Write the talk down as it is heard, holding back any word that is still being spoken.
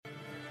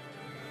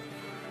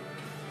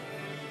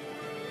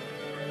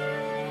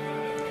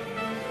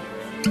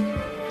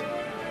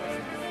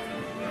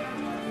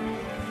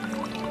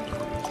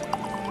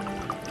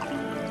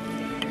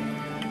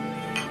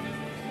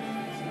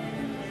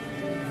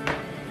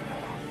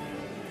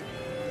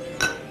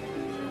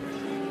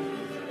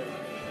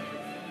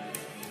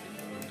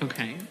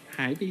Okay.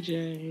 Hi,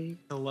 BJ.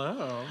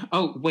 Hello.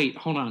 Oh, wait,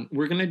 hold on.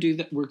 We're gonna do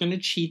that. We're gonna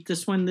cheat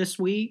this one this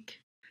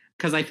week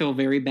because I feel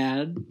very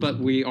bad, but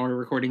we are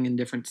recording in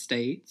different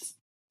states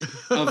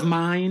of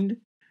mind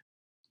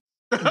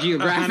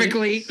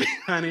geographically.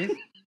 Honey.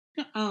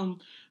 So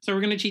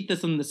we're gonna cheat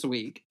this one this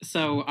week.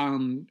 So,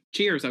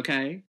 cheers,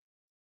 okay?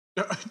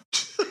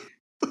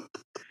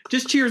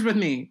 Just cheers with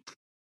me.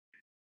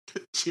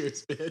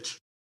 Cheers, bitch.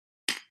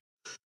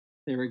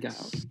 There we go.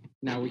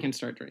 Now we can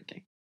start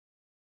drinking.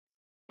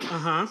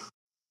 Uh-huh.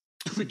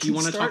 Do you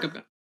want to talk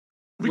about?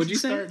 What'd you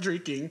say? Start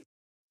drinking.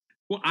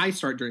 Well, I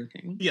start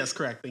drinking. Yes,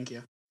 correct. Thank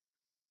you.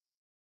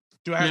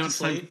 Do I have to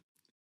slate?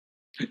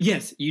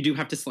 Yes, you do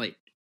have to slate.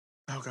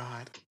 Oh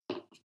God.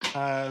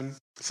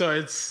 So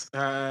it's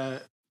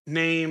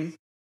name.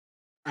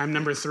 I'm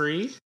number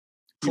 3.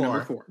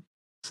 Number 4.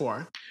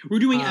 4. We're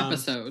doing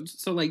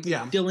episodes, so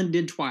yeah. Dylan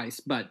did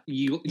twice, but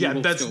you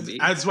will still be.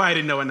 That's why I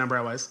didn't know what number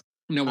I was.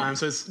 No one.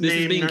 So it's this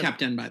is being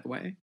kept in, by the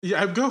way.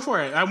 Yeah, go for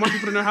it. I want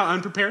people to know how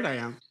unprepared I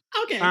am.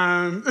 Okay.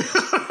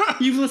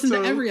 You've listened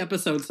to every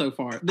episode so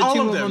far. The all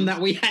 2 of them that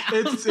we have.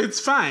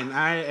 It's fine.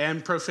 I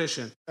am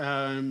proficient.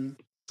 All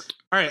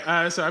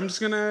right. So I'm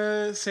just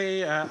gonna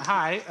say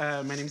hi.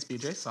 My name is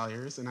BJ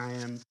Salyers, and I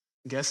am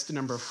guest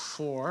number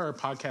 4, or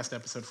podcast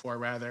episode 4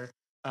 rather.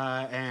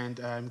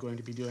 And I'm going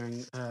to be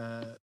doing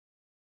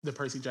the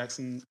Percy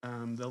Jackson,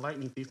 The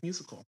Lightning Thief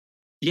musical.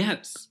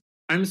 Yes,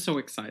 I'm so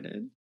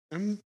excited.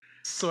 I'm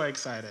so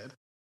excited.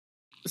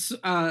 So,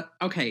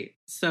 okay,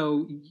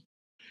 so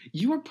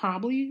you are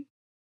probably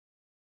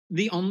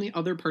the only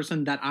other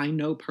person that I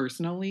know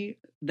personally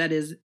that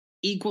is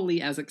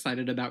equally as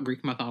excited about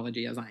Greek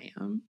mythology as I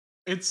am.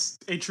 It's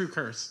a true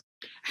curse.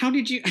 How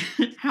did you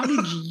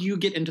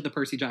get into the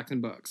Percy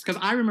Jackson books?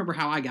 Because I remember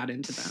how I got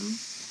into them.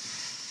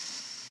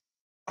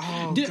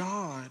 Oh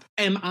God.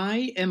 Am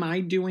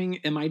I doing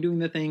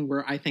the thing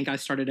where I think I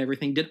started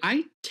everything? Did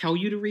I tell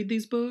you to read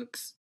these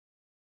books?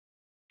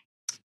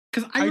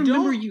 Because I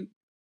remember you.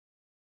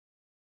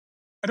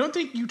 I don't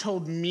think you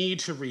told me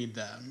to read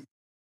them.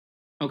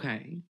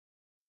 Okay.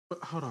 But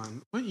hold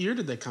on. What year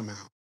did they come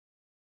out?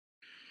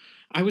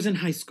 I was in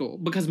high school,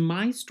 because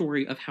my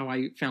story of how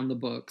I found the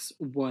books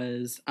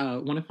was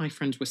one of my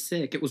friends was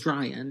sick. It was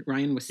Ryan.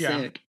 Ryan was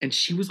sick, and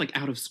she was like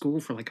out of school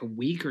for like a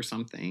week or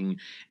something.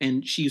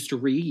 And she used to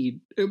read,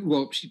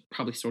 well, she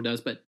probably still does,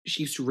 but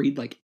she used to read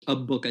like a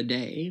book a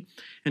day.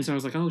 And so I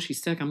was like, oh,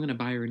 she's sick. I'm going to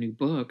buy her a new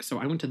book. So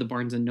I went to the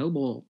Barnes &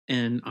 Noble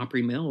in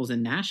Opry Mills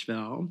in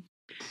Nashville.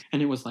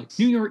 And it was like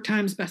New York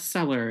Times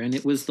bestseller. And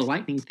it was The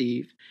Lightning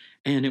Thief.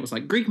 And it was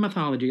like Greek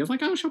mythology. I was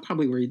like, oh, she'll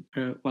probably read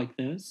like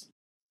this.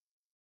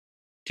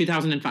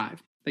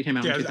 2005. They came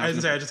out in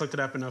 2005. I just looked it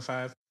up in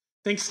 2005.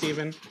 Thanks,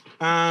 Steven.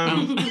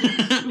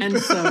 And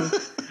so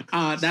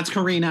that's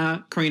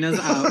Karina. Karina's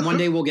One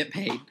Day We'll Get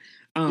Paid.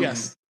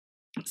 Yes.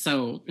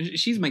 So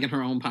she's making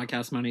her own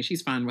podcast money.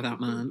 She's fine without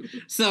mine.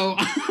 So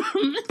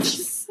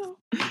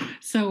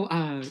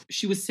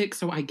she was sick,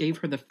 so I gave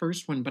her the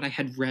first one, but I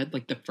had read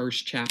like the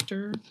first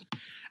chapter.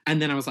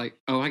 And then I was like,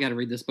 oh, I got to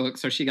read this book.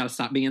 So she got to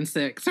stop being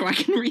sick so I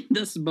can read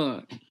this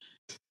book.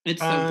 It's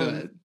so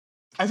good.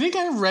 I think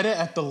I read it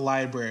at the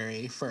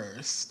library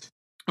first.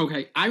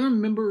 Okay, I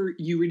remember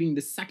you reading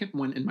the second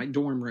one in my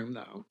dorm room,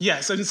 though.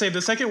 Yes, I didn't say the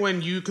second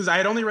one, because I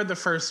had only read the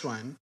first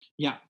one.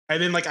 Yeah.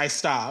 And then, I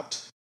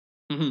stopped.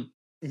 Mm-hmm.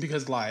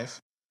 Because life.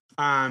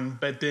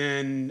 But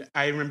then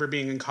I remember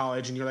being in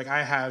college, and you're like,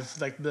 I have,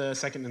 the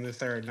second and the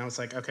third. And I was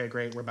like, okay,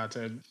 great, we're about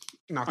to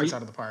knock this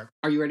out of the park.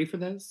 Are you ready for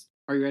this?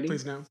 Are you ready?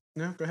 Please, no.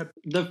 No, go ahead.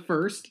 The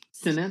first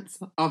sentence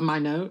of my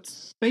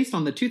notes, based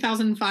on the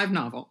 2005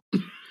 novel.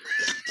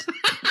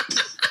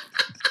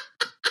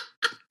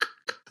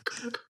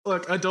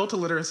 Look, adult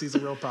illiteracy is a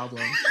real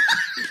problem.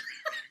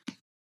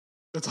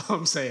 That's all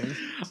I'm saying.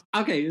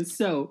 Okay,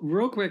 so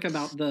real quick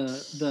about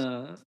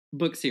the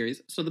book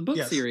series. So the book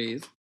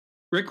series,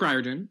 Rick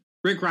Riordan.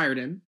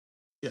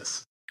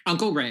 Yes.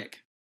 Uncle Rick.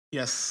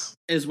 Yes.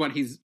 Is what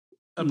he's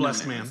a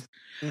blessed man.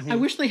 Mm-hmm. I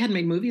wish they had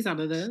made movies out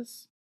of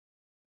this.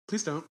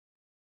 Please don't.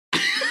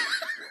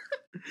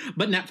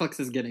 But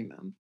Netflix is getting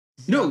them.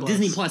 No, bless.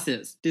 Disney Plus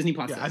is. Disney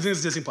Plus. Yeah, I think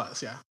it's Disney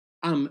Plus. Yeah.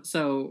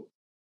 So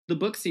the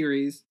book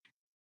series,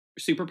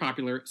 super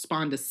popular,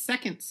 spawned a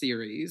second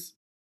series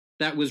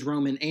that was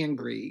Roman and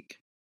Greek,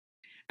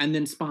 and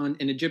then spawned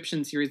an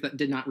Egyptian series that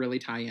did not really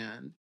tie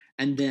in.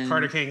 And then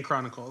Carter King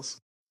Chronicles.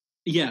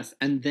 Yes,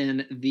 and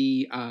then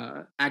the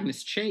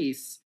Agnes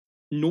Chase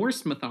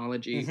Norse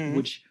mythology,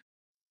 which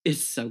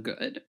is so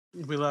good.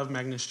 We love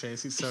Magnus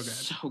Chase. He's so good.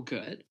 So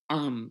good.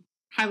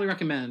 Highly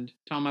recommend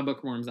to all my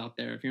bookworms out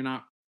there. If you're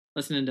not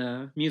listening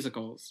to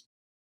musicals,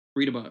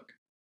 read a book.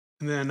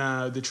 And then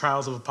The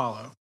Trials of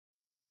Apollo.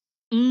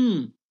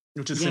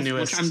 Which is the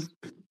newest. Which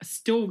I'm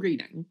still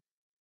reading.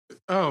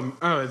 Oh,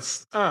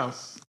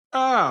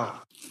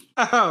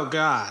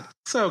 God.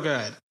 So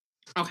good.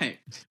 Okay.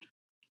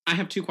 I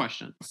have 2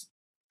 questions.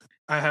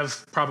 I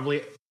have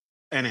probably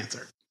an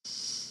answer.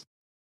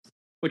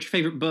 What's your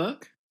favorite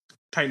book?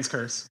 Titan's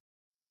Curse.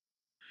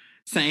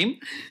 Same.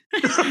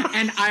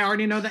 And I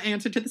already know the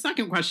answer to the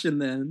second question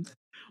then.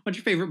 What's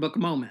your favorite book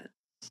moment?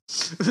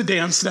 The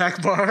damn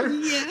snack bar.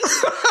 Yeah.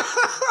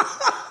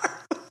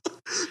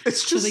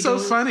 It's just so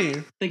funny.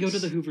 They go to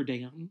the Hoover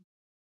Dam,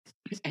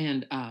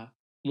 and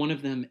one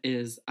of them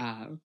is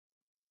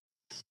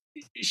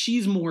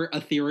she's more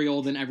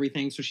ethereal than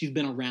everything, so she's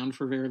been around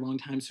for a very long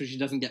time, so she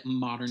doesn't get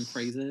modern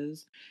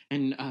phrases.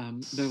 And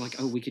they're like,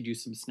 "Oh, we could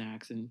use some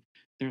snacks," and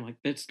they're like,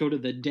 "Let's go to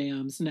the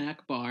damn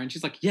snack bar." And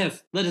she's like,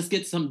 "Yes, let us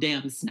get some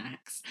damn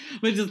snacks."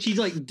 But she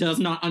like does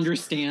not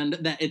understand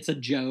that it's a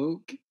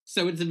joke,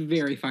 so it's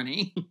very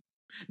funny.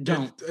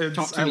 Don't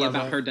talk to me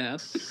about her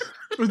death.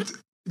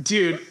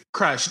 Dude,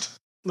 crushed.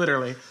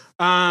 Literally. Okay.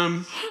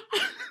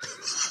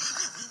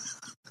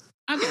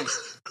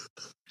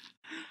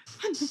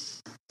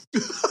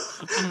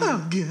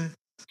 Oh, good.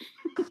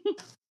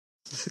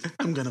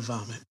 I'm gonna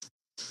vomit.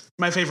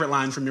 My favorite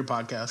line from your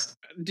podcast.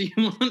 Do you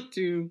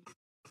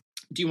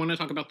want to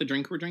talk about the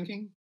drink we're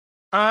drinking?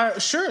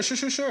 Sure. It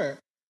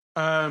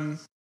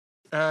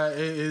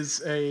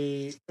is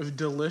a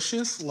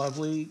delicious,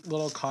 lovely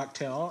little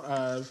cocktail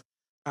of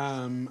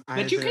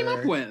that you came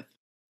up with.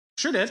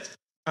 Sure did.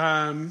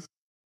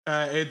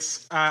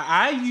 It's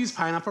I use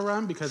pineapple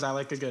rum because I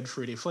like a good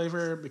fruity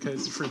flavor,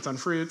 because fruits on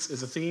fruits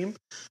is a theme.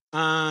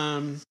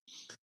 I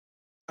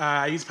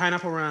use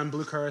pineapple rum,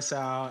 blue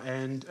curacao,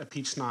 and a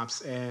peach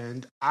schnapps,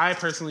 and I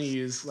personally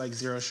use like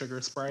 0 sugar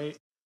Sprite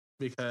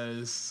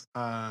because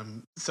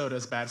soda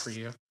is bad for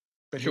you.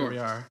 But sure. Here we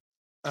are.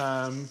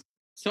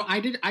 So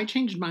I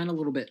changed mine a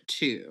little bit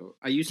too.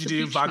 I used to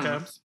do vodka.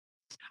 Schnapps.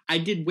 I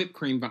did whipped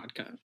cream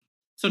vodka.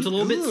 So it's a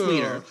little bit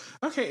sweeter.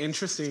 Okay,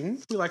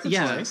 interesting. We like a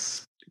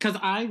choice. Because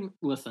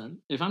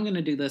listen, if I'm going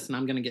to do this and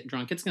I'm going to get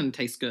drunk, it's going to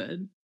taste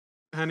good.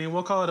 Honey,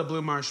 we'll call it a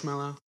blue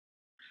marshmallow.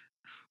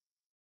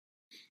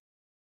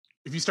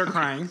 If you start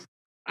crying.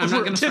 I'm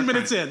not going to 10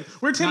 minutes in.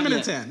 We're 10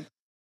 minutes in.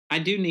 I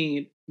do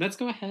need, let's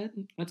go ahead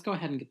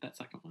and get that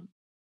second one.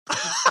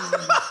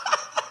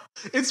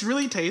 It's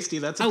really tasty.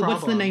 That's a problem.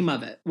 What's the name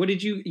of it? What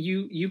did you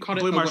called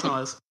it? Blue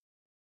marshmallows.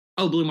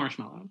 Blue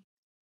marshmallow.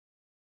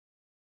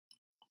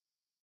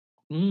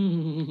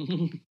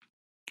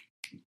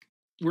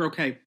 We're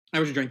okay. I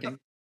was drinking.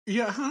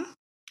 Yeah, huh?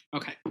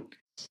 Okay.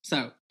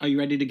 So, are you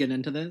ready to get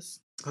into this?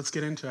 Let's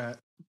get into it.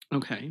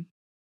 Okay.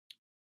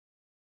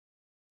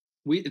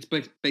 It's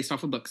based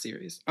off a book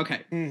series.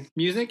 Okay.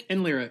 Music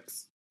and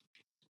lyrics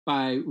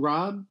by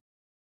Rob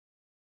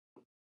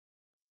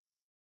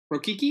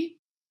Rokicki.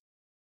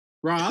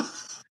 Rob.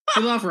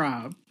 We love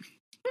Rob.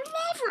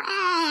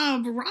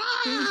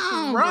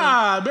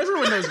 Rob.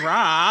 Everyone knows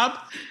Rob.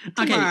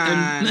 Come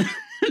on.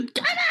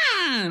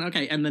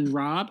 Okay, and then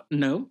Rob.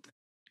 Nope.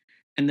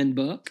 And then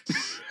book.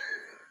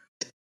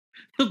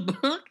 The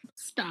book.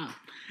 Stop.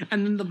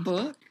 And then the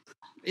book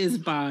is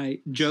by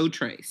Joe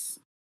Trace.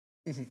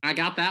 Mm-hmm. I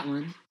got that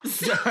one.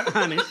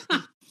 Honey.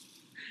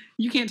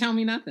 You can't tell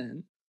me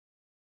nothing.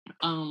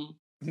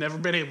 Never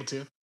been able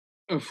to.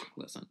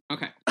 Listen.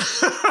 Okay.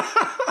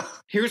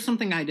 Here's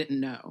something I didn't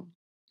know.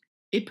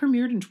 It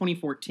premiered in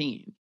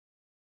 2014.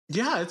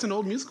 Yeah, it's an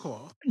old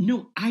musical.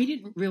 No, I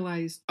didn't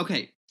realize.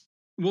 Okay,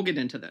 we'll get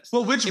into this.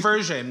 Well, which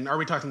version are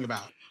we talking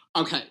about?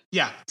 Okay.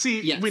 Yeah.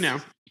 See, yes. We know.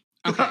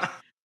 Okay.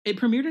 It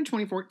premiered in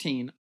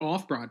 2014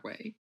 off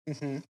Broadway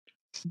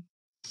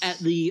at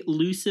the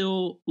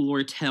Lucille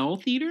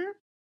Lortel Theater.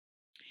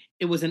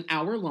 It was an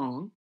hour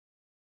long.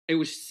 It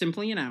was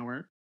simply an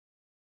hour.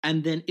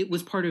 And then it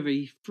was part of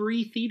a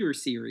free theater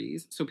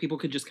series, so people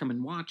could just come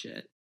and watch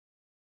it.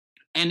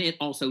 And it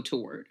also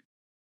toured.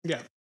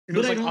 Yeah. It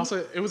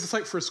was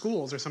like for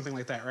schools or something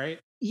like that, right?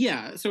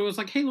 Yeah. So it was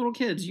like, hey, little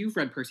kids, you've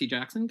read Percy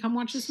Jackson. Come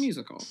watch this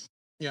musical.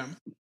 Yeah.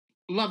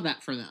 Love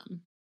that for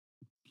them.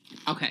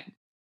 Okay.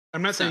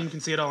 I'm not saying you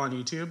can see it all on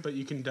YouTube, but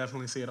you can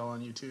definitely see it all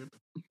on YouTube.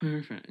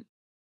 Perfect.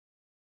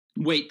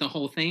 Wait, the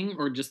whole thing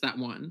or just that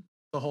one?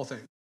 The whole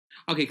thing.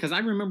 Okay, because I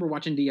remember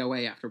watching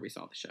DOA after we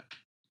saw the show.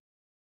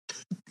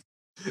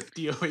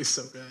 DOA is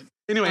so good.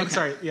 Anyway,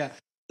 sorry. Yeah.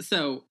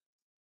 So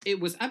it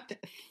was up to...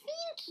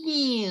 Thank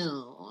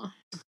you.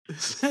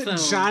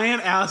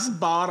 Giant ass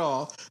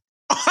bottle.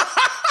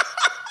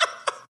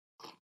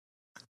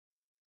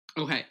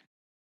 Okay.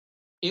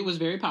 It was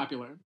very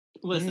popular.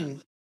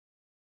 Listen,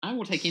 I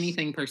will take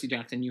anything Percy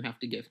Jackson you have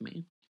to give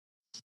me.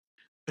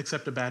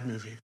 Except a bad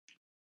movie.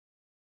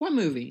 What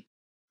movie?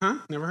 Huh?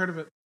 Never heard of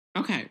it.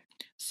 Okay.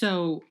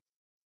 So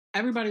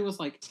everybody was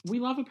like, we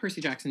love a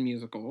Percy Jackson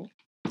musical.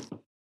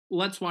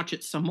 Let's watch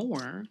it some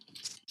more.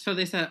 So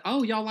they said,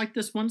 oh, y'all like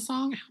this one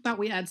song? How about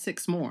we add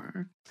 6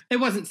 more? It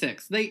wasn't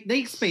 6. They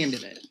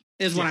expanded it,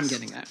 is what I'm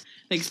getting at.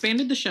 They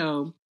expanded the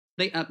show.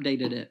 They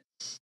updated it.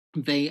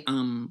 They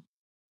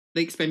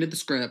expanded the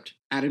script,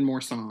 added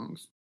more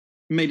songs,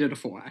 made it a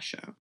full-ass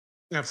show.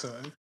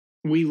 Absolutely.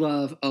 We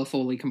love a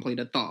fully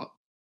completed thought.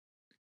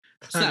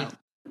 So,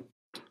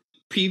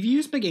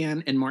 previews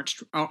began on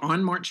March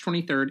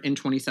 23rd in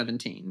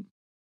 2017.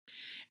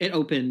 It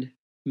opened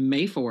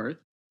May 4th.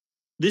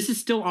 This is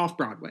still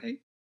off-Broadway.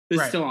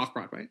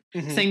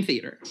 Same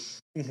theater.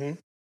 Mm-hmm.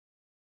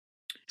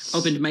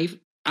 Opened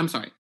I'm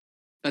sorry.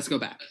 Let's go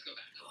back.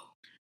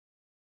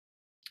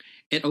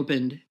 It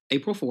opened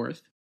April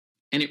 4th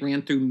and it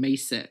ran through May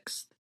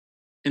 6th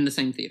in the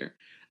same theater.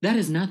 That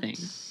is nothing.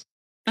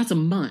 That's a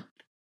month.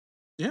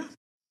 Yeah.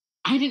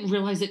 I didn't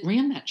realize it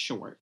ran that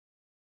short.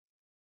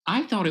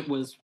 I thought it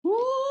was,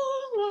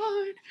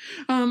 oh,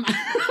 Lord.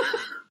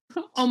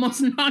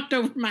 Almost knocked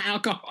over my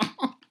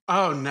alcohol.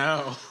 Oh,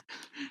 no.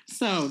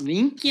 So,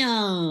 thank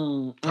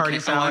you. Party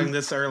fouling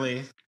this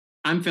early.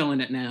 I'm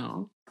feeling it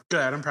now.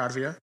 Good. I'm proud of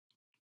you.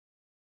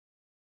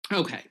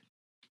 Okay.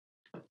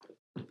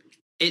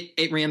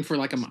 It ran for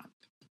like a month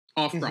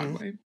off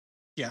Broadway.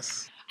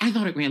 Yes. I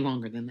thought it ran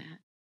longer than that.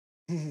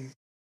 Mm-hmm.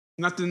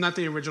 Not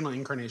the original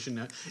incarnation.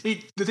 No.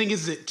 The thing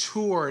is, it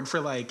toured for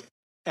like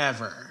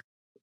ever.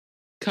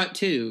 Cut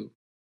to,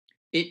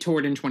 it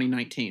toured in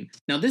 2019.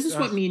 Now, this is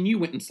what me and you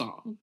went and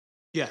saw.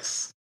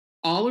 Yes.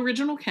 All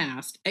original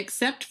cast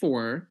except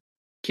for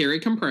Carrie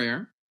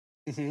Comprare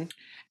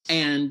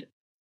and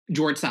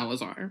George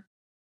Salazar.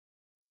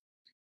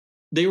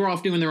 They were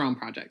off doing their own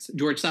projects.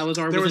 George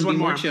Salazar was in Be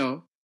More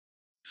Chill.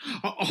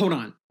 Oh, hold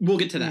on. We'll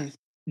get to that.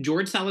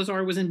 George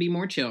Salazar was in Be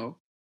More Chill.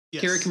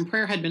 Yes. Carrie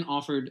Comprare had been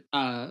offered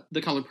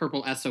The Color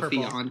Purple as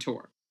Sophia on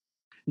tour.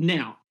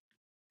 Now,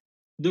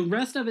 the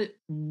rest of it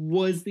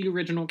was the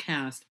original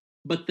cast,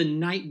 but the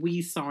night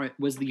we saw it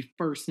was the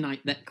first night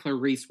that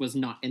Clarice was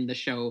not in the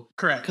show.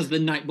 Correct. Because the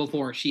night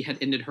before, she had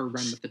ended her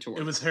run with the tour.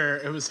 It was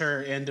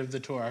her end of the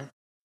tour.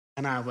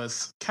 And I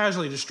was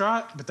casually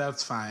distraught, but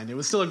that's fine. It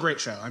was still a great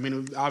show. I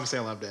mean, obviously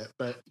I loved it,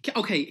 but...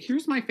 Okay,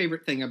 here's my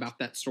favorite thing about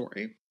that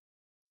story.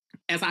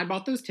 As I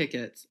bought those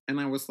tickets, and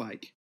I was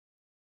like,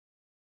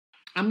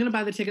 I'm going to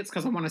buy the tickets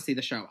because I want to see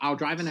the show. I'll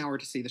drive an hour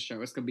to see the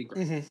show. It's going to be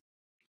great.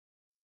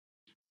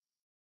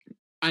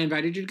 I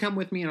invited you to come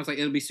with me, and I was like,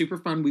 it'll be super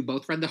fun. We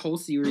both read the whole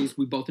series.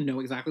 We both know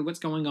exactly what's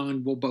going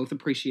on. We'll both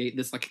appreciate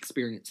this like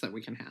experience that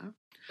we can have.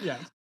 Yeah.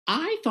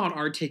 I thought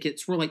our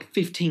tickets were like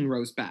 15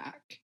 rows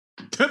back.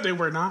 They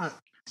were not.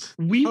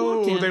 We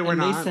walked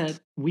in,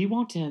 we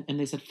walked in, and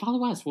they said,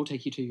 follow us. We'll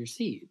take you to your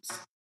seats.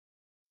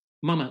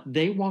 Mama,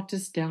 they walked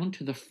us down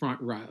to the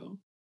front row.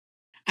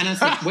 And I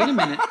said, wait a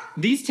minute.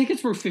 These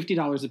tickets were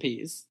 $50 a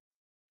piece.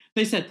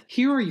 They said,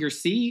 here are your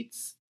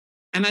seats.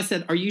 And I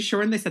said, are you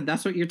sure? And they said,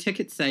 that's what your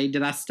tickets say.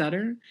 Did I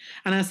stutter?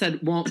 And I said,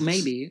 well,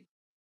 maybe.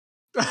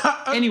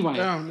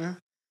 Anyway,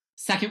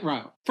 second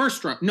row.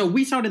 First row. No,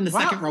 we saw it in the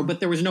second row, but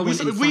there was no one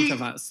in front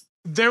of us.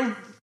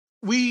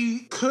 We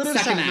could have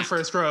sat in the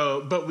first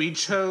row, but we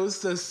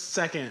chose the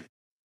second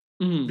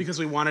because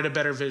we wanted a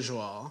better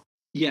visual.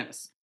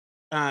 Yes.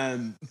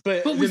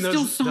 But we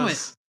still saw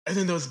it. And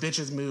then those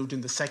bitches moved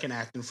in the second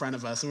act in front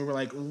of us, and we were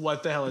like,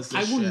 what the hell is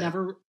this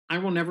I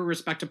will never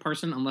respect a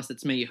person unless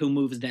it's me who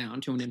moves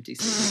down to an empty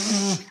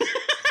seat.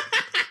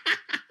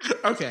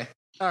 Okay.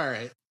 All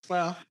right.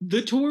 Well.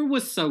 The tour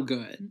was so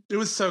good. It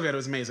was so good. It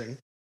was amazing.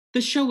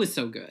 The show was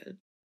so good.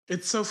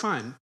 It's so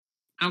fun.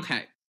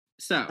 Okay.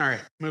 So. All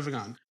right. Moving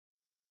on.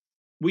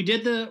 We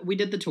did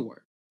the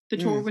tour. The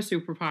tour was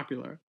super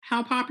popular.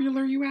 How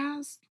popular, you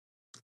ask?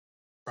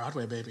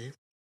 Broadway, baby.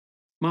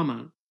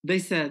 Mama, they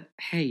said,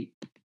 hey,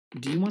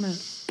 do you want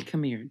to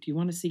come here? Do you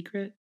want a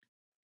secret?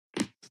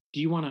 Do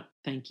you want to,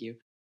 thank you.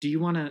 Do you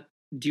want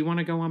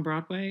to go on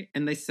Broadway?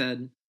 And they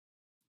said,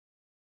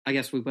 I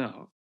guess we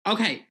will.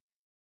 Okay.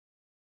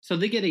 So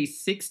they get a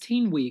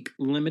 16-week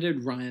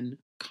limited run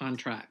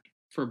contract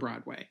for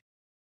Broadway.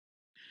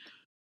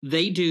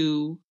 They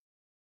do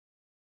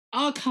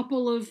a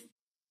couple of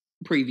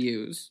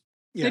previews.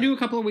 Yeah. They do a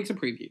couple of weeks of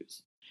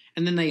previews.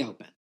 And then they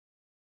open.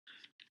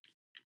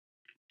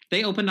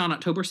 They opened on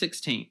October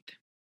 16th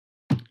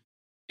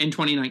in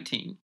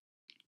 2019.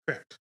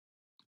 Correct.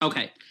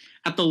 Okay.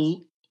 At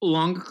the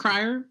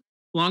Longacre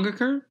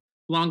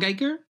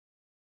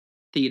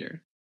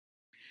Theater.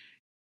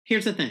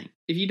 Here's the thing.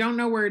 If you don't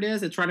know where it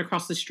is, it's right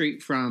across the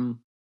street from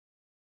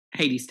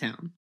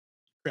Hadestown.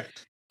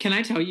 Correct. Can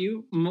I tell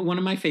you, one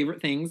of my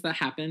favorite things that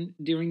happened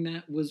during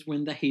that was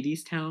when the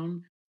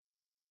Hadestown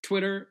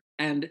Twitter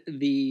and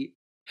the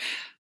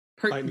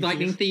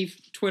Lightning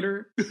Thief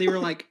Twitter, they were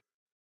like,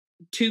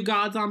 2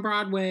 gods on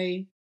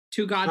Broadway,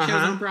 2 god shows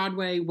on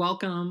Broadway,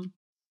 welcome.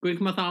 Greek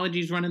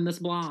mythology's running this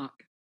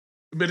block.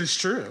 But it's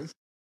true.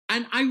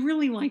 And I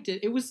really liked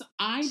it.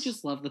 I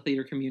just love the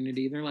theater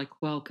community. They're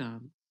like,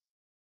 welcome.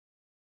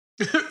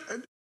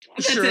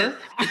 Sure.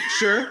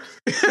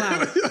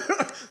 Wow.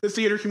 The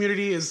theater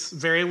community is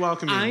very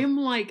welcoming. I'm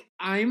like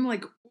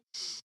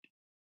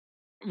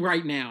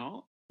right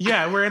now.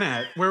 Yeah, we're in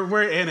it.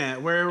 We're in it.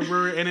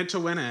 We're in it to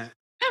win it.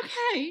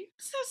 Okay,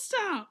 so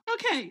stop.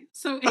 Okay,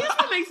 so here's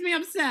what makes me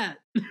upset.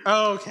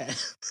 Oh, okay.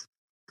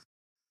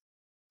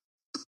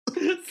 Stop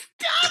it!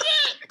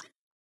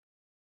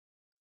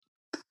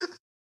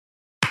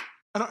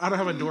 I don't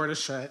have a door to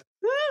shut.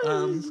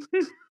 Okay,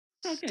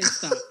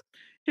 stop.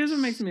 Here's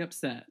what makes me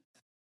upset.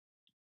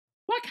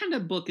 What kind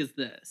of book is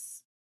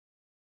this?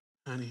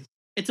 Honey.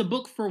 It's a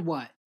book for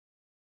what?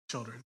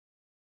 Children.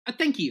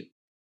 Thank you.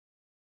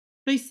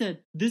 They said,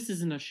 this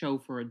isn't a show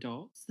for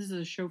adults. This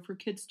is a show for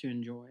kids to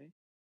enjoy.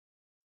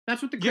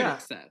 That's what the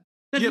critics said.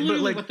 That's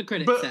literally what the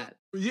critics said.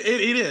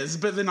 It is,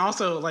 but then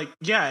also, like,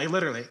 yeah,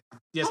 literally.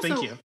 Yes, also,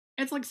 thank you.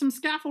 It's like some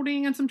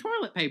scaffolding and some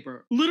toilet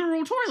paper.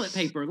 Literal toilet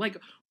paper. Like,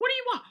 what do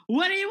you want?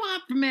 What do you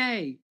want from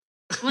me?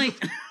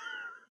 Like,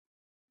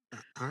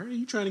 all right,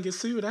 you trying to get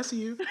sued? I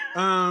see you.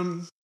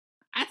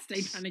 I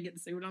stay trying to get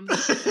sued on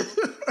this show.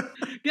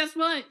 Guess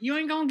what? You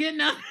ain't gonna get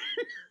nothing.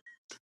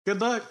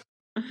 Good luck.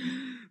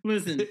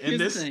 Listen, in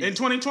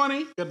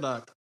 2020, good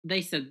luck.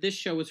 They said this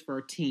show is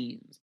for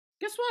teens.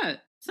 Guess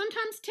what?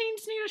 Sometimes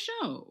teens need a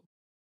show.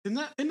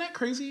 Isn't that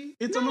crazy?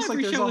 It's almost like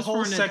there's a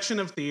whole section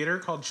of theater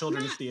called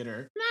children's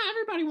theater. Not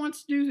everybody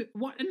wants to do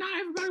what. Not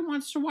everybody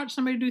wants to watch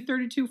somebody do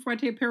 32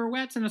 fouette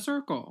pirouettes in a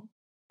circle.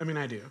 I mean,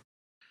 I do.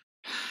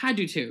 I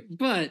do too,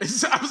 but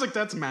I was like,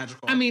 that's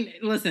magical. I mean,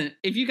 listen,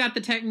 if you got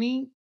the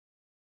technique.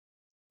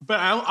 But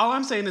all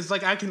I'm saying is,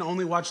 like, I can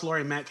only watch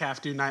Laurie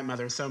Metcalf do Night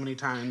Mother so many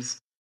times.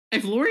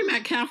 If Laurie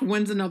Metcalf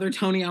wins another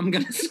Tony, I'm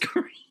gonna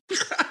scream.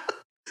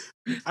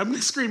 I'm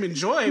gonna scream in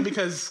joy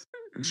because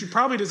she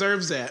probably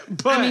deserves it.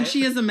 But I mean,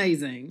 she is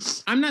amazing.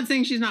 I'm not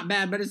saying she's not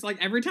bad, but it's like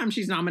every time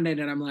she's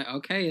nominated, I'm like,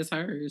 okay, it's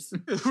hers.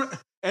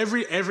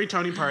 every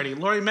Tony party,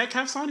 Laurie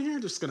Metcalf's on here.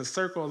 Just gonna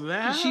circle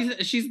that.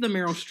 She's the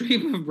Meryl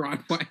Streep of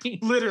Broadway.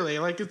 Literally,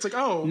 like it's like,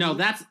 oh no,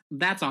 that's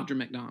Audra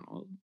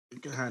McDonald,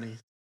 honey.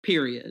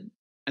 Period.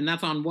 And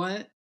that's on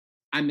what?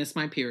 I miss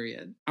my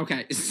period.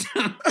 Okay.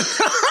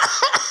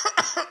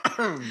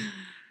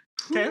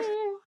 Okay.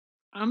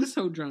 I'm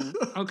so drunk.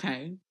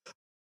 Okay.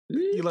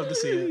 You love to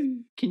see it.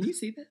 Can you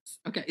see this?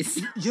 Okay.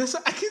 Yes,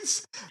 I can.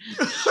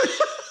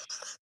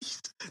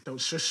 Don't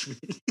shush me.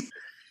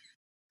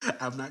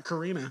 I'm not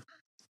Karina.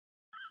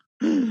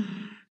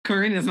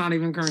 Karina's not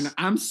even Karina.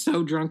 I'm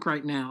so drunk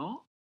right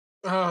now.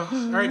 All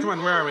right, come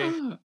on. Where are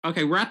we?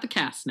 Okay, we're at the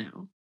cast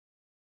now.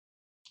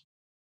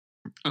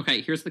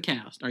 Okay, here's the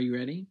cast. Are you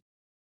ready?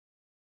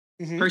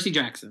 Mm-hmm. Percy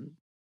Jackson.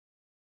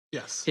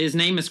 Yes. His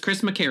name is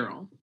Chris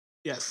McCarroll.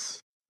 Yes.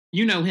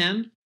 You know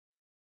him.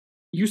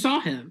 You saw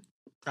him.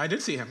 I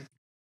did see him.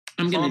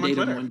 I'm going to date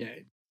him one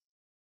day.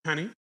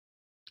 Honey?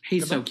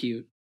 He's so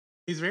cute.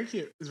 He's very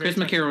cute. Chris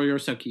McCarroll, you're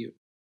so cute.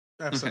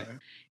 Absolutely. Okay.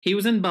 He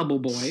was in Bubble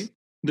Boy,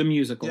 the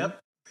musical. Yep,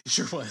 he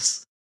sure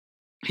was.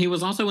 He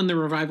was also in the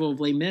revival of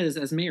Les Mis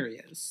as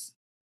Marius.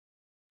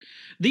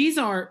 These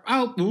are,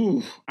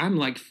 I'm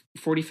like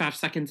 45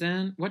 seconds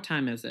in. What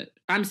time is it?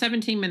 I'm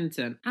 17 minutes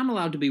in. I'm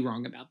allowed to be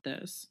wrong about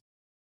this.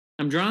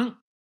 I'm drunk.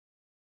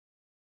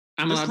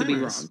 I'm allowed to be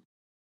wrong.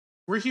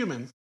 We're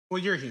human.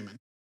 Well, you're human.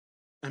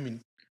 I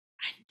mean.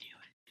 I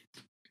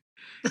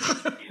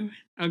knew it.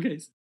 Okay,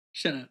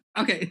 shut up.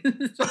 Okay.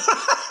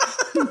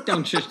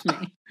 Don't shush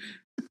me.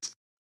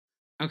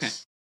 Okay.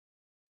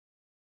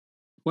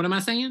 What am I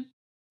saying?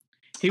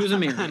 He was a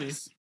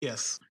Marius.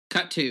 Yes.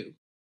 Cut 2.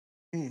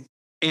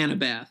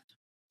 Annabeth.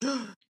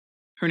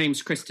 Her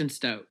name's Kristen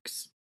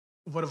Stokes.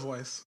 What a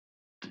voice.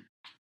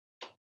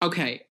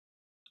 Okay.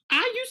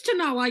 I used to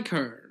not like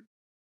her,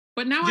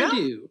 but now I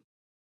do.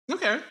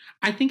 Okay.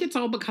 I think it's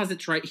all because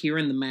it's right here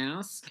in The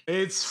Mask.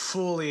 It's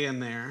fully in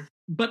there.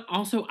 But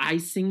also I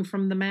sing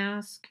from The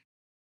Mask.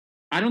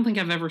 I don't think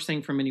I've ever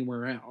sang from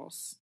anywhere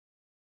else.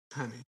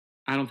 Honey.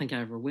 I don't think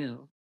I ever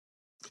will.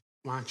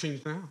 Why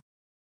change now?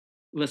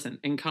 Listen,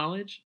 in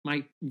college,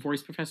 my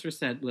voice professor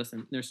said,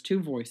 listen, there's 2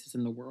 voices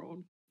in the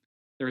world.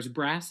 There's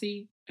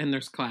brassy and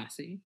there's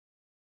classy.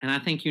 And I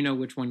think you know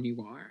which one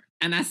you are.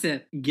 And I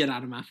said, get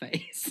out of my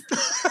face.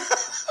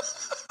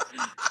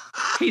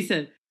 He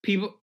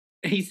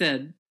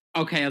said,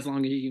 okay, as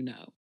long as you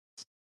know.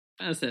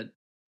 I said,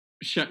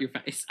 shut your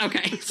face.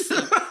 Okay.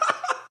 So,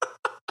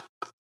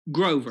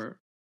 Grover,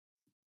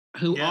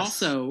 who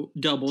also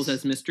doubles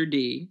as Mr.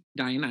 D,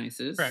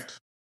 Dionysus. Correct.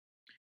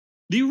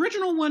 The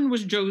original one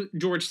was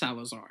George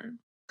Salazar.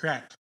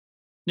 Correct.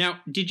 Now,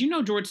 did you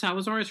know George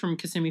Salazar is from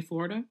Kissimmee,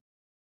 Florida?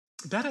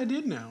 That I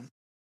did know.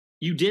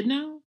 You did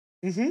know?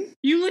 Mm-hmm.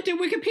 You looked at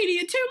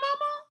Wikipedia too,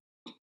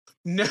 Mama?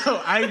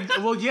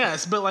 No,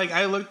 yes, but like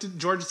I looked at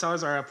George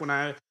Salazar up when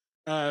I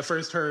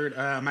first heard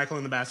Michael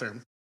in the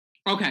Bathroom.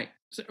 Okay,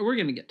 so we're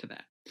going to get to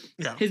that.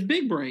 Yeah. His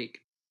big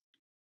break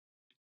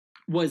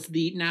was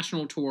the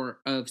national tour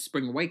of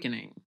Spring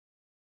Awakening,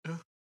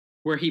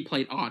 where he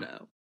played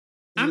Otto.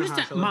 I'm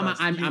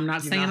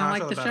not saying I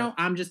like the show.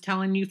 I'm just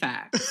telling you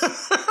facts.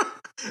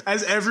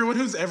 As everyone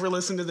who's ever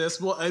listened to this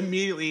will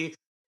immediately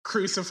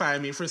crucify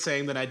me for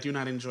saying that I do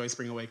not enjoy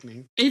Spring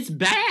Awakening. It's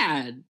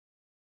bad.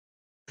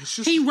 It's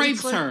just, he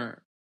rapes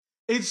her.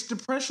 It's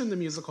Depression the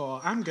musical.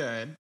 I'm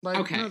good. Like,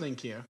 okay. No,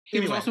 thank you. He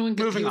was also in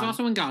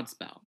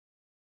Godspell.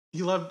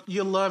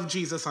 You love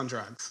Jesus on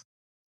drugs.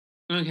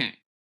 Okay.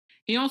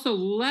 He also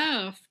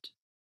left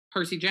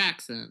Percy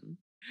Jackson.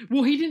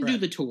 Well, he didn't do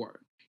the tour.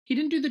 He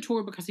didn't do the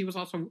tour because he was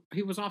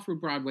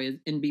offered Broadway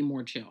and Be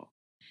More Chill.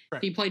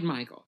 Right. He played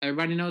Michael.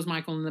 Everybody knows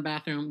Michael in the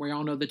Bathroom. We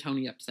all know the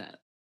Tony Upset.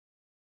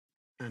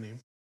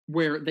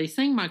 Where they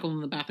sang Michael in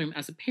the Bathroom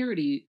as a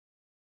parody,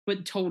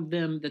 but told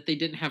them that they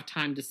didn't have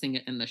time to sing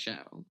it in the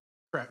show.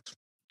 Correct.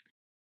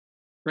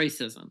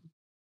 Racism.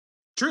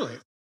 Truly.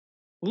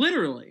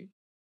 Literally.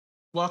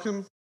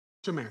 Welcome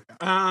to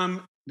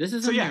America. This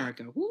is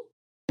America.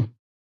 Yeah.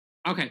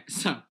 Okay,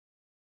 so.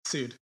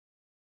 Sued.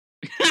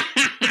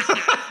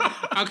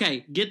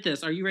 Okay, get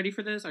this. Are you ready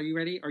for this? Are you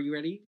ready? Are you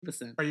ready?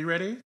 Listen. Are you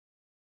ready?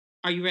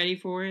 Are you ready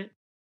for it?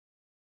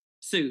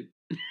 Sued.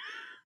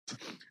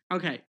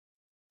 Okay.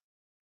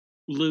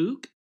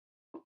 Luke,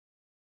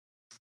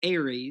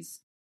 Aries,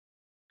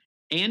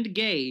 and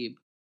Gabe,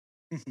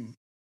 Mm-hmm.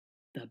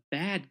 the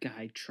bad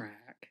guy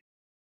track.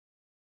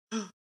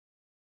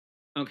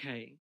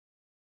 Okay.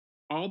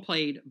 All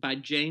played by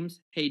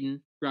James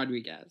Hayden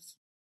Rodriguez.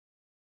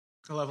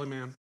 A lovely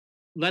man.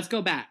 Let's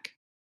go back.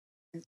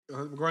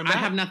 Going back? I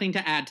have nothing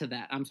to add to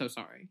that. I'm so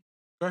sorry.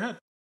 Go ahead.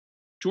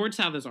 George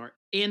Salazar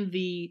in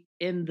the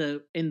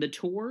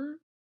tour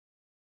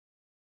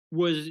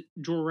was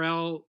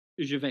Jorel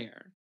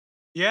Javert.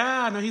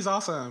 Yeah, no, he's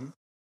awesome.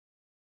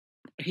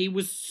 He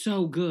was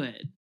so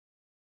good.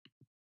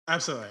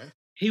 Absolutely.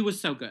 He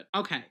was so good.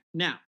 Okay,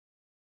 now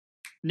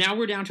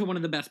we're down to one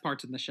of the best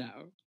parts in the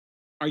show.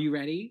 Are you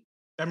ready?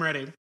 I'm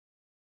ready.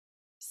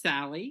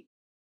 Sally,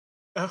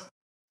 Oh,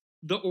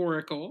 the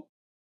Oracle,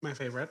 my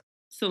favorite.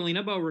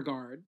 Selena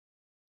Beauregard,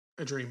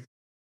 A dream.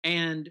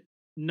 and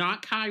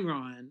not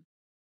Chiron,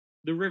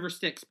 the River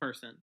Styx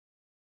person.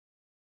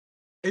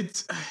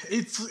 It's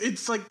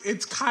like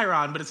it's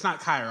Chiron, but it's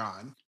not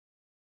Chiron.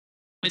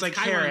 It's like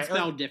Chiron Carrie.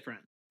 spelled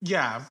different.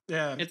 Yeah.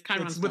 It's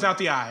Chiron without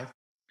the I.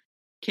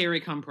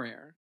 Carrie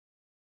Comprare.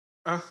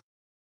 We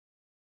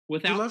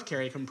Without love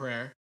Carrie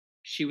Comprare.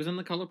 She was in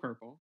The Color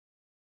Purple.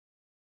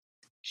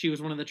 She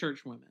was one of the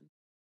church women.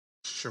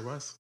 Sure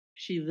was.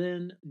 She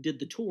then did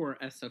the tour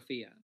as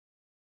Sophia.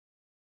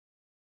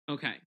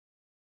 Okay.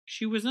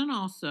 She was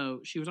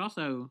also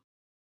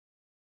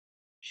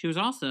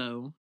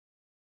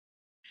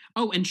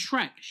oh, and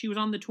Shrek. She was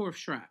on the tour of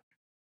Shrek.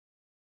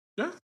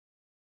 Yeah.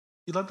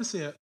 You'd love to see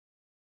it.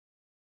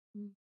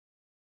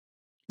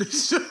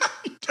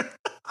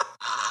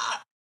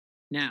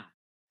 Now.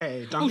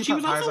 Hey, Donkey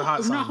Kong Pie is a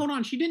hot song. No, hold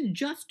on. She didn't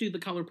just do the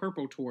Color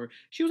Purple tour.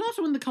 She was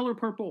also in the Color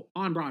Purple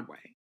on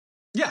Broadway.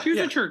 Yeah, she was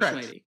a church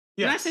lady.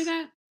 Did I say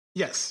that?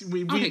 Yes.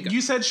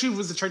 You said she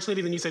was a church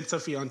lady, then you said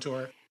Sophia on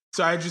tour.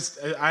 So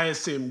I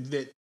assumed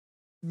that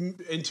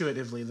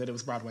intuitively that it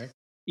was Broadway.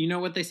 You know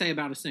what they say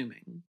about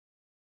assuming?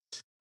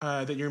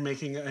 That you're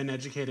making an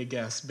educated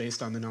guess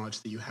based on the knowledge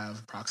that you have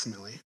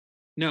approximately.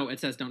 No, it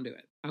says don't do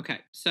it. Okay,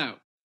 so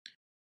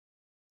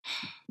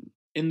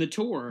in the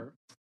tour,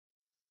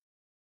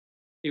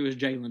 it was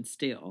Jalen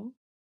Steele.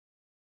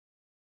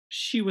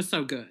 She was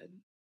so good.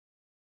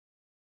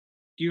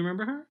 Do you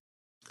remember her?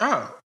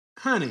 Oh,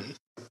 honey.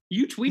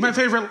 You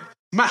tweeted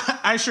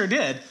I sure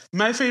did.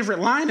 My favorite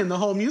line in the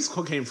whole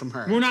musical came from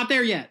her. We're not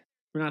there yet.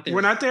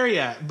 We're not there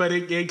yet, but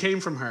it came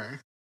from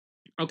her.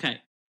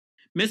 Okay.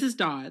 Mrs.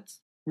 Dodds.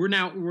 We're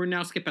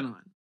now skipping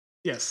on.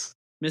 Yes.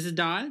 Mrs.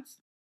 Dodds.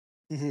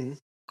 Mm-hmm.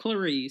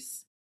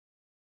 Clarice.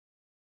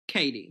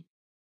 Katie.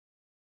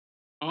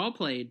 All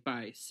played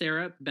by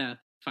Sarah Beth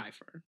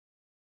Pfeiffer.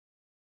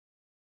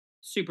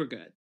 Super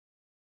good.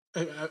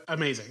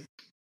 Amazing.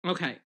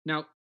 Okay.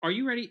 Now, are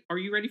you ready? Are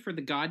you ready for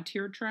the God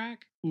tier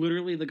track?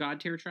 Literally the God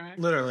tier track?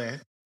 Literally.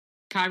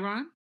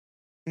 Chiron.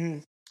 Mm-hmm.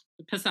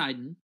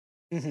 Poseidon.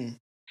 Mm-hmm.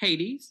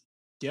 Hades.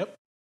 Yep.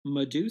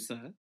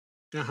 Medusa.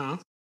 Uh-huh.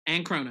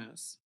 And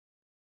Kronos.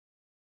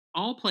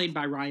 All played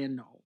by Ryan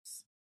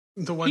Knowles.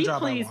 The one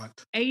job I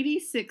want.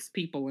 86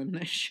 people in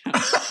this show.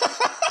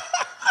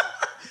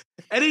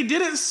 And he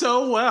did it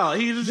so well.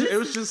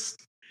 This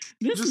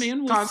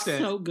man was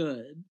constant. So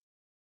good.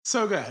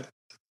 So good.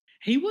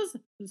 He was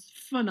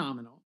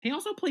phenomenal. He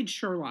also played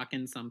Sherlock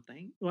in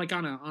something, like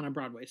on a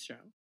Broadway show.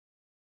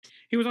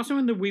 He was also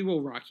in the We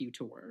Will Rock You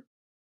tour.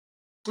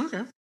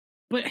 Okay.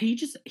 But he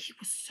was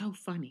so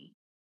funny.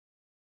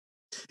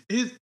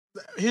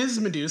 His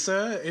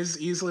Medusa is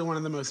easily one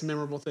of the most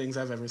memorable things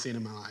I've ever seen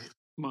in my life.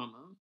 Mama.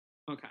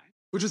 Okay.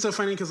 Which is so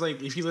funny because,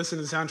 like, if you listen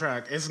to the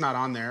soundtrack, it's not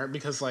on there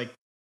because, like,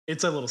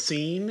 it's a little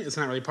scene. It's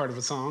not really part of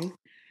a song.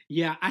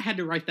 Yeah, I had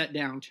to write that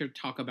down to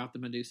talk about the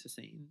Medusa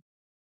scene.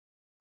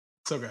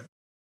 So good.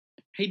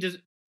 He does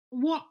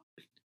what?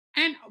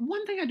 And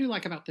one thing I do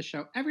like about the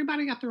show,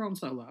 everybody got their own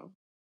solo.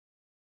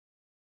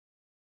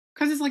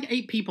 Because it's like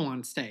 8 people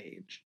on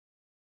stage.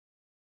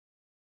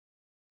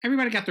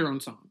 Everybody got their own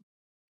song.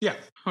 Yeah.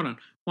 Hold on.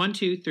 1,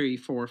 2, 3,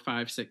 4,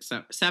 5, 6,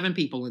 7. 7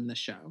 people in this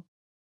show.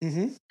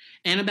 Mm-hmm.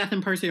 Annabeth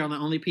and Percy are the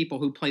only people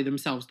who play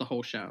themselves the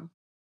whole show.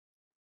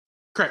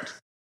 Correct.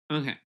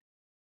 Okay.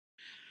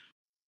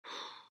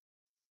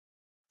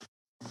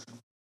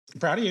 I'm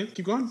proud of you.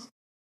 Keep going.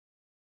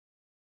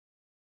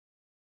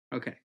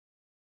 Okay.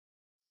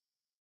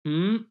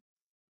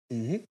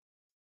 Mm-hmm.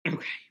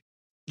 Okay.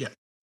 Yeah.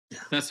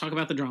 Let's talk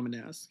about the drama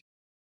desk.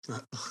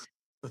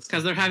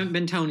 Because there haven't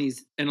been Tonys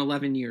in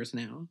 11 years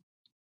now.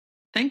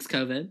 Thanks,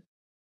 COVID.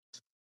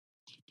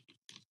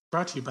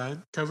 Brought to you by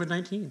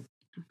COVID-19.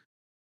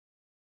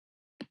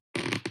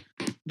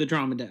 The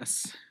drama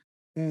desk.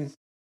 Mm.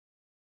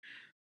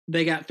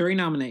 They got 3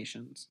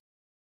 nominations.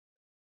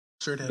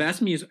 Sure did.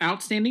 Best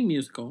Outstanding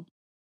Musical.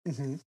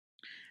 Mm-hmm.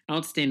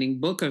 Outstanding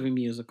Book of a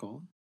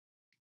Musical.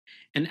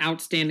 And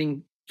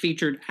Outstanding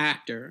Featured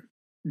Actor,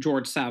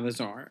 George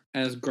Salazar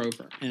as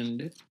Grover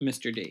and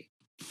Mr. D.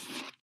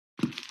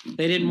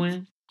 They didn't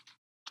win.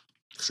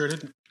 Sure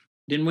didn't.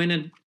 Didn't win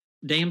a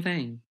damn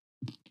thing.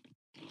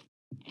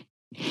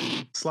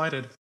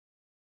 Slided.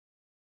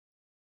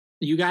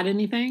 You got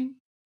anything?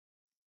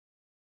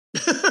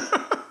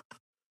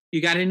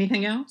 You got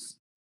anything else?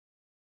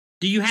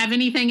 Do you have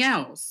anything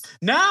else?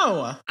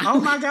 No. Oh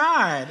my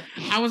God.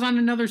 I was on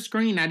another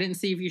screen. I didn't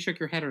see if you shook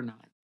your head or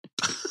not.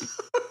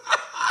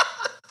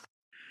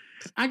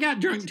 I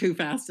got drunk too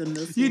fast in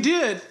this. You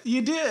did.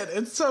 You did.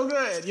 It's so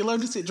good. You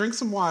love to see it. Drink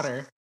some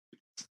water.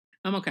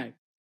 I'm okay.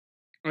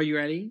 Are you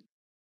ready?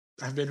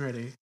 I've been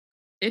ready.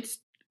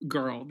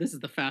 Girl, this is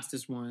the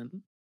fastest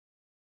one.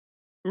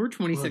 We're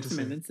 26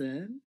 minutes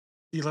in.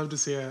 You love to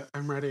see it.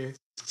 I'm ready.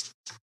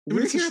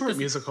 It's a short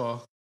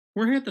musical.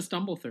 We're here at the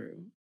Stumble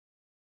Through.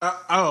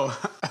 Oh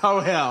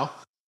hell.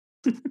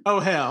 Oh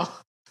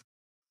hell.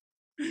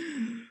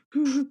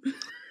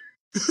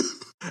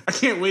 I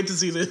can't wait to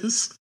see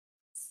this.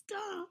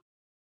 Stop.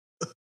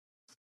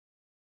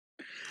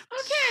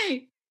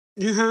 Okay.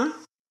 Uh-huh.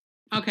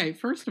 Okay,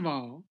 first of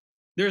all,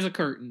 there's a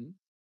curtain.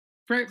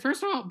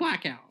 First of all,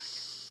 blackout.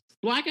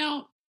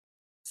 Blackout?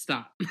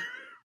 Stop.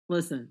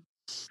 Listen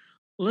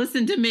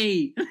to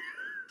me.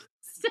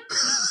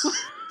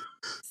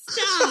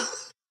 Stop.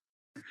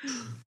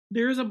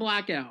 There's a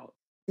blackout.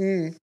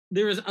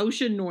 There is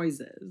ocean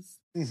noises.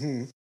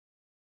 Mm-hmm.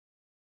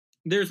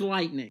 There's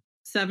lightning.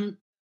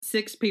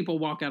 6 people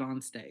walk out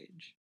on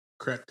stage.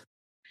 Correct.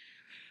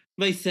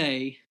 They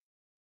say,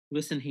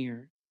 listen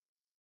here.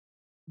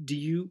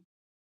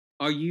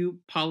 Are you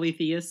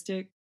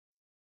polytheistic?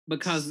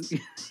 Because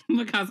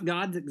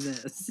gods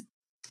exist.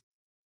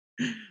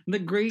 The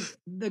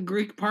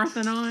Greek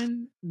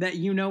Parthenon that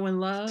you know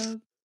and love,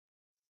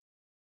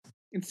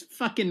 it's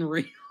fucking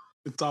real.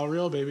 It's all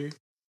real, baby.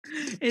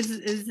 It's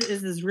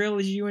as real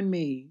as you and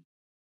me.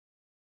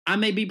 I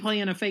may be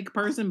playing a fake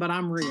person, but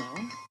I'm real.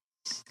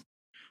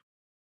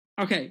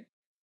 Okay.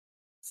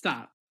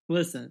 Stop.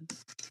 Listen.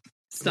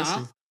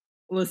 Stop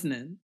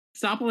listening.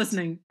 Stop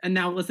listening, and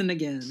now listen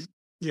again.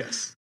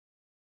 Yes.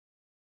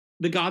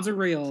 The gods are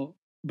real,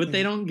 but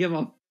they don't give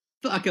a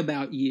fuck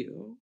about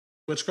you.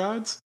 Which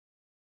gods?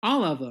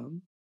 All of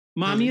them.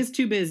 Mommy is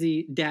too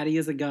busy. Daddy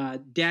is a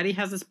god. Daddy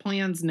has his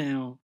plans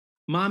now.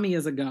 Mommy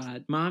is a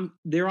god.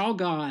 They're all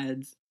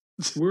gods.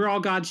 We're all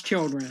God's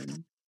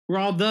children. We're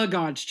all the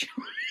God's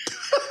children.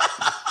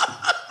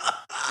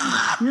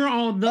 We're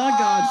all the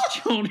God's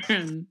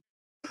children.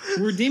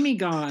 We're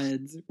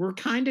demigods. We're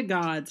kind of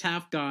gods,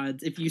 half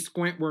gods. If you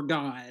squint, we're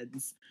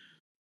gods.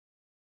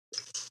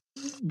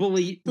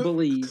 Believe.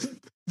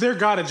 They're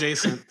God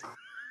adjacent.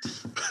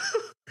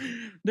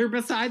 They're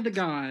beside the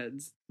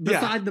gods.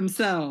 Beside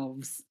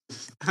themselves.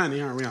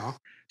 Honey, aren't we all?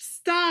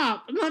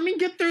 Stop! Let me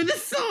get through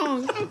this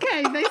song.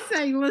 Okay, they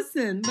say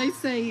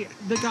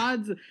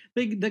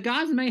the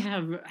gods may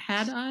have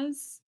had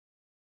us,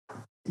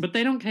 but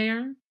they don't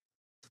care.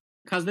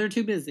 Because they're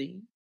too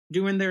busy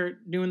doing their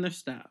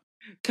stuff.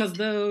 Because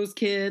those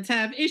kids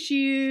have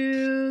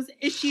issues.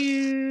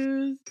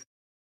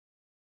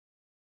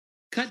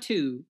 Cut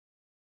to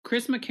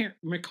Chris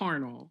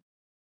McCarroll.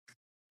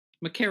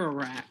 Chris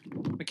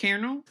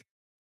McCarroll.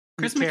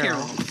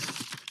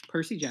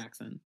 Percy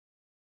Jackson.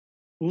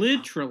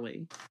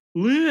 Literally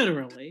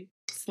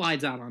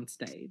slides out on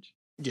stage.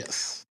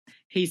 Yes.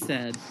 He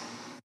said,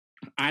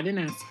 I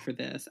didn't ask for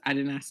this. I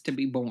didn't ask to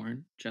be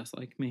born, just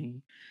like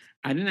me.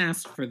 I didn't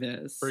ask for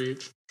this.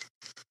 Preach.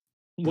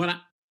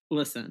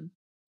 Listen.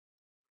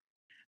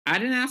 I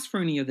didn't ask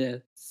for any of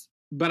this,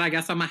 but I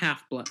guess I'm a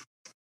half-blood.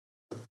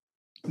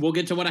 We'll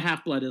get to what a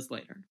half-blood is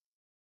later.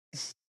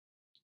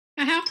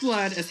 A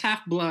half-blood is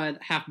half-blood,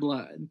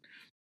 half-blood.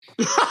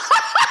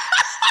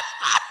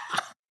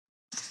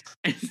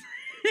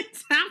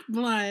 It's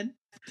half-blood,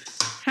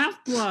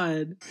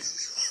 half-blood,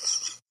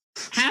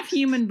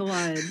 half-human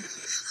blood.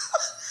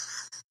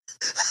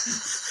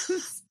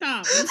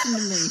 Stop, listen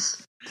to me.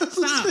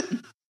 Stop.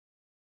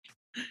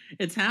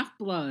 It's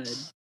half-blood,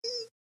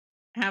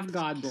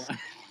 half-god blood.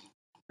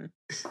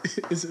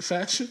 Is it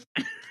fashion?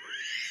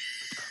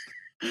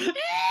 Oh,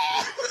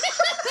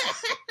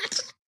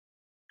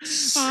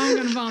 I'm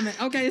gonna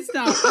vomit. Okay,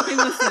 stop. Okay,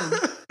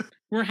 listen.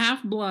 We're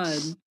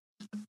half-blood.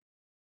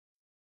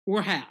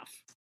 We're half.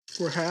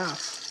 We're half.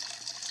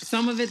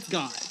 Some of it's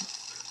God.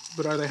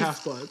 But are they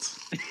half-bloods?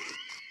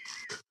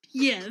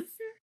 Yes.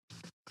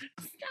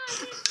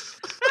 Stop it.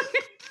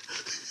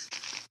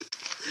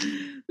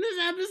 This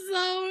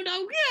episode,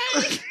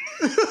 okay.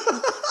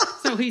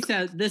 So he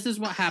said, this is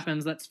what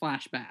happens. Let's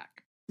flash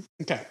back.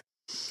 Okay.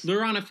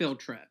 They're on a field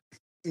trip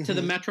to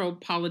the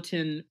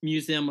Metropolitan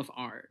Museum of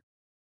Art.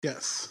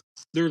 Yes.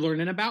 They're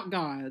learning about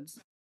gods.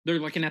 They're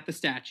looking at the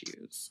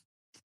statues.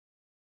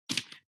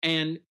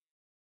 And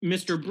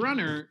Mr.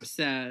 Brunner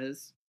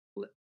says,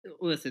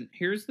 listen,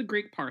 here's the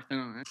Greek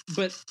Parthenon.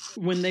 But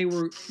when they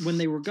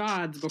were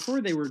gods, before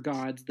they were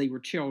gods, they were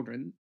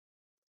children.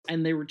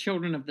 And they were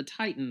children of the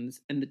Titans,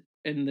 and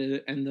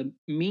the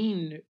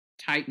mean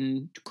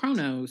Titan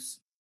Kronos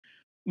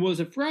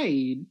was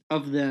afraid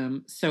of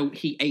them, so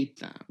he ate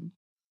them.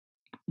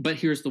 But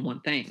here's the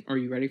one thing. Are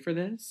you ready for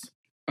this?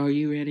 Are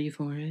you ready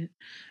for it?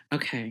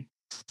 Okay.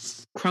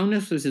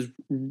 Cronus'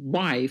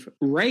 wife,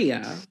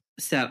 Rhea,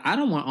 said, I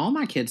don't want all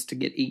my kids to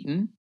get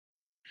eaten.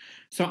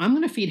 So I'm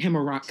going to feed him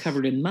a rock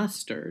covered in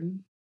mustard.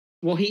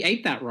 Well, he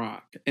ate that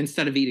rock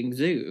instead of eating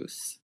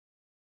Zeus.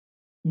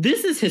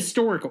 This is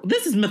historical.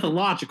 This is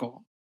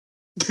mythological.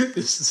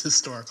 This is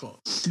historical.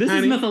 This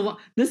is mythological.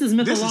 This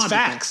is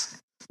facts.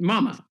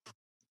 Mama.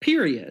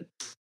 Period.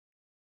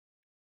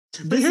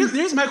 But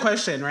here's my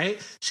question,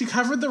 right? She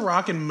covered the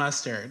rock in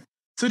mustard.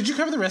 So did you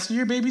cover the rest of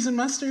your babies in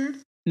mustard?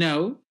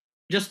 No,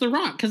 just the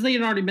rock, because they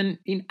had already been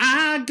eaten.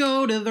 I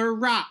go to the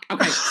rock.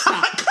 Okay,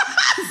 stop.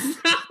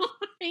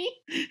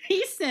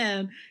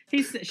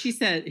 She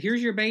said,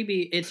 here's your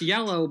baby. It's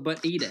yellow,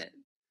 but eat it.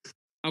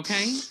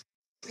 Okay?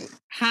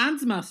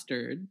 Heinz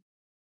mustard.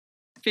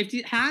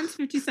 Heinz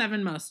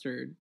 57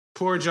 mustard.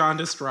 Poor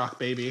jaundiced rock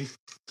baby.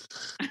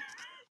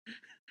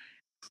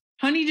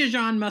 Honey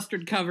Dijon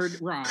mustard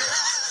covered rock.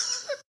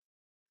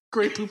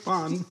 Grey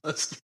Poupon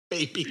mustard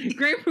baby.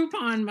 Grey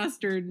Poupon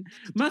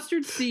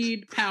mustard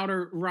seed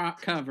powder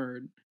rock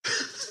covered.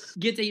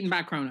 Gets eaten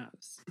by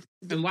Cronus.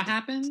 And what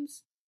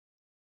happens?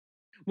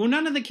 Well,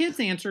 none of the kids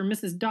answer.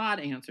 Mrs. Dodd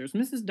answers.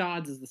 Mrs.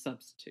 Dodds is the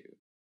substitute.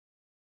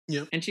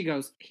 Yep. And she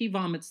goes, he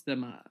vomits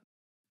them up.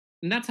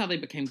 And that's how they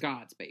became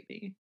gods,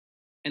 baby.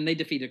 And they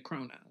defeated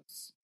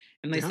Cronus.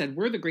 And they said,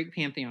 we're the Greek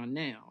pantheon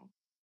now.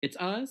 It's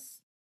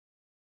us.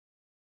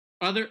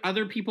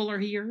 Other people are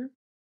here.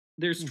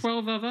 There's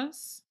 12 of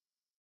us.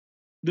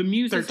 The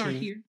Muses 13. Are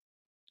here.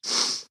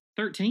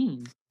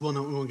 13. Well,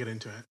 no, we won't get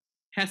into it.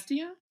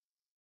 Hestia?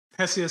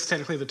 Hestia is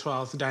technically the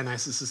 12th.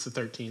 Dionysus is the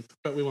 13th.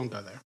 But we won't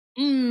go there.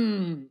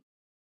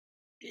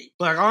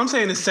 Like, all I'm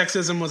saying is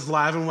sexism was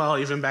live and well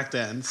even back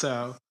then.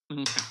 So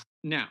okay.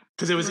 No,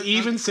 because it was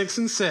even 6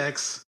 and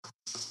 6.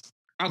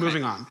 Okay.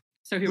 Moving on.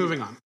 So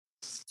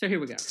here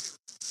we go.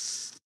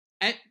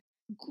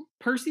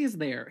 Percy is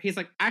there. He's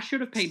like, I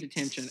should have paid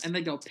attention, and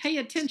they go, pay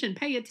attention,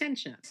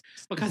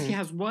 because he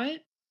has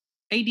what?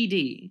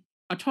 ADD,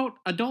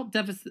 adult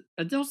deficit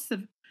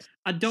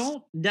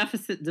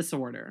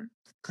disorder.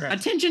 Correct.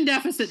 Attention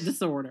deficit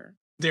disorder.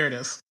 There it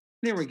is.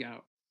 There we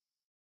go.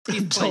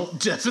 Adult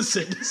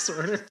deficit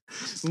disorder.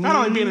 Not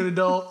only being an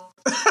adult.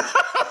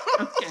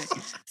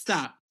 Okay,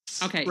 stop.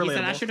 Okay, Relatable. He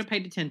said I should have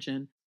paid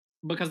attention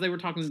because they were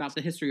talking about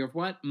the history of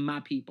what? My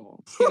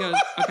people. He goes,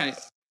 okay.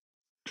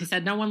 He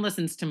said, no one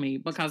listens to me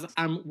because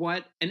I'm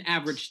what? An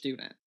average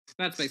student.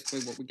 That's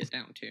basically what we get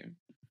down to.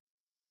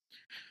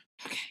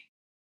 Okay.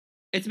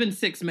 It's been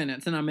 6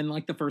 minutes and I'm in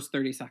like the first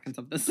 30 seconds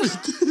of this.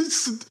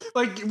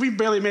 Like we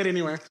barely made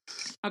anywhere.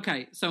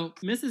 Okay, so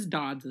Mrs.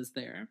 Dodds is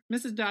there.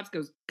 Mrs. Dodds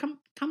goes, come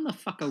the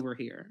fuck over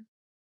here.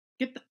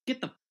 Get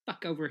the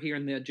fuck over here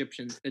in the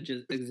Egyptian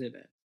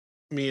exhibit.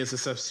 Me as a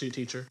substitute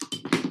teacher.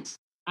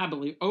 I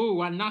believe. Oh,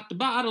 I knocked the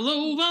bottle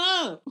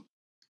over.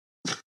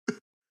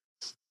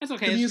 That's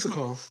okay. The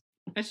musical.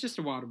 It's just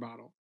a water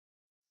bottle.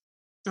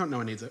 No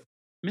one needs it.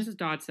 Mrs.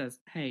 Dodd says,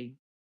 hey,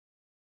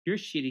 you're a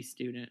shitty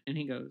student. And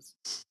he goes,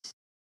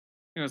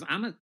 you're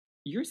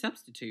a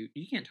substitute.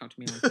 You can't talk to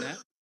me like that.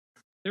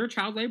 There are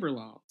child labor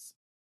laws.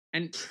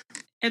 And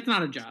it's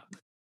not a job.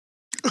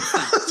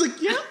 I was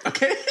like, yeah,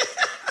 okay.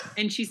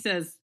 And she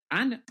says,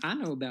 I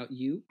know about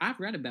you. I've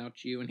read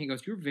about you. And he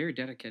goes, you're very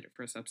dedicated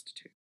for a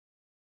substitute.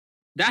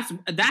 That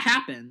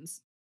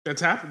happens. That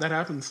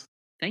happens.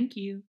 Thank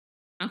you.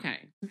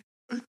 Okay.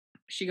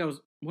 She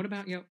goes, what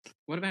about your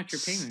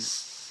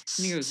parents?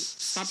 And he goes,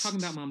 stop talking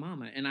about my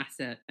mama. And I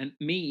said, and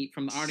me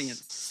from the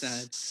audience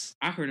said,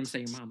 I heard him say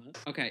your mama.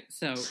 Okay,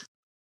 so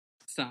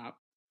stop.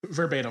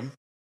 Verbatim.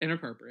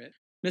 Inappropriate.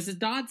 Mrs.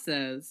 Dodd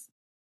says,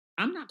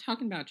 I'm not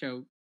talking about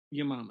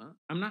your mama.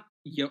 I'm not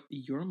your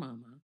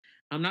mama.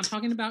 I'm not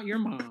talking about your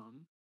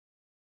mom.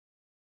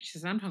 She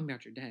says, I'm talking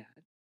about your dad.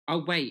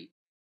 Oh, wait.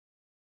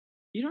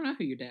 You don't know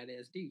who your dad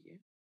is, do you?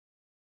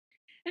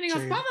 And he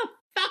goes, why the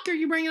fuck are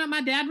you bringing up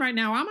my dad right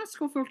now? I'm at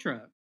school field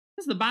trip.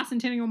 This is the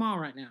Bicentennial Mall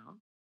right now.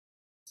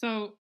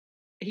 So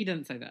he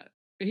doesn't say that.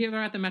 They're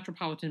at the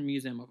Metropolitan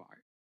Museum of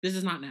Art. This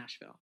is not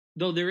Nashville.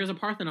 Though there is a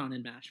Parthenon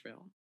in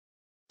Nashville.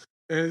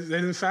 And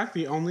in fact,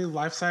 the only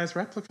life-size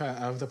replica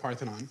of the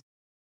Parthenon.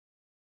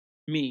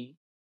 Me.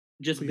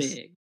 Just Please.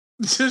 Big.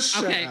 Just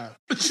shut up.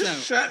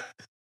 Just shut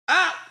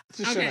up.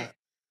 Just shut up.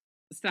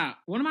 Stop.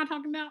 What am I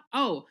talking about?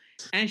 Oh,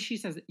 and she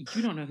says,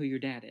 you don't know who your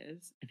dad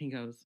is. And he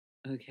goes,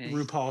 okay.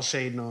 RuPaul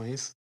shade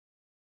noise.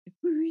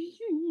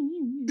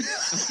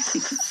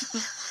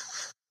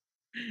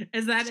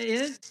 Is that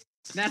it?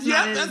 That's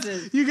not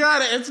it. You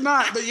got it. It's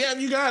not, but yeah,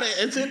 you got it.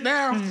 It's it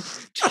now.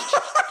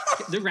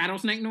 The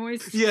rattlesnake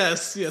noise?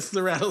 Yes,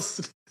 the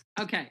rattlesnake.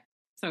 Okay,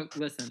 so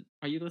listen.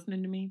 Are you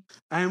listening to me?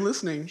 I am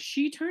listening.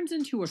 She turns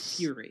into a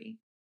fury.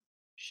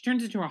 She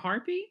turns into a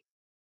harpy?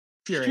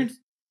 Fury.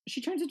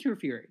 She turns into a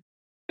fury.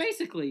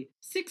 Basically,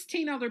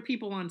 16 other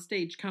people on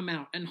stage come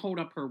out and hold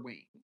up her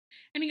wing.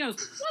 And he goes,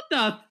 what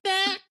the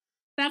fuck?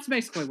 That's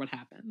basically what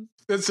happens.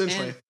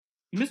 Essentially.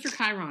 And Mr.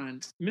 Chiron,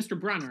 Mr.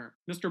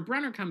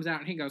 Brunner comes out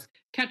and he goes,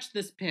 catch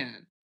this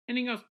pen. And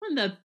he goes, what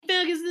the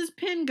fuck is this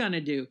pen gonna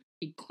do?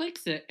 He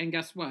clicks it and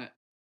guess what?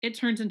 It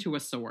turns into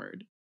a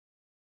sword.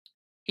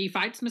 He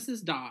fights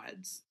Mrs.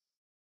 Dodds,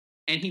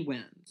 and he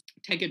wins.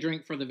 Take a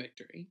drink for the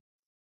victory.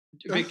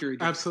 Victory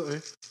drink.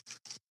 Absolutely.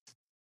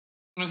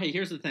 Okay,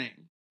 here's the thing.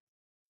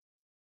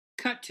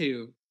 Cut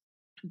to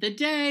the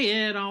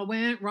day it all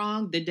went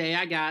wrong, the day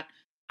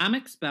I'm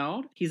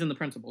expelled. He's in the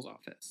principal's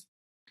office.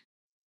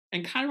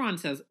 And Chiron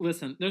says,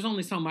 listen, there's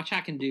only so much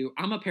I can do.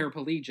 I'm a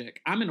paraplegic.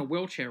 I'm in a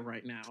wheelchair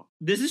right now.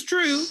 This is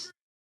true.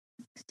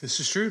 This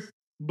is true.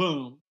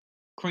 Boom.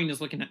 Crane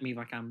is looking at me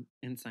like I'm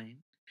insane.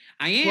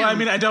 I am. Well, I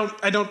mean, I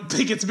don't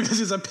think it's because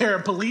he's a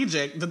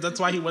paraplegic that's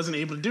why he wasn't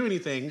able to do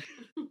anything.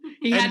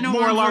 He had no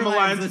more along the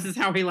lines. This is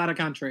how he led a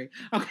country.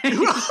 Okay.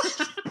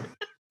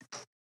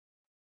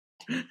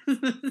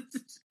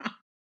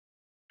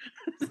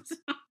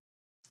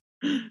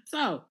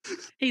 So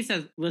he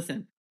says,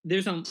 listen,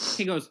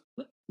 he goes,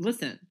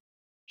 listen,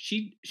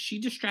 she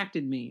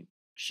distracted me.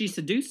 She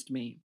seduced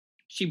me.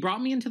 She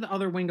brought me into the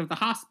other wing of the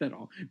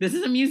hospital. This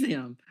is a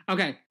museum.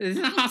 Okay, this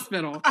is a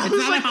hospital. It's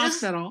not a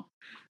hospital.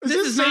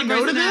 This is not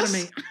Grey's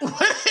Anatomy.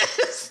 What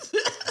is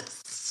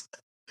this?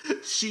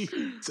 She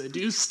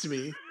seduced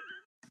me.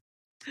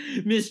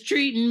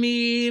 Mistreating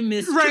me.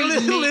 Right,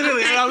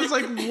 literally. And I was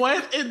like,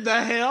 what in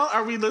the hell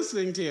are we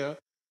listening to?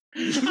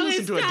 You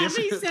listen to a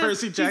different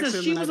Percy Jackson.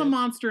 Says, she was a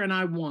monster and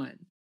I won.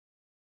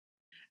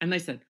 And they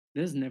said,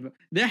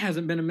 there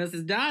hasn't been a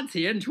Mrs. Dodds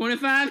here in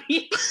 25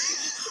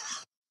 years.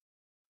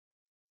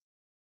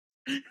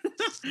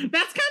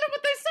 That's kind of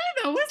what they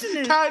say, though, isn't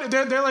it? Kind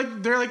of.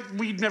 They're like,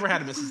 we've never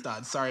had a Mrs.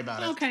 Dodds. Sorry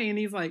about it. Okay, and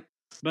he's like,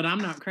 but I'm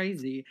not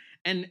crazy.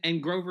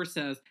 And Grover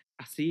says,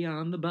 I see you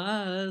on the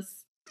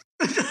bus.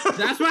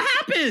 That's what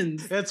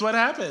happens. That's what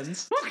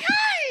happens.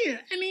 Okay.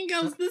 And he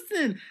goes,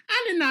 listen,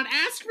 I did not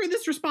ask for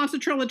this response to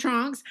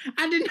Trillatronx.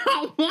 I did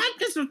not want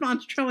this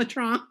response to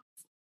Trillatronx.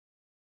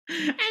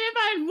 And if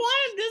I had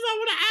wanted this, I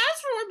would have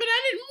asked for it, but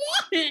I didn't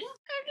want it.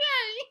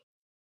 Okay.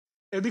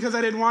 And because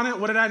I didn't want it,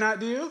 what did I not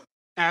do?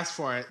 Ask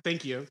for it.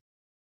 Thank you.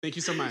 Thank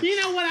you so much. You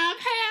know what I've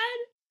had?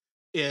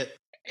 It.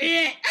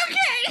 Okay.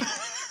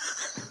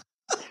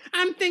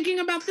 I'm thinking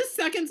about the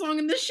second song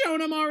in the show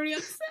and I'm already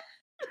upset.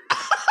 We're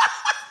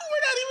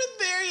not even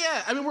there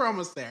yet. I mean, we're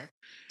almost there.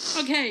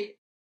 Okay.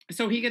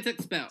 So he gets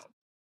expelled.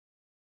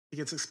 He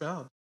gets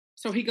expelled.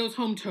 So he goes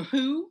home to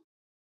who?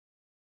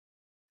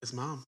 His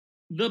mom.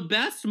 The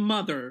best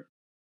mother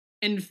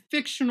in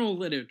fictional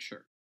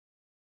literature.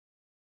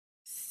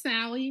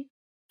 Sally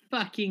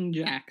fucking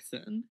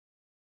Jackson.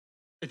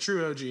 A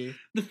true OG.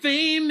 The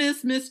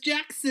famous Miss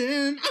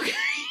Jackson. Okay.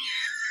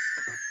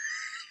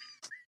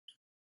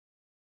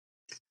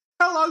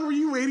 How long were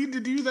you waiting to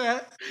do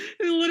that?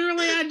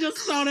 Literally, I just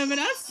thought of it,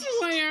 I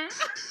swear.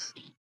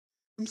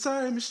 I'm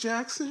sorry, Miss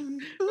Jackson.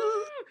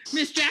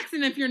 Miss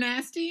Jackson, if you're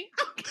nasty.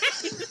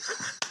 Okay.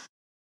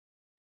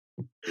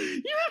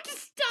 You have to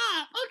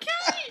stop,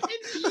 okay?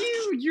 It's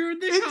you. You're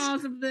the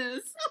cause of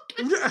this.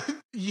 Okay.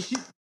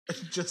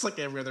 Just like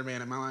every other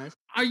man in my life.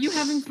 Are you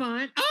having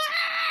fun?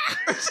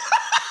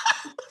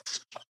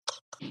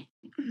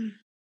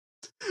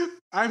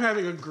 I'm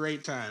having a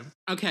great time.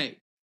 Okay.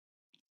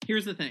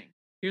 Here's the thing.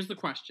 Here's the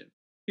question.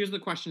 Here's the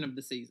question of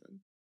the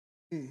season.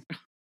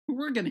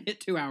 We're going to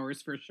hit 2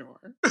 hours for sure.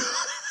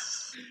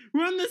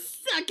 We're on the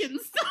second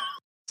song.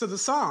 So the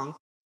song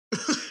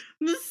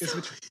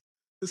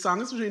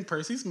is between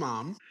Percy's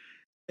mom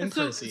and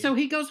Percy. So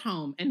he goes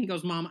home and he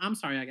goes, Mom, I'm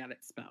sorry I got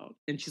expelled.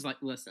 And she's like,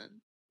 listen,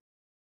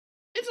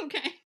 it's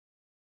okay.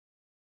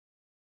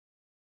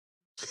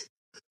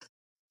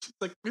 She's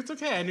like, it's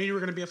okay. I knew you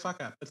were going to be a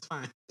fuck up. It's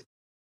fine.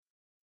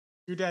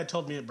 Your dad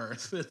told me at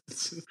birth.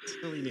 It's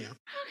really new. Okay.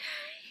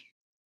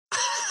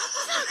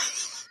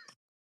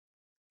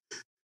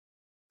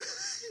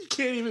 You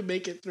can't even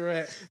make it through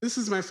it. This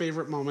is my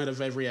favorite moment of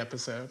every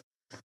episode.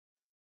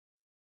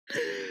 Okay.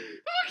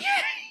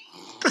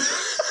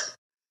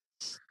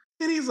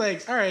 And he's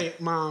like, all right,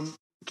 Mom,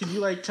 can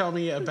you tell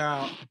me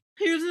about...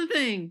 Here's the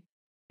thing,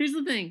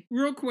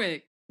 real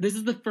quick. This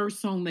is the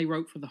first song they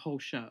wrote for the whole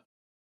show.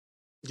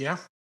 Yeah.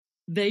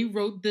 They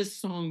wrote this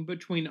song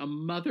between a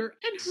mother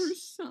and her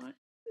son.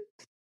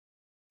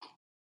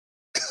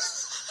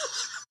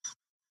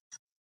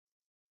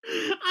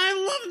 I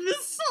love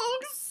this song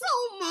so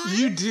much.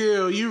 You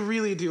do. You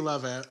really do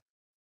love it.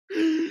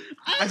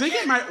 I think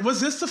it might... Was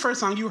this the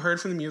first song you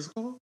heard from the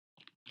musical?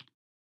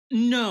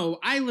 No,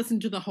 I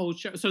listened to the whole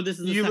show. So this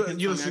is the second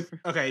song.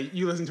 Okay,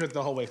 you listened to it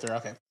the whole way through.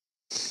 Okay.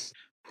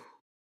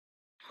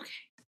 Okay.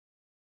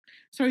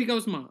 So he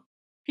goes, Mom.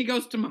 He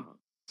goes to Mom.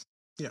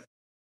 Yeah.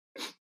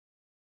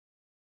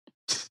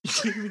 You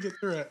can't even get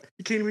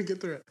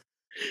through it.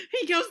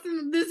 He goes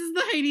to, this is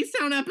the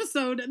Hadestown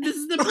episode. This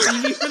is the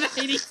preview for the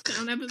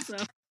Hadestown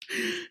episode.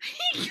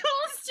 He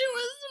goes to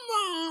his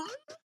mom.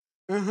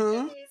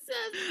 Uh-huh. He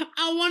says,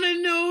 I want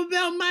to know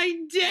about my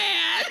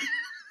dad.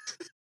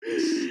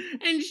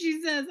 And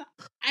she says,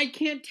 I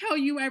can't tell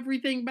you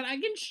everything, but I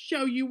can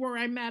show you where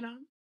I met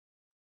him.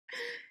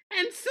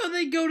 And so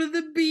they go to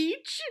the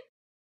beach.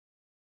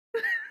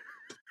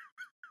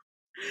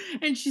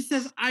 And she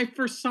says, I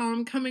first saw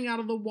him coming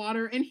out of the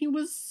water, and he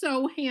was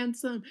so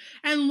handsome.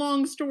 And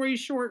long story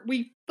short,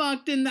 we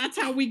fucked, and that's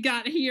how we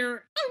got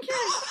here.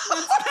 Okay,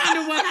 that's kind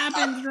of what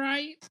happens,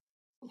 right?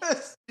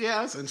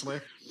 Yeah,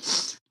 essentially.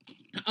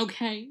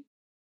 Okay.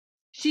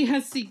 She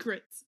has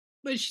secrets,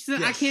 but she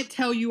said, Yes. I can't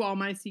tell you all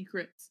my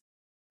secrets.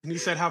 And he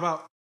said, how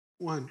about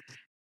one?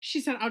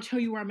 She said, I'll tell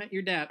you where I met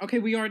your dad. Okay,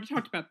 we already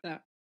talked about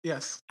that.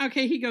 Yes.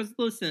 Okay, he goes,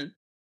 listen,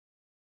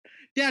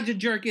 Dad's a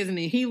jerk, isn't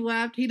he? He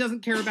left. He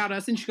doesn't care about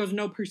us. And she goes,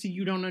 no, Percy,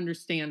 you don't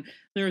understand.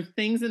 There are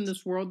things in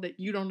this world that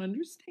you don't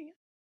understand.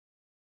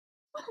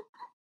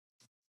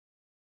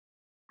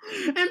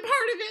 And part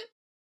of it,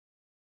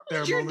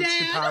 There are your moments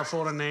too dad.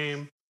 powerful to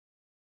name.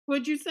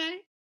 What'd you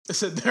say? I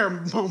said there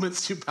are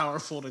moments too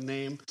powerful to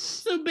name.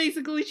 So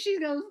basically, she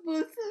goes,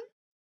 listen.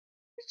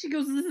 She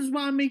goes, this is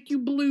why I make you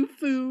blue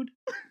food.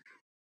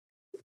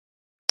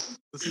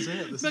 This is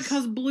it.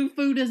 Because blue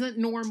food isn't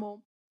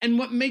normal. And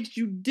what makes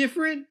you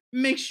different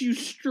makes you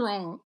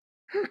strong.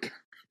 Okay.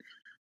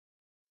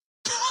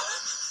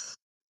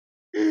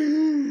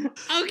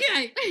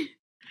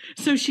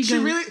 So she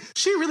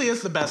really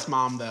is the best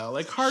mom though.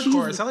 Like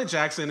hardcore. Sally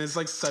Jackson is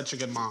like such a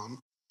good mom.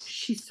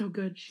 She's so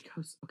good. She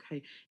goes,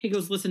 okay. He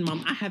goes, listen,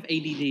 Mom, I have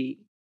ADD.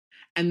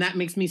 And that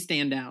makes me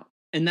stand out.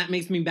 And that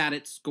makes me bad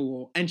at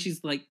school. And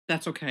she's like,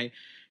 that's okay.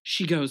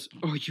 She goes,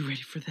 oh, are you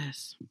ready for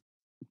this?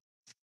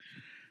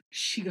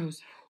 She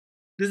goes,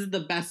 these are the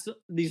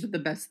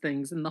best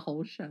things in the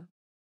whole show.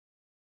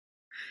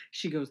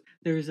 She goes,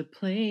 there's a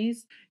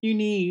place you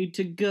need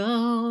to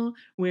go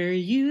where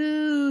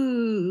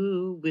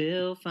you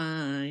will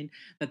find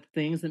that the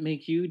things that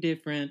make you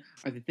different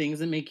are the things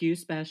that make you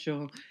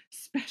special.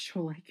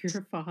 Special like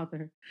your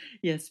father.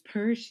 Yes,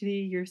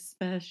 Percy, you're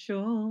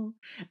special.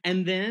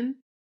 And then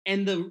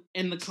in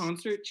the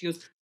concert, she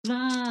goes,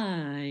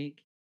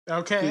 like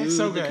okay,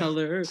 so good.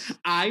 Color.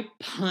 I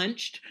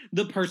punched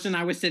the person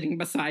I was sitting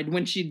beside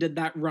when she did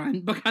that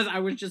run because I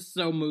was just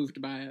so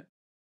moved by it.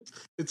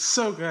 It's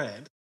so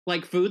good.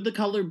 Like Food the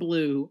Color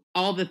Blue,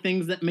 all the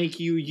things that make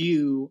you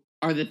you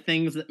are the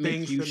things that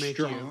make you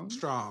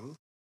strong.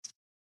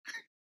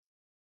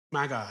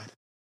 My God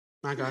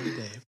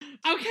today.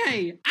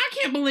 Okay, I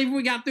can't believe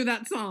we got through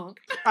that song.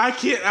 I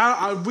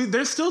can't.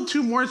 There's still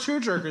 2 more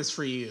tearjerkers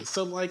for you,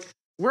 so like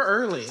we're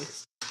early.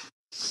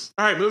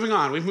 All right, moving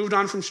on. We've moved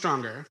on from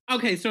Stronger.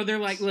 Okay, so they're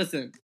like,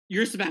 listen,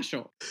 you're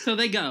special. So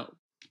they go.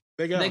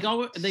 They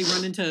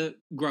run into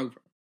Grover,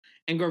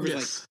 and Grover's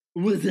like,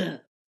 what's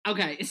up?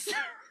 Okay.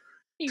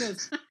 He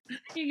goes,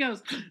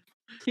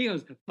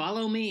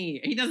 follow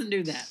me. He doesn't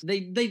do that.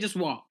 They just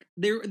walk.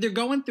 They're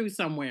going through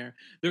somewhere.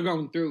 They're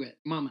going through it.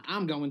 Mama,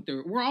 I'm going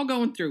through it. We're all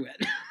going through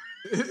it.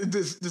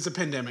 This is a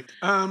pandemic.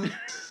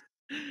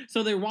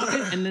 So they're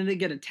walking and then they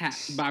get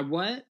attacked by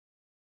what?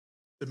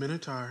 The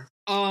Minotaur.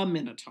 A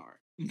Minotaur.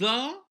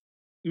 The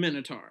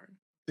Minotaur.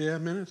 Yeah,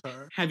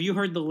 Minotaur. Have you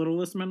heard The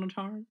Littlest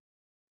Minotaur?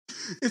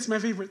 It's my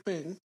favorite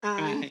thing.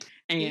 I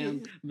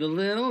am the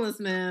littlest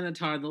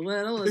Minotaur, the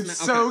littlest. It's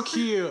so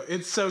cute.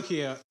 It's so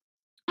cute.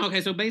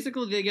 Okay, so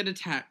basically they get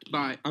attacked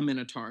by a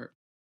Minotaur.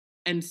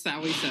 And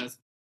Sally says,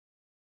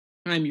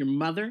 I'm your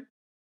mother.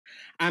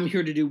 I'm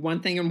here to do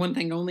one thing and one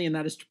thing only, and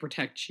that is to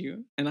protect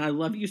you. And I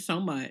love you so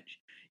much.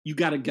 You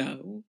gotta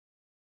go.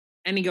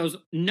 And he goes,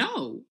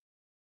 no.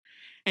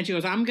 And she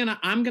goes, I'm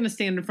gonna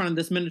stand in front of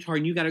this Minotaur,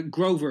 and you gotta,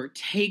 Grover,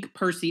 take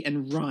Percy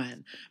and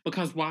run.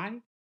 Because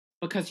why?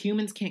 Because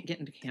humans can't get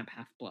into Camp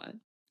Half-Blood.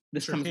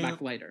 This comes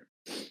back later.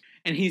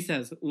 And he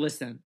says,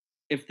 listen,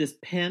 if this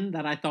pen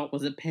that I thought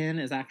was a pen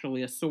is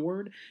actually a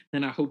sword,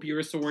 then I hope you're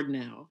a sword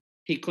now.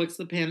 He clicks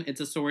the pen,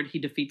 it's a sword, he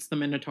defeats the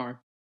Minotaur.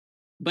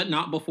 But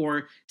not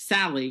before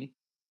Sally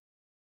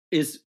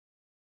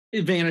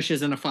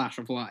vanishes in a flash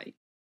of light.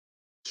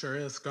 Sure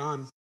is,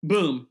 gone.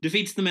 Boom,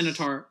 defeats the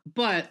Minotaur,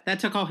 but that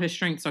took all his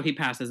strength, so he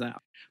passes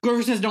out.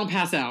 Grover says don't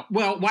pass out.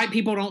 Well, white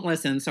people don't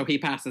listen, so he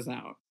passes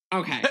out.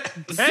 Okay.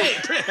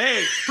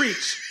 Hey,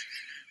 preach.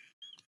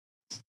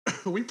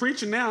 We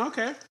preaching now,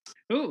 okay.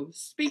 Ooh,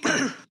 speak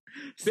up.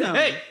 So,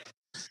 hey,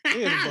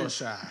 it's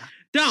bullshit.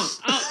 Don't.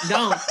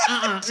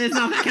 It's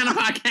not that kind of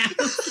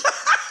podcast.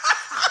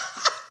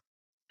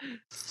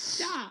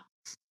 Stop.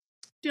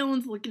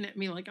 Dylan's looking at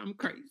me like I'm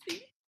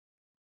crazy.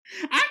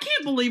 I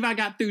can't believe I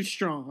got through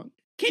strong.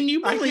 Can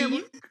you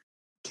believe?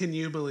 Can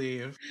you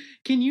believe?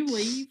 Can you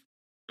leave?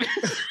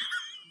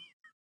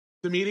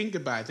 The meeting?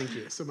 Goodbye. Thank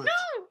you so much. No.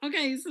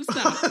 Okay, so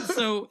stop.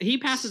 So he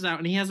passes out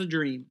and he has a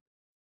dream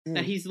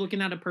that he's looking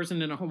at a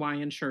person in a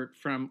Hawaiian shirt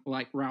from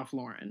like Ralph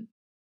Lauren.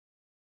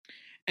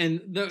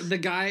 And the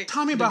guy...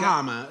 Tommy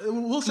Bahama.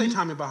 We'll say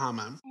Tommy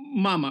Bahama.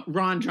 Mama,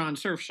 Ron John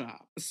Surf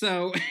Shop.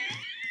 So...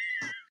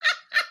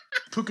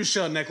 Puka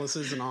shell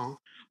necklaces and all.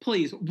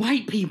 Please,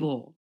 white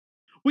people.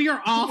 We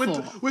are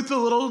awful. With the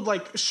little,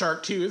 like,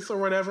 shark tooth or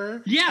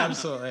whatever? Yeah.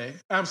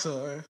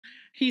 Absolutely.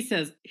 He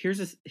says, here's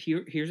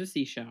a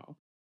seashell.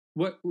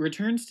 What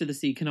returns to the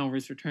sea can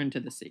always return to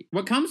the sea.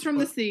 What comes from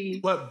the sea...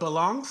 What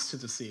belongs to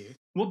the sea.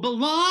 What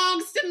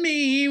belongs to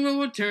me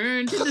will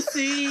return to the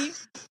sea.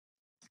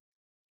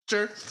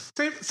 Sure.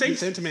 Same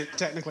sentiment,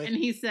 technically. And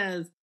he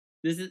says,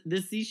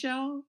 this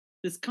seashell,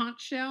 this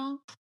conch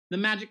shell, the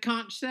magic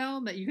conch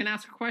shell that you can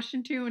ask a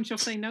question to and she'll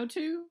say no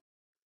to,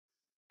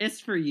 It's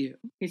for you.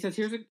 He says,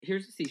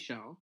 here's a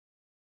seashell.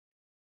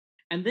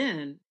 And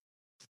then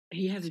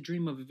he has a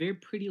dream of a very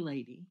pretty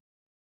lady.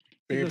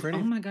 He goes, pretty?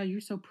 Oh my God,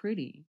 you're so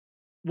pretty.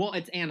 Well,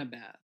 it's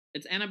Annabeth.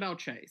 It's Annabelle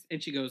Chase.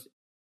 And she goes,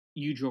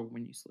 you drool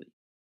when you sleep.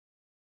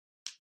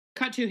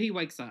 Cut to, he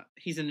wakes up.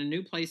 He's in a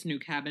new place, new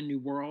cabin, new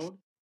world.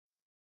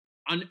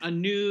 A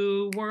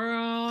new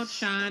world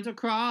shines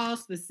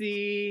across the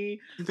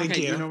sea. Thank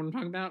you. You know what I'm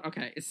talking about?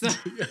 Okay. So,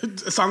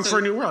 Songs for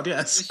a New World,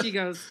 yes. She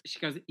goes,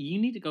 you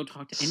need to go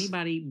talk to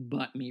anybody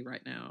but me right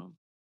now.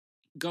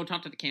 Go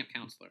talk to the camp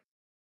counselor.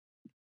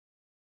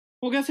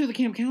 Well, guess who the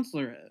camp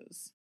counselor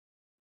is?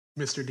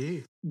 Mr.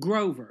 D.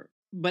 Grover,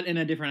 but in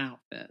a different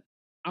outfit.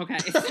 Okay.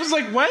 I was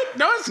like, what?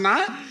 No, it's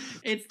not.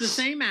 It's the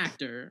same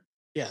actor.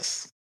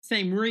 Yes.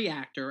 Same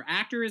reactor.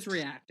 Actor is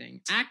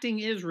reacting. Acting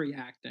is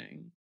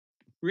reacting.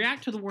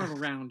 React to the world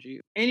around you.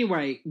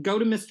 Anyway, go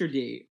to Mr.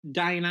 D.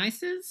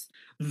 Dionysus,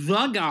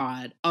 the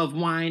god of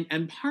wine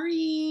and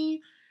party,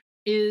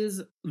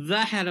 is the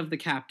head of the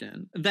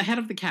captain. The head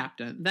of the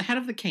captain. The head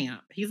of the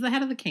camp. He's the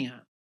head of the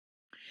camp.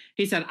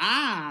 He said,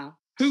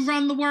 who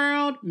run the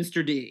world?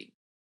 Mr. D.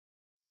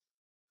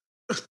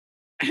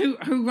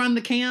 Who run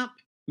the camp?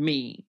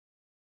 Me.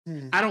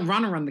 I don't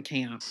run the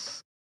camp.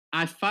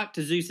 I fucked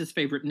Zeus's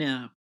favorite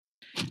nymph.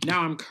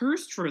 Now I'm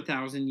cursed for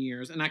 1,000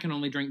 years and I can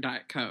only drink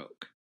Diet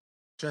Coke.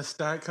 Just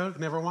Diet Coke,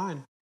 never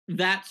wine.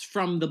 That's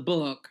from the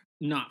book,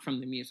 not from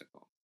the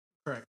musical.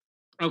 Correct.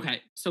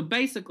 Okay, so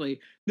basically,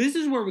 this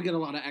is where we get a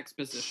lot of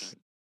exposition.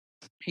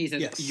 He says,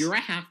 yes. You're a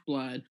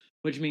half-blood,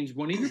 which means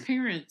one of your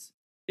parents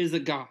is a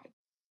god.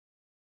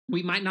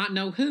 We might not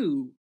know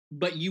who,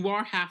 but you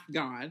are half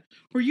god,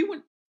 or you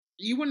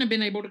wouldn't have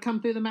been able to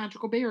come through the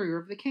magical barrier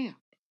of the camp.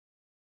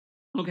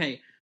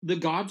 Okay, the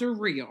gods are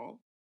real.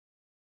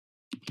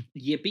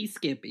 Yippee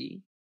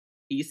skippy.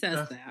 He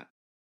says that.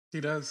 He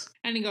does.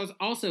 And he goes,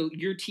 also,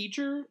 your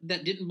teacher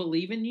that didn't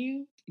believe in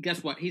you,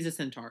 guess what? He's a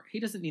centaur.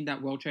 He doesn't need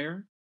that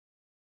wheelchair.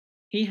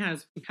 He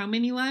has how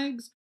many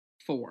legs?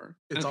 4.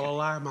 It's all a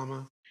lie,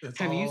 mama.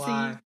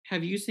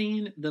 Have you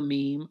seen the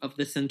meme of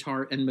the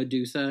centaur and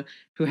Medusa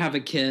who have a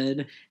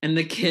kid, and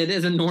the kid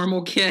is a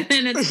normal kid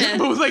and its head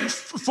with like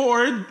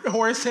 4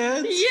 horse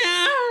heads?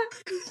 Yeah.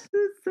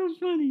 It's so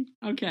funny.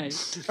 Okay.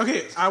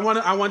 Okay, I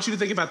want you to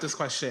think about this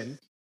question.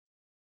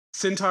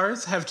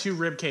 Centaurs have 2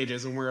 rib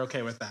cages and we're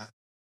okay with that.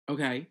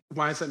 Okay.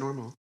 Why is that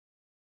normal?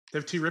 They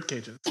have 2 rib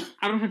cages.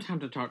 I don't have time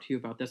to talk to you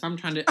about this. I'm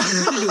trying to do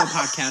a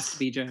podcast,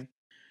 BJ.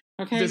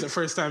 Okay. There's a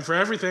first time for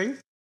everything.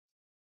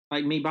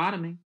 Like me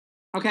bottoming.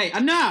 Okay,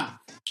 enough.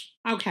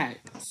 Okay,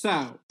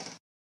 so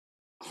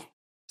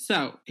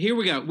here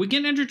we go. We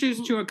get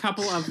introduced to a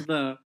couple of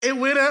the. It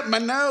went up my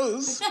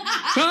nose.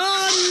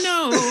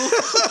 Oh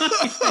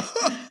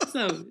no!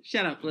 So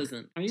shut up.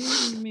 Listen, are you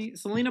listening to me?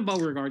 Selena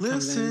Beauregard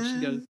comes in. And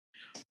she goes,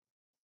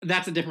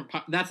 "That's a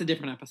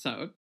different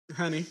episode."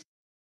 Honey,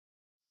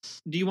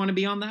 do you want to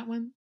be on that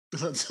one?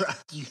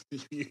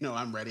 You know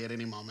I'm ready at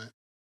any moment.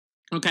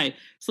 Okay,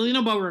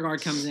 Selena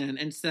Beauregard comes in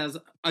and says,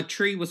 a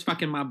tree was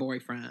fucking my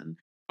boyfriend.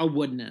 A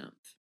wood nymph.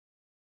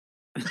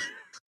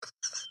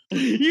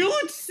 You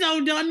look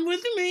so done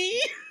with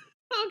me.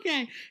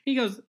 Okay. He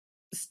goes,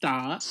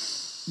 stop.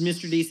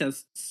 Mr. D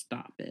says,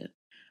 stop it.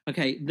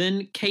 Okay,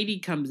 then Katie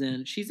comes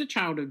in. She's a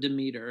child of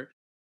Demeter.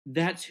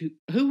 That's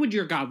who would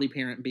your godly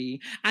parent be?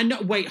 I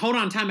know. Wait, hold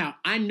on. Time out.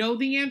 I know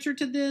the answer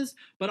to this,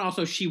 but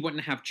also she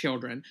wouldn't have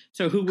children.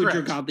 So who would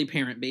your godly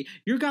parent be?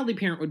 Your godly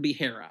parent would be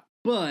Hera,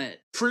 but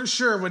for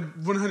sure would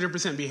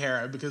 100% be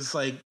Hera because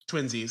like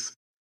twinsies.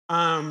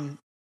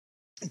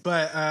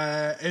 But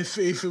if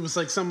it was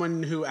like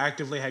someone who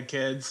actively had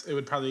kids, it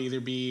would probably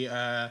either be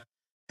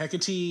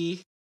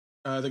Hecate,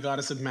 the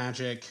goddess of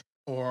magic,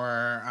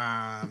 or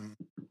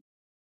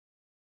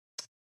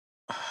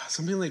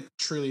something like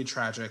truly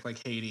tragic,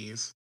 like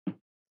Hades.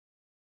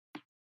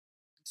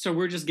 So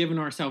we're just giving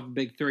ourselves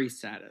big 3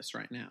 status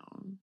right now.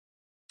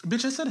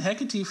 Bitch, I said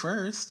Hecate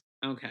first.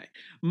 Okay.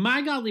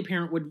 My godly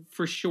parent would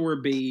for sure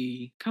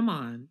be... Come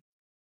on.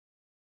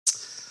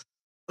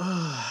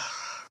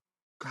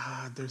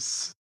 God,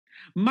 there's...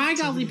 My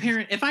godly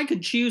parent, if I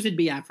could choose, it'd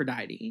be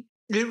Aphrodite.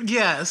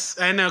 Yes,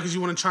 I know, because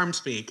you want to charm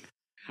speak.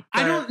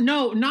 I don't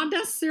know, not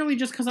necessarily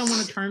just because I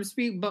want to term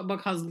speak, but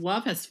because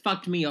love has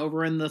fucked me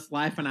over in this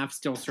life and I've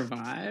still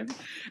survived.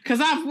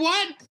 Because I've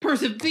what?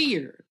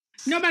 Persevered.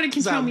 Nobody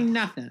can tell me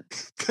nothing.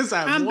 Because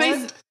I'm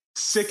what?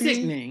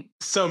 Sickening.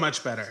 So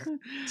much better.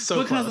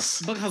 So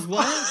close. Because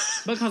what?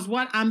 Because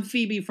what? I'm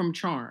Phoebe from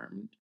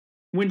Charmed.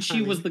 When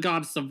she was the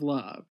goddess of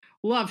love.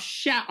 Love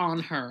shat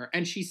on her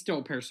and she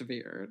still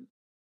persevered.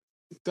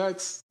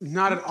 That's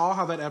not at all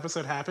how that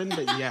episode happened,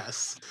 but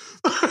yes.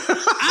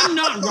 I'm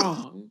not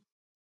wrong.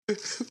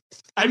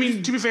 I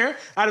mean, to be fair,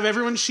 out of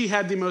everyone, she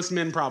had the most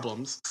men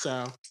problems,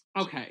 so.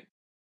 Okay.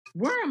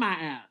 Where am I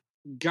at?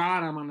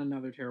 God, I'm on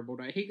another terrible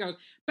day.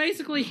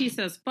 He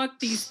says, fuck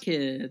these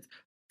kids.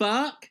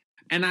 Fuck,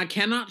 and I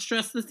cannot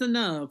stress this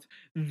enough,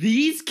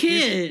 these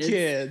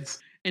kids.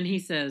 And he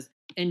says,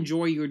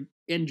 enjoy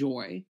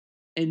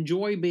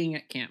being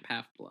at Camp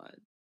Half-Blood.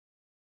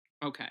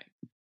 Okay.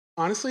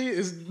 honestly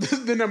is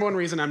the number one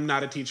reason I'm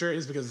not a teacher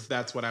is because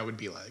that's what I would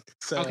be like.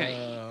 So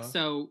Okay,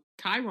 so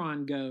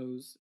Chiron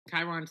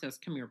says,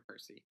 "Come here,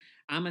 Percy.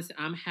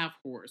 I'm half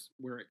horse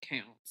where it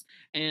counts."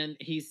 And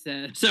he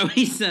said,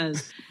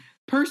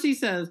 Percy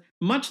says,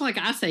 much like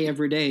I say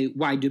every day,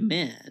 why do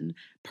men?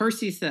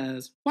 Percy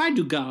says, why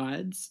do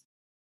gods?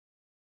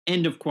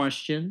 End of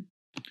question.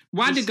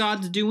 Why do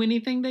gods do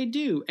anything they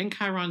do? And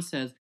Chiron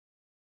says,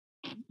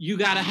 you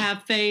gotta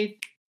have faith.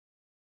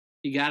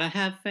 You gotta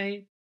have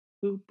faith.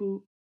 Boop,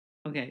 boop.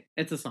 Okay,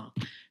 it's a song.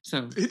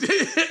 So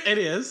it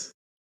is.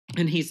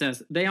 And he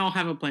says, they all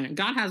have a plan.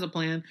 God has a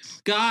plan.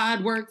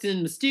 God works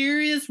in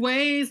mysterious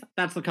ways.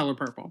 That's The Color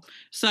Purple.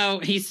 So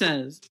he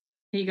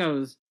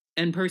goes,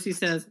 and Percy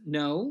says,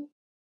 no,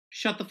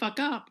 shut the fuck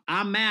up.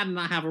 I'm mad and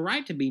I have a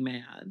right to be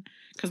mad.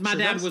 Because my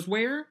dad was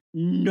where?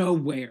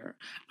 Nowhere.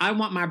 I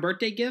want my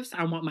birthday gifts.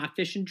 I want my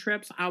fishing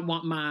trips. I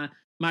want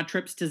my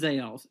trips to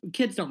Zales.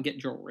 Kids don't get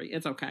jewelry.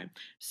 It's okay.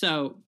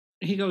 So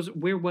he goes,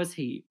 where was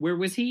he? Where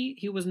was he?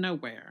 He was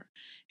nowhere.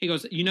 He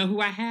goes, you know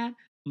who I had?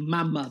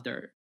 My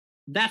mother.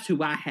 That's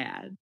who I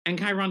had. And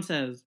Chiron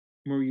says,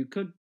 well,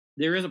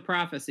 there is a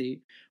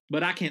prophecy,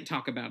 but I can't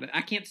talk about it.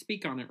 I can't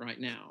speak on it right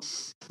now.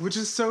 Which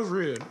is so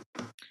rude.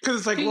 Because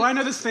it's like, well, I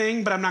know this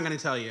thing, but I'm not going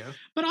to tell you.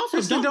 But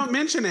also, don't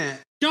mention it.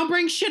 Don't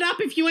bring shit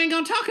up if you ain't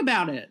going to talk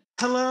about it.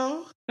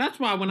 Hello? That's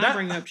why when I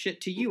bring up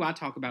shit to you, I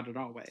talk about it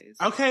always.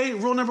 Okay,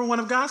 rule number 1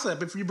 of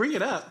gossip. If you bring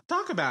it up,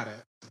 talk about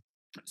it.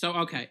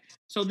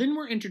 So then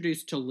we're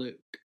introduced to Luke.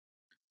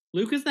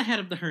 Luke is the head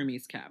of the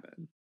Hermes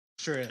cabin.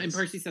 Sure is. And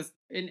Percy says,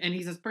 and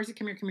he says, Percy,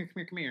 come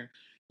here.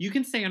 You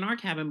can stay in our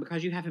cabin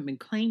because you haven't been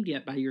claimed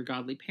yet by your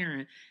godly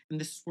parent, and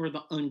this is where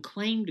the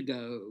unclaimed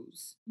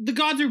goes. The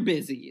gods are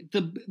busy.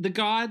 The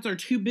gods are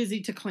too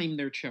busy to claim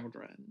their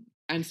children.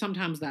 And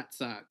sometimes that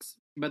sucks,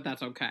 but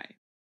that's okay.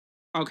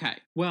 Okay,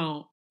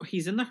 well,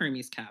 he's in the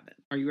Hermes cabin.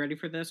 Are you ready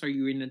for this? Are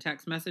you reading a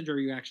text message, or are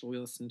you actually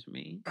listening to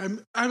me?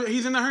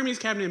 He's in the Hermes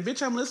cabin, and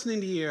bitch, I'm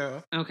listening to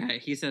you. Okay,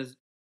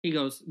 he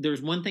goes,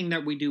 there's one thing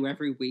that we do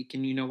every week,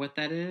 and you know what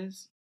that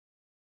is?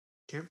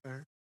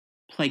 Campfire.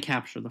 Play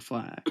Capture the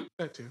Flag.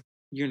 That too.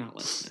 You're not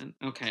listening.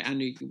 Okay, I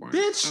knew you weren't.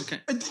 Bitch, okay.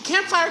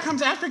 Campfire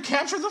comes after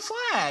Capture the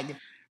Flag.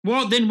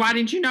 Well, then why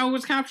didn't you know it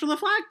was Capture the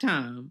Flag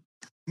time?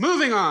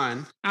 Moving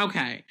on.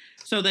 Okay,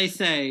 so they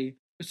say,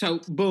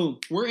 boom,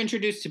 we're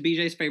introduced to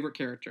BJ's favorite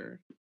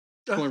character,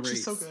 Clarice.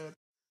 She's so good.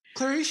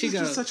 Clarice is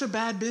just such a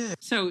bad bitch.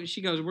 So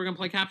she goes, we're going to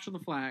play Capture the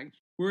Flag.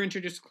 We're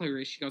introduced to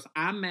Clarice. She goes,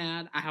 I'm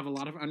mad. I have a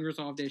lot of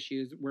unresolved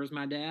issues. Where's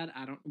my dad?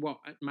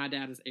 My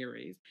dad is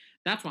Aries.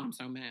 That's why I'm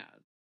so mad.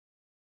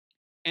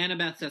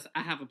 Annabeth says,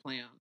 I have a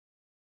plan.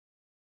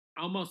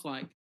 Almost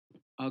like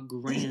a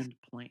grand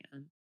plan.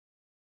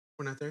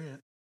 We're not there yet.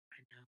 I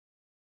know.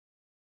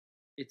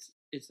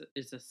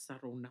 It's a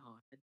subtle nod.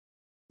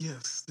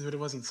 Yes, but it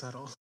wasn't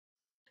subtle.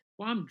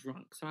 Well, I'm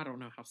drunk, so I don't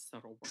know how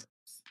subtle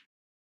works.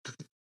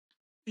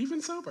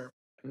 Even sober.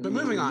 But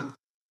moving on.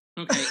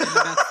 Okay,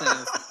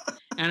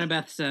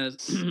 Annabeth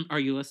says, are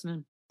you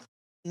listening?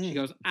 She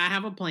goes, I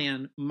have a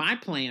plan. My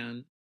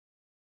plan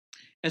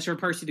is for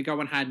Percy to go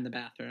and hide in the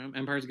bathroom.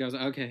 And Percy goes,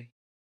 okay,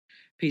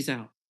 peace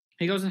out.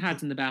 He goes and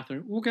hides in the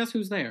bathroom. Well, guess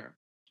who's there?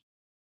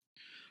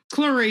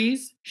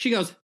 Clarice. She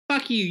goes,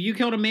 fuck you. You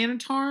killed a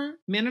minotaur?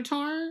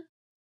 Minotaur?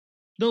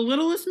 The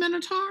littlest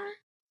minotaur?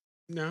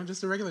 No,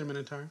 just a regular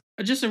minotaur.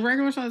 Just a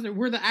regular size.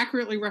 We're the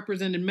accurately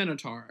represented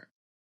minotaur.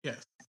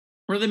 Yes.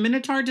 We're the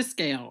minotaur to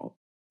scale.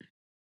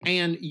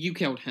 And you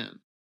killed him.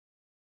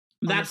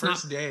 That's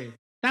not day.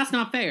 That's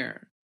not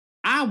fair.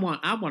 I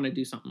want to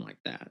do something like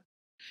that.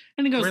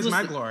 And he goes, where's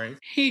my glory?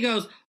 He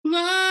goes,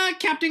 look,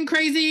 Captain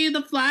Crazy,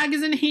 the flag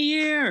isn't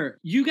here.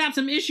 You got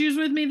some issues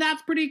with me?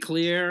 That's pretty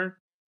clear.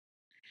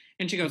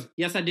 And she goes,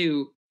 yes, I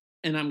do.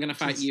 And I'm going to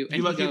fight you. And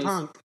you lucky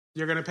punk.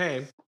 You're going to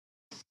pay.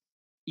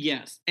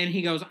 Yes. And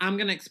he goes, I'm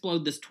going to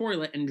explode this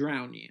toilet and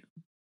drown you.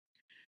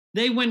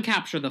 They win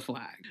Capture the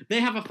Flag.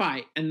 They have a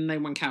fight, and they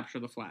win Capture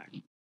the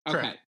Flag. Okay.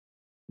 Correct.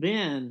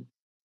 Then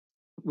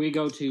we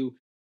go to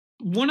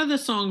one of the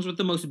songs with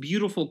the most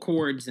beautiful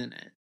chords in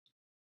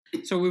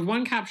it. So we've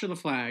won Capture the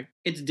Flag.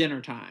 It's dinner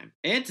time.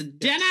 It's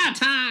dinner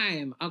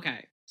time!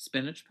 Okay.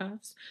 Spinach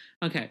puffs?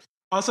 Okay.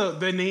 Also,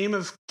 the name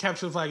of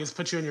Capture the Flag is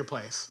Put You in Your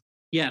Place.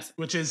 Yes.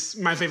 Which is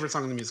my favorite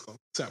song in the musical.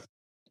 So.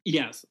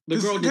 Yes. The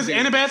girl Because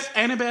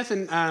Annabeth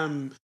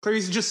and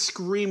Clarice just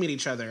scream at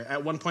each other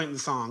at one point in the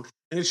song.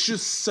 And it's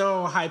just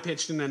so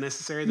high-pitched and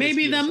unnecessary.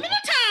 Maybe the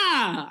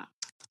Minotaur!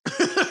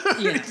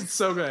 Yes. It's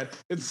so good.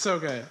 It's so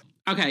good.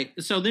 Okay,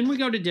 so then we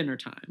go to dinner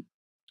time.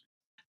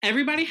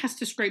 Everybody has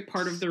to scrape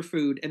part of their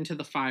food into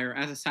the fire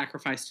as a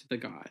sacrifice to the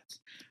gods.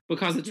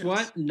 Because it's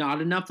what? Not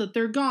enough that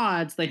they're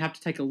gods. They have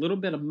to take a little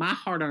bit of my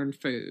hard-earned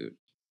food.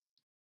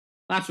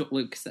 That's what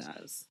Luke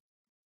says.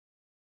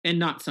 And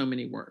not so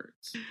many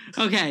words.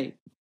 Okay.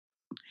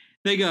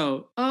 They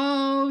go,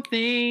 oh,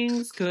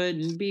 things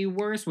couldn't be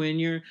worse when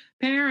your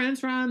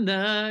parents run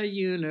the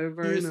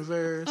universe.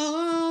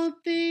 Oh,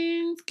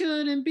 things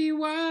couldn't be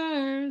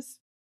worse.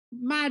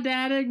 My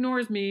dad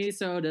ignores me,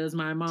 so does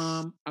my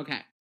mom. Okay.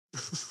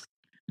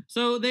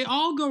 So they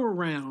all go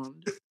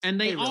around and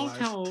they In real life.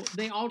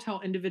 all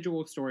tell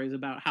individual stories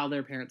about how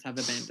their parents have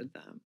abandoned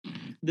them.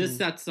 This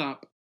sets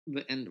up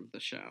the end of the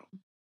show.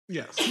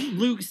 Yes.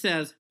 Luke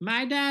says,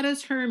 "My dad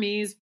is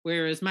Hermes.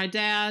 Where is my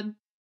dad?"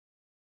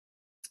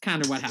 It's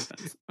kind of what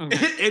happens.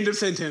 Okay. End of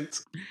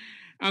sentence.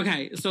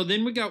 Okay, so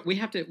then we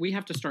have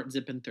to start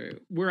zipping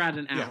through. We're at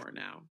an hour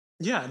now.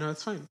 Yeah, no,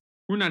 it's fine.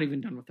 We're not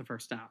even done with the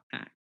first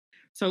act.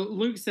 So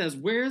Luke says,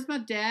 "Where's my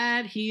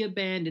dad? He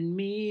abandoned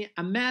me.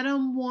 I met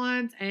him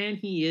once and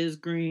he is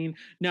green."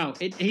 No,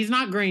 he's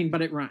not green,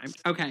 but it rhymed.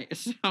 Okay,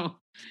 so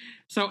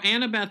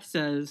Annabeth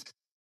says,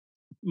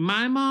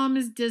 "My mom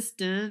is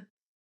distant.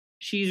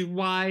 She's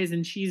wise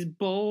and she's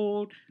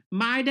bold.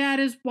 My dad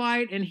is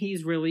white and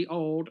he's really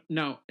old."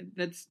 No,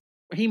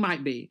 he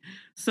might be.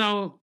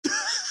 So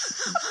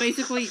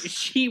basically,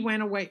 she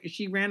ran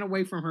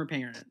away from her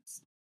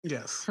parents.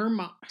 Yes. Her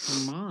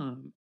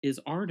mom is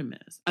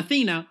Artemis.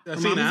 Athena. Her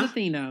mom is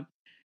Athena.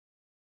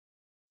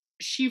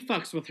 She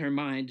fucks with her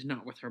mind,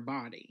 not with her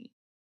body.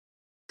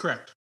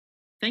 Correct.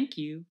 Thank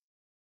you.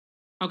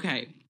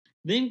 Okay.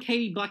 Then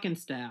Katie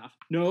Bleckenstaff.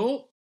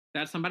 No,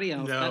 that's somebody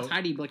else. No. That's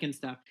Heidi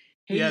Bleckenstaff.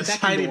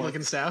 Heidi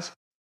Bleckenstaff.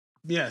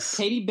 Yes.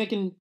 Katie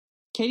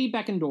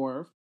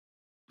Beckendorf.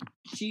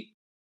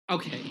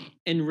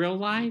 In real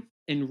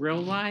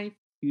life,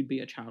 you'd be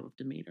a child of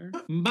Demeter.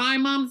 My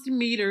mom's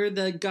Demeter,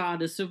 the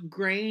goddess of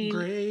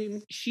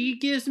grain. She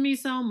gives me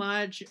so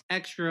much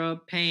extra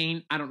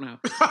pain. I don't know.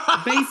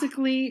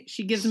 Basically,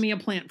 she gives me a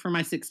plant for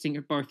my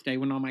 16th birthday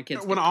when all my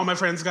kids. When all my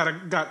friends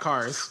got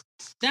cars.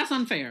 That's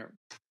unfair.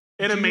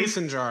 In a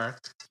mason jar.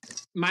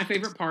 My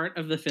favorite part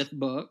of the 5th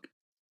book,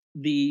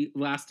 The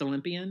Last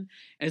Olympian,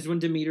 is when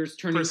Demeter's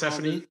turning.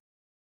 Persephone.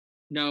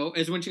 No,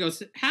 is when she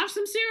goes, "Have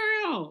some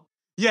cereal."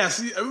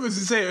 Yes, I was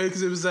to say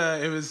because it was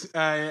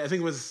I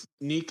think it was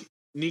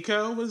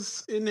Nico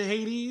was in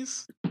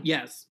Hades.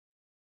 Yes,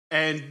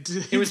 and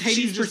it was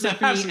Hades,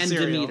 Persephone, and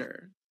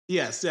Demeter.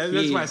 Yes,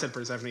 that's why I said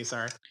Persephone.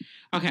 Sorry.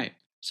 Okay,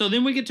 so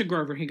then we get to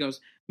Grover. He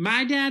goes,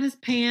 "My dad is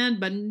Pan,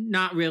 but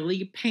not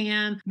really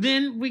Pan."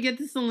 Then we get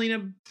to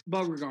Selena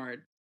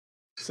Beauregard,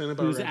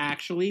 who's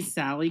actually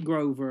Sally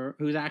Grover,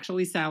 who's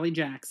actually Sally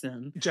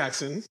Jackson,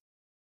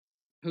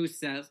 who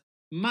says,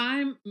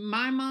 My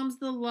mom's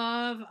the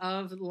love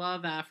of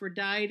love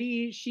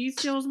Aphrodite. She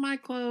steals my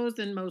clothes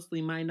and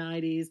mostly my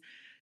nighties.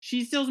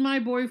 She steals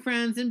my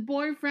boyfriends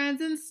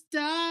and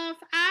stuff.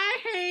 I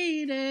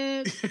hate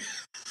it."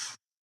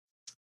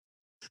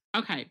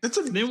 Okay.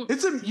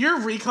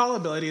 Your recall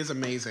ability is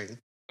amazing.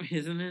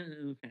 Isn't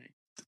it? Okay.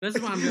 This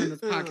is why I'm doing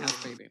this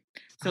podcast, baby.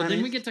 So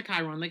then we get to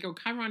Chiron. They go,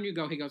 "Chiron, you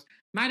go." He goes,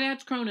 "My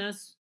dad's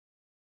Cronus.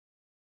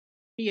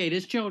 He ate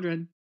his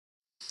children."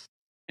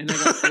 And they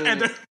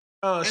go,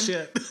 "Oh,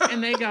 shit."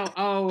 And they go,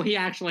 "Oh, he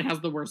actually has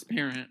the worst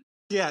parent."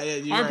 Yeah.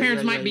 Our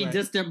parents might be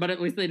distant, but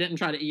at least they didn't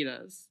try to eat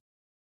us.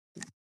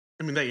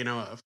 I mean, that you know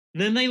of.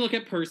 Then they look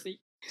at Percy.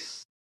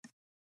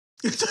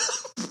 And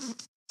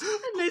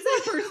they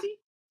say, "Percy,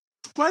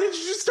 why did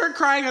you just start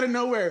crying out of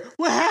nowhere?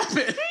 What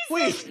happened?"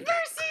 Wait. "Percy,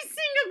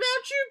 sing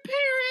about your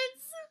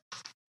parents."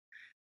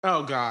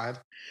 Oh,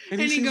 God. And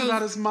he sings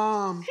about his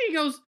mom. He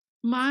goes,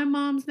 "My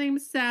mom's name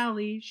is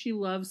Sally. She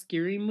loves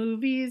scary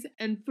movies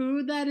and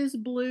food that is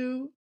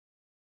blue."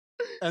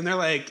 And they're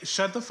like,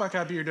 "Shut the fuck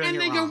up, you're doing it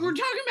wrong." And they go, "We're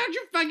talking about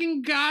your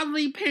fucking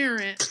godly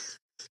parent.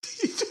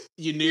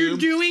 You noob. You're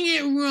doing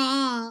it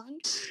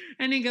wrong."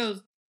 And he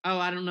goes, "Oh,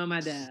 I don't know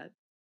my dad."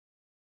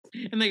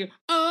 And they go,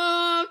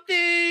 "Oh,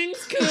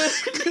 things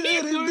could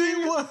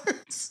be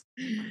worse."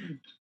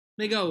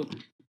 They go,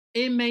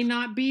 "It may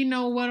not be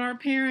what our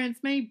parents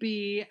may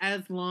be,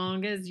 as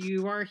long as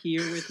you are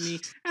here with me.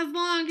 As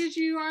long as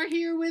you are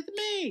here with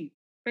me."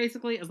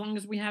 Basically, as long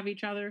as we have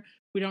each other,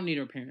 we don't need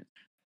our parents.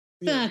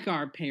 Yeah. Fuck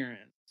our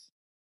parents.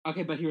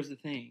 Okay, but here's the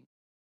thing.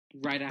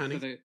 Right after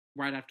the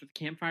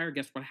campfire,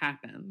 guess what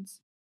happens?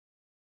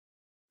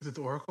 Is it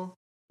the Oracle?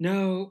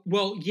 No.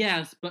 Well,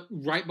 yes, but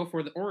right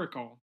before the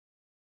Oracle,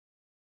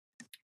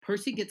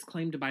 Percy gets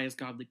claimed by his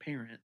godly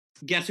parent.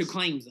 Guess who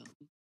claims him?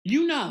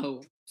 You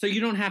know, so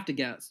you don't have to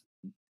guess.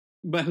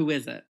 But who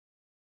is it?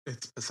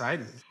 It's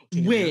Poseidon.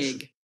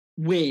 Wig.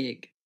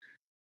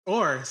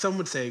 Or some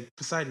would say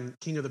Poseidon,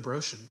 king of the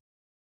Brocian.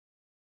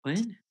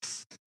 What?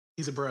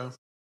 He's a bro.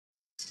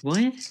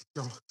 What?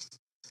 No.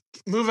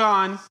 Move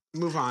on.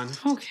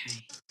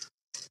 Okay.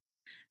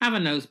 Have a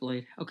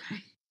nosebleed.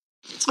 Okay.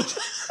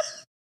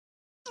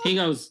 He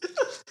goes,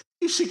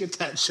 "You should get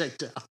that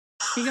checked out."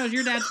 He goes,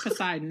 "Your dad's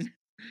Poseidon."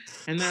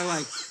 And they're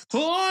like,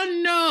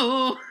 "Oh,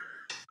 no."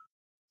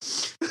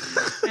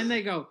 And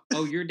they go,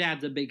 "Oh, your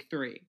dad's a big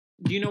 3.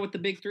 Do you know what the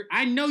big 3?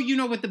 I know you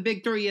know what the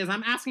big 3 is.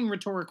 I'm asking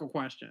rhetorical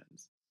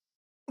questions."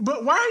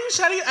 But why are you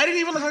shouting? I didn't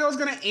even look like I was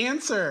going to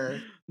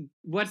answer.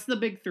 What's the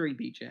big 3,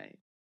 BJ?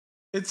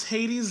 It's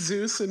Hades,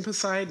 Zeus, and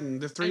Poseidon,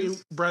 the 3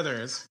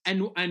 brothers.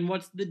 And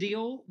what's the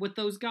deal with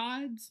those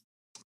gods?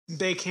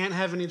 They can't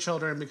have any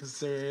children because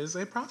there is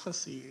a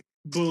prophecy.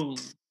 Boom.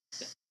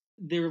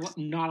 They're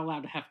not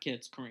allowed to have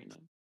kids, Karina.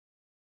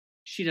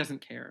 She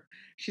doesn't care.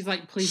 She's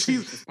like, please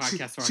finish this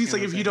podcast. She's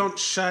like, if you don't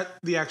shut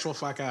the actual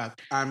fuck up,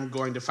 I'm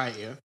going to fight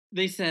you.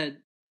 They said,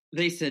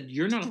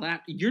 you're not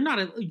allowed.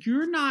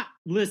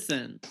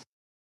 Listen,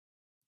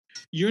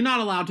 you're not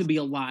allowed to be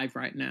alive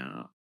right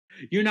now.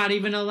 You're not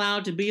even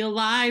allowed to be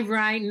alive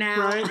right now.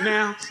 Right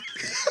now.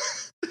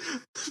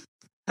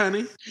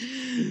 Honey.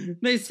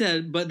 They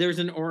said, but there's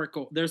an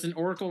oracle. There's an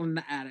oracle in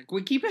the attic.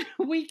 We keep an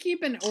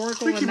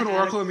oracle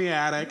in the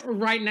attic.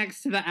 Right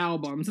next to the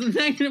albums.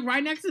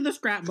 Right next to the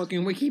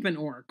scrapbooking, we keep an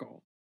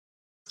oracle.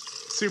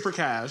 Super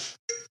cash.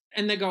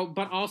 And they go,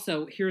 but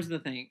also, here's the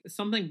thing.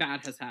 Something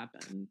bad has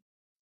happened.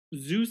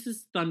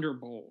 Zeus's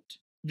Thunderbolt,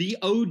 the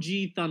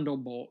OG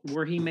Thunderbolt,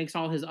 where he makes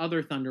all his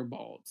other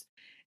Thunderbolts,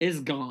 is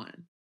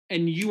gone.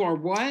 And you are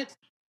what?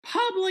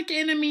 Public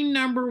enemy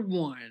number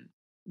 1.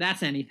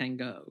 That's anything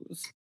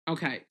goes.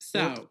 Okay,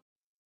 so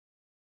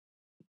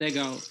they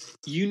go,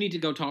 you need to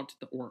go talk to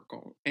the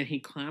Oracle. And he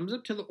climbs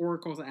up to the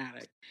Oracle's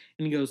attic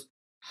and he goes,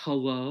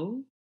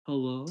 hello?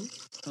 Hello?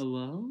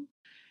 Hello?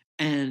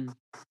 And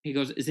he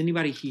goes, is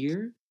anybody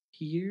here?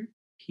 Here?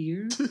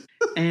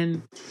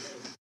 And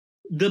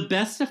the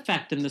best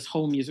effect in this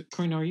whole music...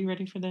 Karina, are you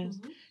ready for this?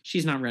 Mm-hmm.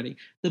 She's not ready.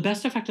 The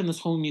best effect in this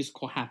whole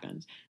musical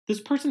happens.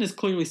 This person is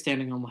clearly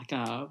standing on like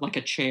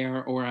a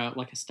chair or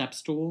a step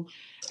stool,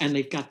 and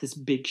they've got this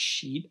big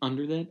sheet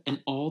under it, and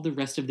all the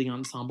rest of the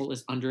ensemble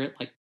is under it,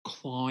 like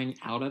clawing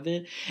out of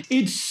it.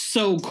 It's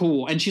so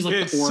cool. And she's like,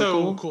 it's the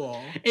Oracle. So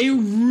cool. It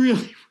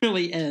really,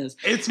 really is.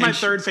 It's my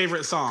third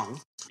favorite song.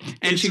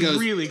 And she goes,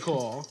 really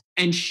cool.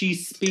 And she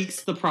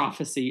speaks the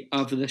prophecy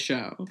of the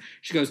show.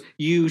 She goes,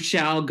 you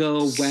shall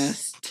go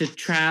west to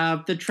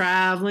the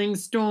traveling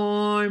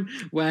storm,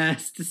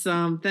 west to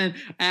something,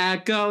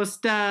 echo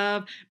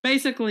stuff.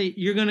 Basically,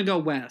 you're going to go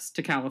west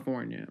to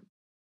California.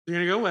 You're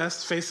going to go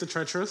west, face the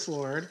treacherous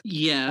Lord.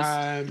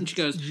 Yes. And she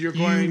goes, you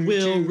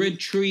will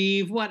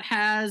retrieve what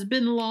has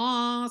been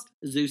lost.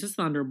 Zeus's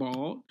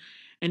Thunderbolt.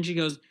 And she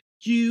goes,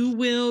 you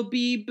will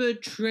be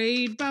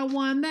betrayed by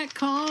one that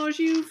calls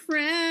you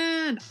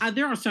friend.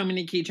 There are so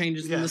many key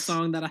changes in the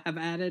song that I have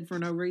added for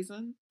no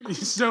reason.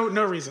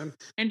 No reason.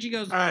 And she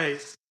goes, all right.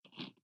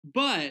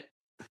 But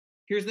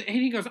and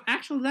he goes,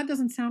 actually, that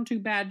doesn't sound too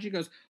bad. She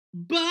goes,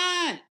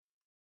 but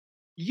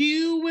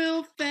you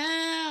will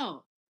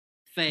fail.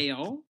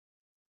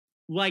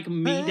 Like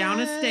me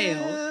down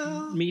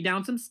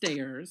some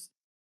stairs.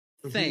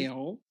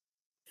 Mm-hmm.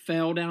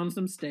 Fell down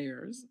some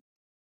stairs.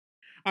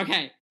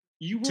 Okay.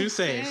 You will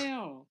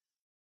fail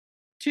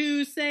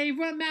to save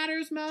what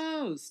matters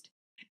most.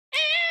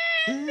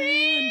 And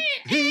then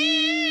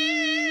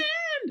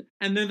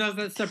there's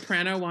that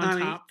soprano on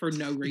top for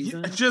no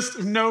reason.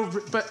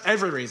 But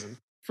every reason.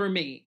 For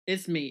me.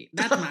 It's me.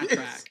 That's my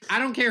track. I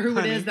don't care who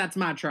it is, that's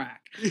my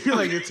track. You're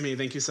like, it's me.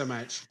 Thank you so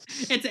much.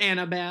 It's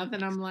Annabeth,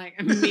 and I'm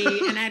like,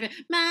 me, and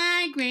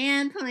my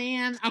grand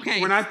plan.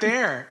 Okay. We're not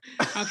there.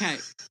 Okay.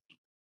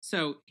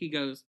 So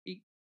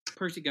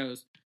Percy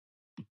goes,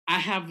 I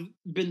have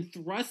been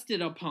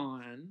thrusted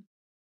upon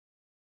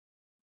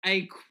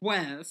a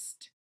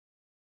quest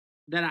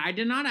that I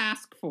did not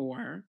ask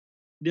for.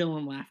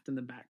 Dylan laughed in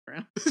the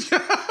background.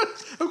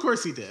 Of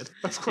course he did.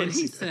 And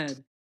he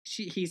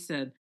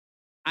said,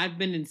 I've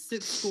been in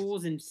 6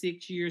 schools in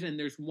 6 years, and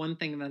there's one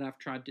thing that I've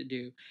tried to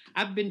do.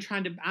 I've been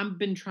trying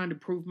to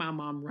prove my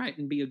mom right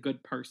and be a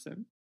good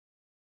person.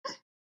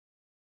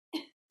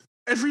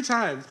 Every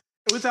time.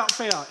 Without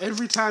fail,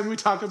 every time we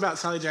talk about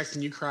Sally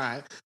Jackson, you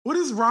cry. What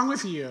is wrong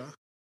with you?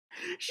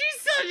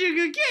 She's such a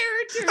good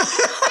character.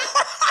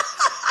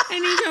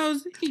 And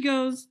he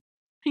goes,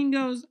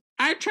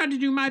 I try to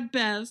do my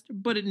best,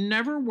 but it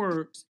never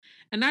works.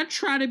 And I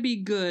try to be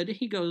good.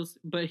 He goes,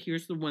 but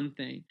here's the one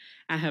thing.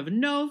 I have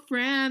no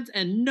friends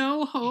and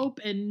no hope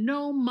and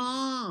no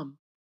mom.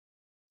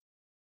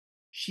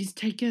 She's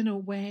taken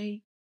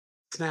away.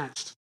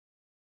 Snatched.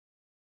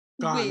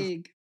 Gone.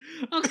 Wig.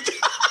 Okay.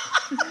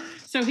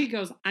 So he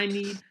goes,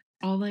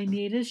 all I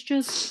need is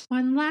just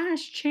one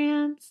last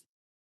chance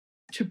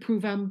to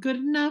prove I'm good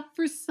enough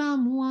for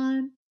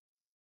someone.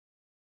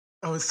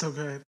 Oh, it's so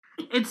good.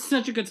 It's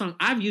such a good song.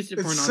 I've used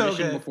it for an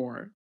audition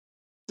before.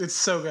 It's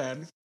so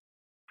good.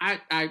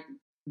 I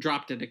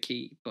dropped it a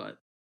key, but...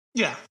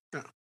 Yeah.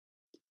 No.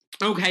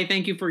 Okay,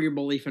 thank you for your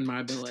belief in my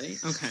ability.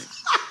 Okay.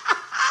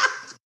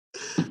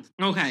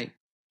 Okay.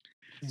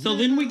 So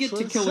then we get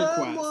to Killer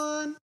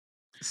Quest.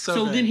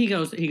 So then he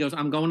goes,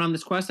 I'm going on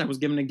this quest. I was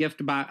given a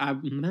gift by...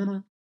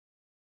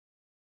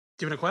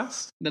 Given a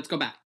quest? Let's go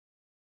back.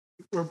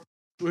 Okay.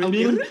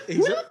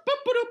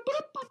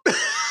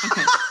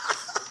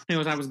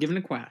 Anyways, I was given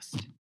a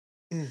quest.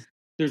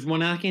 There's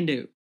one I can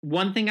do.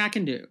 One thing I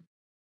can do.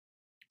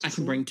 I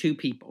can bring 2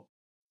 people.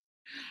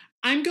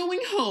 I'm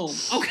going home.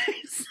 Okay.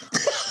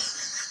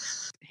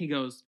 He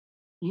goes,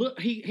 look,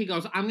 he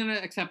goes, I'm going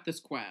to accept this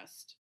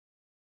quest.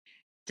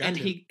 Gotcha. And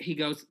he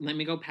goes, let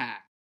me go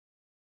pack.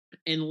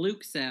 And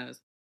Luke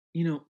says,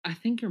 I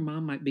think your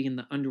mom might be in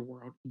the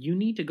underworld. You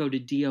need to go to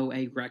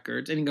DOA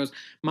Records. And he goes,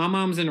 my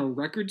mom's in a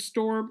record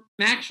store.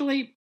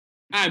 Actually,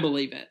 I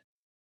believe it.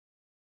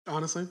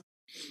 Honestly?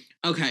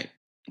 Okay.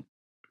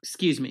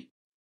 Excuse me.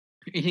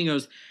 And he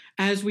goes,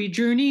 as we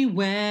journey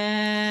west.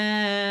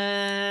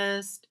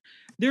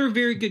 There are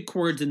very good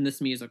chords in this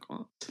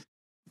musical.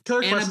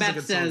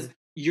 Annabeth says,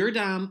 you're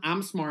dumb,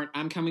 I'm smart,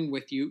 I'm coming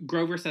with you.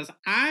 Grover says,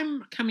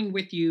 I'm coming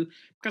with you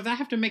because I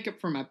have to make up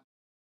for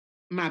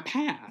my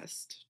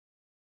past.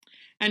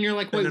 And you're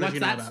like, wait, what's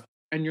that?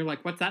 And you're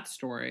like, what's that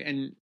story?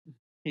 And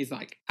he's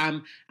like,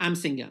 I'm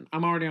singing.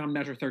 I'm already on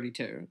measure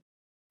 32.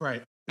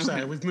 Right.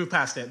 Sorry, we've moved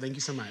past it. Thank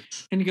you so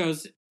much. And he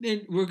goes,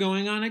 we're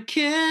going on a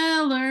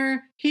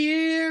killer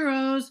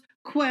heroes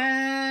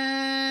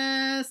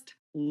quest.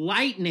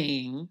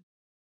 Lightning.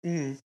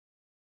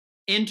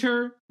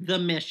 Enter the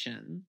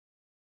mission.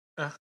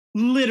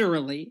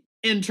 Literally,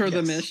 enter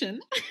the mission.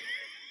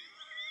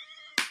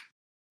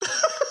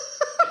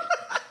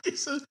 You're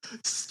so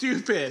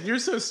stupid. You're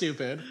so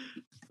stupid.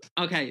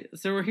 Okay,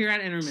 so we're here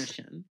at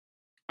intermission.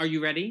 Are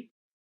you ready?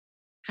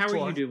 How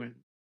are you doing?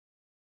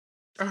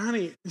 Oh,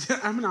 honey,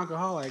 I'm an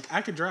alcoholic.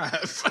 I could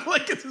drive.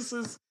 Like, this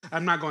is...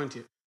 I'm not going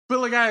to. But,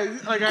 like,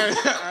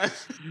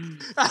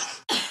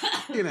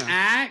 you know.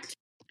 Act.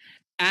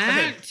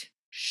 Okay.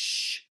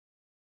 Shh.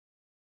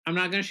 I'm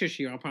not going to shush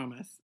you, I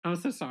promise. I'm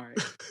so sorry.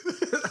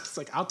 It's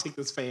like, I'll take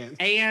this fan.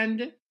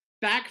 And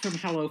back from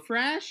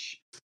HelloFresh,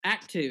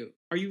 Act 2.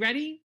 Are you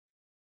ready?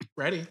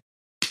 Ready.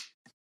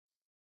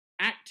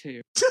 Act 2.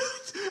 You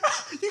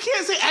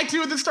can't say Act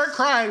 2 and then start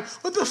crying.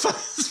 What the fuck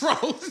is wrong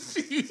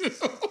with you?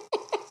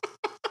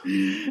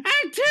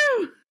 Act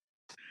 2!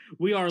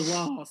 We are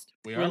lost.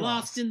 We're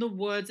lost in the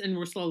woods and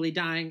we're slowly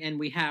dying and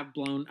we have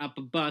blown up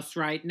a bus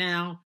right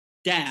now.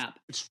 Dab.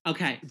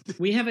 Okay,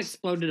 we have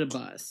exploded a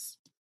bus.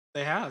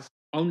 They have.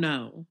 Oh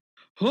no.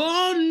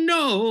 Oh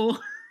no!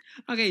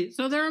 Okay,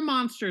 so there are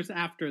monsters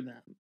after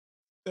them.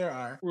 There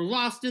are. We're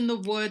lost in the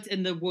woods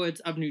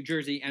of New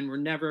Jersey and we're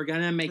never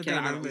gonna make it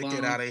out alone.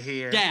 Get out of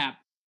here. Dab.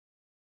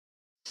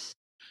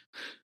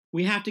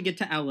 We have to get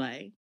to LA.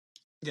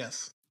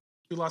 Yes.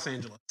 To Los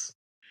Angeles.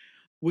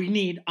 We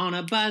need on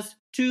a bus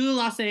to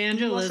Los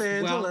Angeles. Los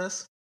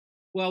Angeles.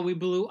 Well, we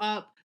blew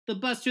up the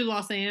bus to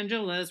Los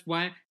Angeles.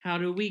 Why? How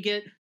do we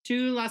get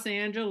to Los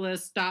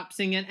Angeles? Stop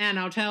singing and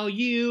I'll tell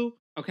you.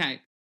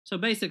 Okay, so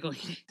basically,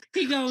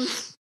 he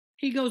goes,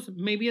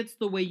 maybe it's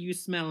the way you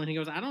smell. And he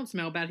goes, I don't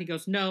smell bad. He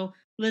goes, no,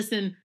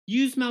 listen,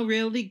 you smell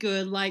really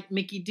good like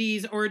Mickey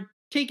D's or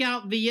take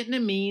out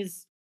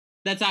Vietnamese.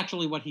 That's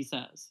actually what he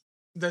says.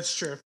 That's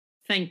true.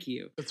 Thank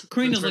you.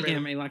 Karina's looking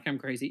at me like I'm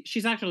crazy.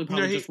 She's actually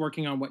probably just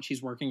working on what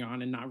she's working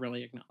on and not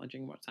really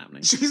acknowledging what's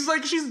happening. She's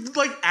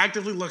like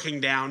actively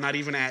looking down, not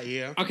even at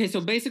you. Okay,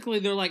 so basically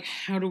they're like,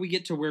 how do we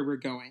get to where we're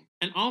going?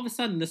 And all of a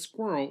sudden the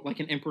squirrel, like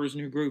an Emperor's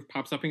New Groove,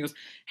 pops up and goes,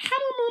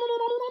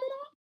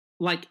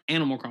 like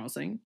Animal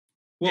Crossing.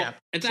 Well, yeah,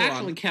 it's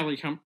actually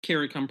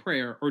Carrie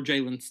Comprare or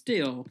Jalen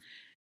Steele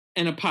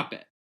and a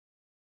puppet.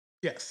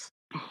 Yes.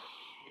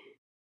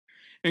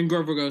 And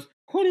Grover goes,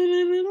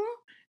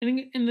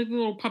 and the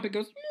little puppet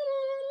goes,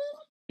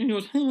 and he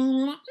goes,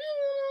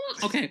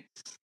 okay.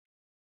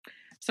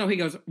 So he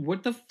goes,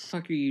 what the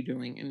fuck are you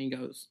doing? And he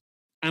goes,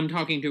 I'm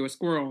talking to a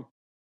squirrel.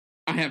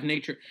 I have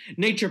nature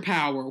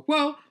power.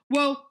 Whoa,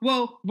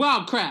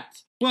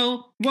 Wildcrats.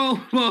 Whoa,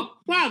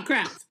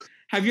 Wildcrats.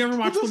 Have you ever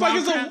watched the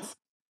Wildcrats?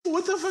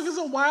 What the fuck is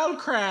a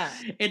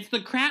Wildcrat? It's the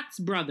Kratz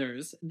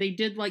brothers. They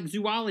did like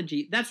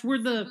zoology. That's where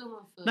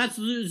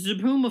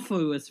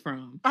Zaboomafoo is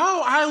from.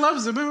 Oh, I love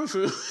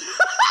Zaboomafoo.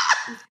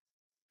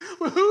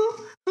 Who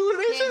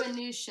do they have a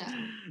new show.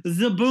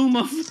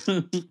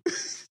 Zaboomafoo.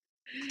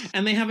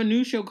 And they have a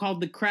new show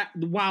called the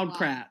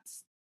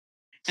Wildcrats.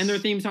 And their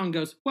theme song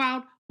goes,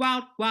 Wild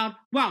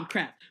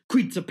Krat.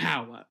 Creature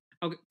power.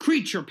 Okay,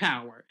 creature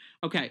power.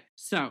 Okay,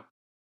 so.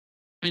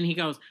 And he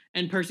goes,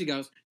 and Percy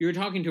goes, you're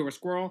talking to a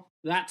squirrel?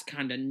 That's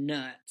kind of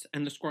nuts.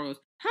 And the squirrel goes,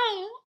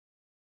 how?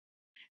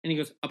 And he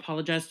goes,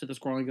 apologize to the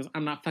squirrel. He goes,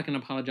 I'm not fucking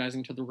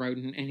apologizing to the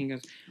rodent. And he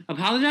goes,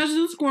 apologize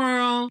to the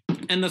squirrel.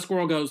 And the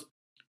squirrel goes,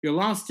 you're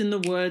lost in the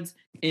woods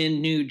in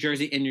New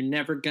Jersey and you're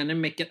never gonna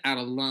make it out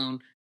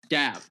alone.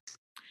 Dab.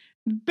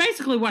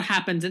 Basically what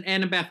happens, and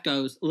Annabeth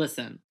goes,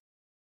 listen,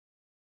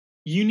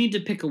 you need to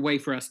pick a way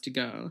for us to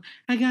go.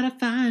 I gotta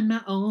find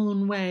my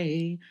own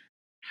way.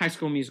 High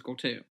School Musical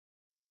 2.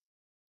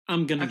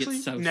 I'm gonna get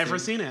so never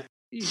seen it.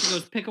 He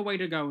goes, pick a way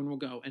to go and we'll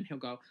go. And he'll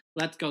go,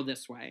 let's go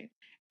this way.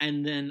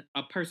 And then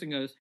a person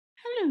goes,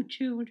 hello,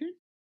 children.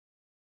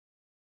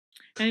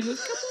 And he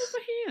goes, come over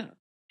here.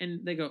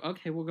 And they go,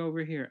 okay, we'll go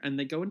over here. And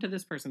they go into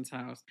this person's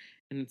house.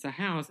 And it's a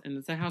house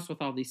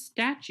with all these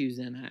statues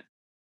in it.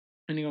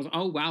 And he goes,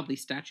 oh, wow,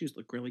 these statues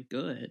look really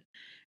good.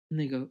 And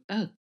they go,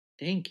 oh,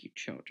 thank you,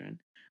 children.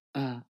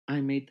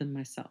 I made them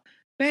myself.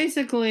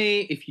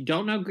 Basically, if you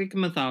don't know Greek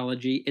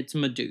mythology, it's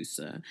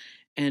Medusa.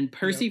 And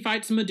Percy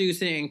fights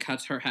Medusa and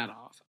cuts her head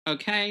off.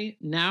 Okay,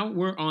 now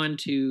we're on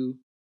to...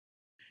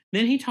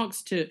 Then he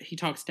talks to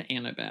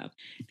Annabeth.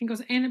 He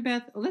goes,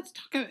 Annabeth, let's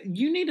talk.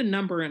 You need a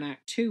number in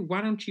Act 2.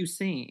 Why don't you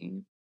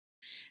sing?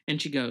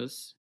 And she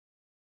goes,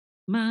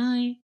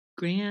 my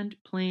grand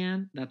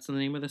plan, that's the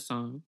name of the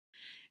song,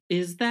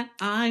 is that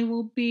I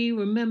will be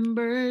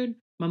remembered.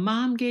 My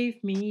mom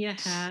gave me a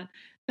hat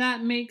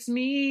that makes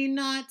me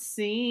not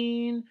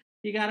seen.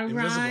 You gotta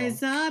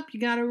rise up,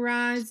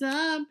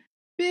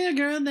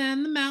 bigger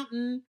than the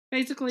mountain.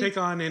 Basically, take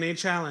on any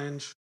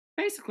challenge.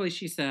 Basically,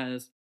 she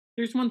says,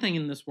 there's one thing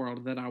in this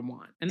world that I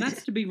want, and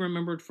that's to be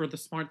remembered for the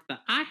smarts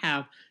that I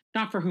have,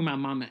 not for who my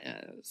mama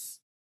is.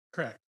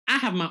 Correct. I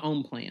have my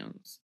own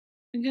plans.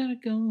 I gotta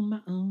go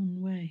my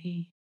own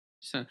way.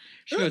 So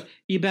she goes,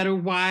 you better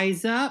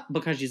wise up,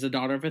 because she's a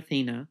daughter of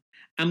Athena.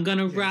 I'm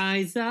gonna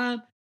rise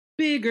up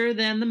bigger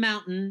than the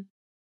mountain.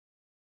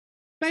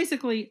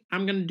 Basically,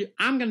 I'm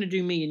gonna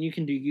do me, and you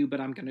can do you,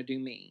 but I'm gonna do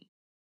me.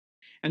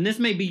 And this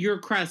may be your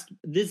quest.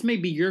 This may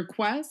be your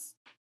quest,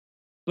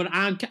 but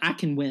I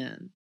can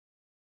win.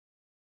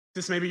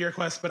 This may be your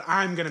quest, but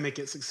I'm gonna make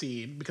it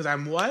succeed because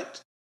I'm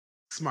what?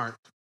 Smart.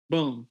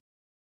 Boom.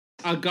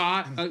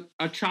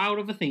 A child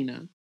of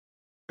Athena.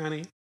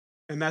 Honey.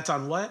 And that's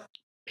on what?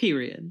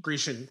 Period.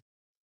 Grecian.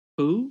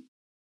 Who?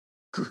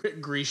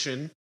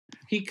 Grecian.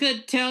 He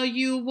could tell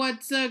you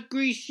what's a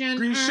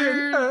Grecian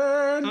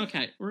urn.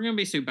 Okay, we're gonna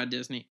be sued by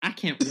Disney. I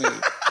can't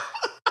wait.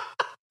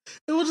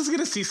 We'll just get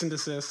a cease and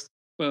desist.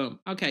 Boom.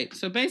 Okay,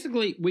 so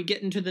basically we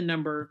get into the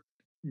number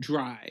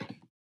drive.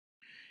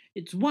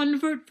 It's 1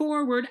 foot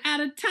forward at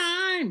a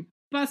time.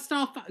 Bust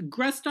off,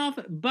 dust off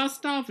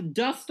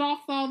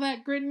all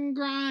that grit and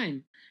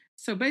grime.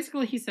 So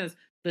basically he says,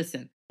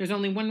 listen, there's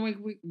only one way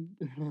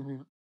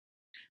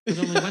there's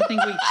only one thing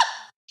we...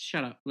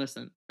 Shut up.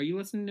 Listen. Are you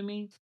listening to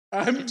me?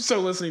 I'm so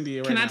listening to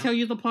you right now. Can I tell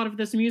you the plot of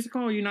this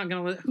musical, or are you not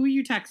going to... Who are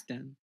you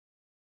texting?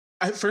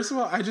 First of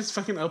all, I just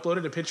fucking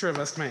uploaded a picture of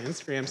us to my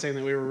Instagram saying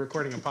that we were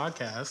recording a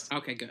podcast.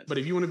 Okay, good. But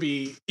if you want to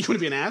be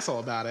an asshole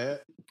about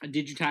it...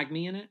 Did you tag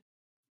me in it?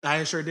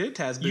 I sure did,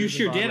 Taz. You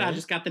sure did. I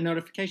just got the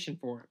notification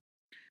for it.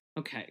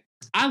 Okay.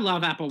 I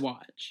love Apple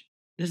Watch.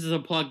 This is a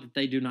plug that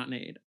they do not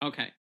need.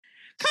 Okay.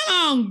 Come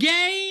on,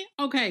 gay!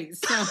 Okay,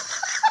 so...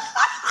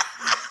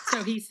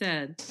 so he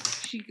said...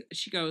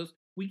 She goes,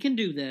 we can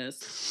do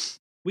this.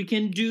 We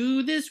can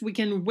do this. We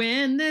can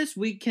win this.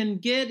 We can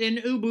get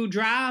an Uber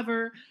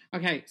driver.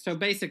 Okay, so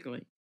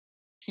basically,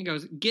 he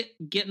goes, get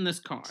in this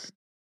car.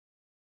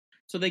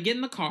 So they get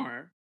in the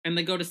car, and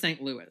they go to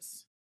St.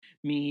 Louis.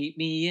 Meet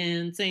me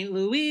in St.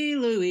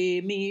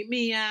 Louis, meet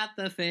me at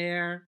the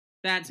fair.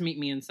 That's meet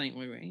me in St.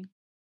 Louis.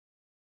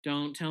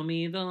 Don't tell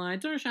me the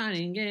lights are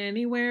shining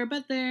anywhere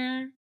but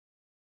there.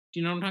 Do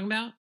you know what I'm talking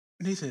about?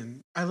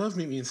 Nathan, I love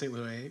Meet Me in St.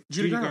 Louis.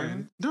 Judy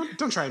Garland.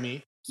 Don't try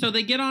me. So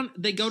they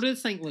go to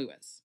St.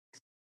 Louis.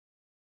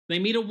 They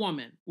meet a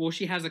woman. Well,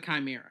 she has a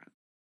chimera.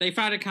 They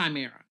fight a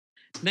chimera.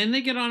 Then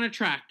they get on a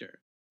tractor.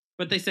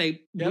 But they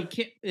say, we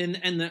can't,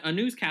 and a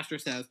newscaster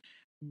says,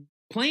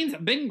 planes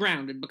have been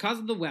grounded because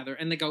of the weather.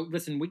 And they go,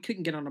 listen, we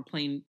couldn't get on a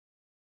plane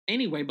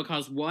anyway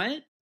because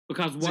what?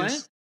 Because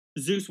what?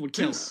 Zeus would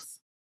kill us.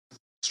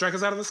 Strike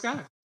us out of the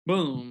sky.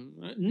 Boom.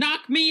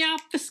 Knock me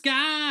off the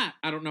sky.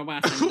 I don't know why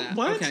I said that.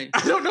 What? Okay.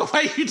 I don't know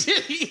why you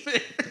did either.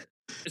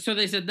 So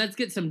they said, let's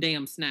get some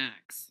damn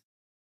snacks.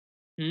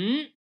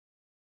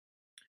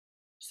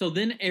 So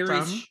then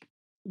Ares...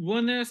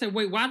 When they said,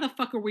 wait, why the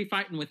fuck are we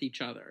fighting with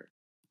each other?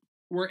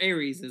 Where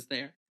Ares is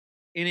there.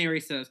 And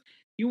Ares says,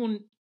 you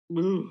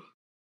will...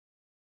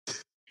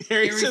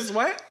 Ares says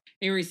what?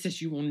 Ares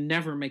says, you will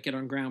never make it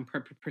on ground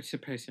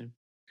participation.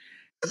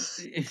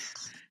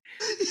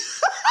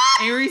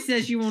 Ares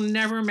says you will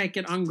never make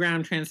it on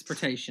ground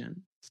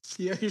transportation.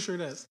 Yeah, he sure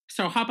does.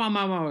 So hop on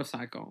my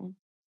motorcycle.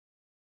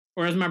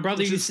 Or as my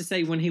brother used to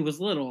say when he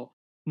was little,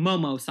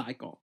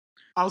 Momo-cycle.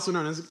 Also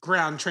known as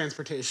ground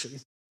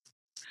transportation.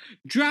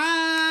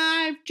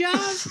 Drive,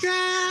 just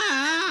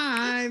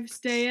drive.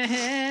 Stay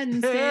ahead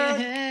and stay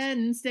ahead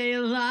and stay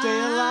alive. Stay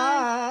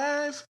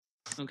alive.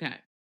 Okay.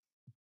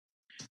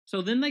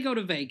 So then they go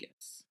to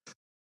Vegas.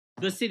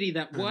 The city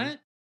that what?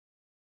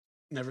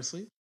 Never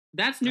sleep.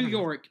 That's New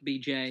York,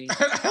 BJ.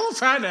 Hell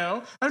if I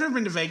know. I've never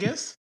been to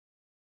Vegas.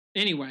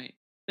 Anyway,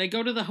 they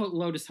go to the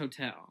Lotus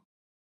Hotel.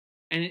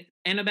 And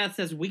Annabeth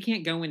says, we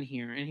can't go in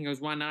here. And he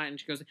goes, why not? And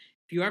she goes, if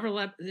you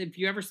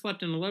ever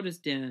slept in a Lotus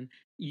den,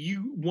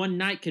 one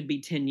night could be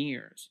 10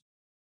 years.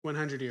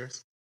 100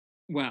 years.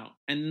 Well,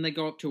 and then they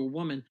go up to a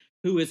woman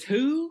who is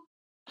who?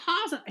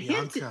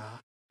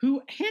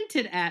 Who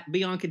hinted at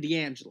Bianca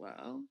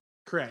D'Angelo.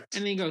 Correct.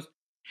 And then he goes,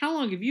 how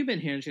long have you been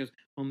here? And she goes,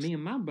 well, me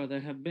and my brother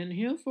have been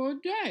here for a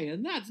day,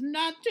 and that's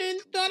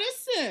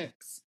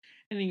 1936.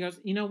 And he goes,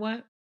 you know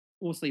what?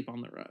 We'll sleep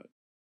on the road.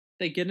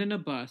 They get in a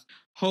bus.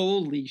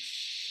 Holy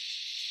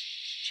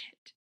shit.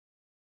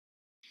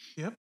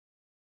 Yep.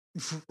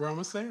 We're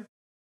almost there.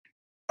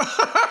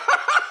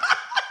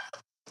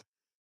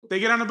 They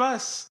get on a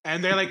bus,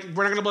 and they're like,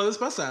 we're not going to blow this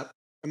bus up.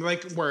 And they're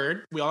like,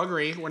 word, we all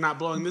agree, we're not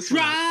blowing this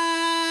one up.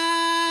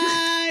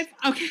 Drive!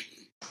 Okay.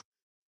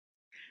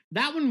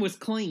 That one was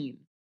clean.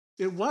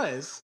 It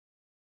was.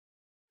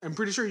 I'm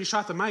pretty sure you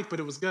shot the mic, but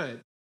it was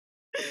good.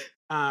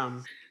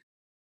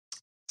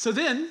 So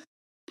then,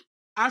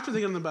 after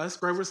they get on the bus,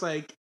 Grover's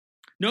like,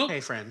 nope.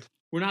 Hey, friend.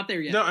 We're not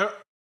there yet. No,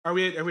 are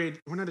we,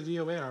 we're not a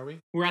DOA, are we?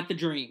 We're at the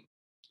Dream.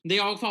 They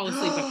all fall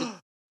asleep at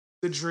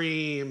the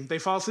Dream. They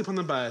fall asleep on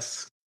the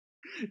bus.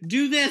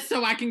 Do this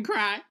so I can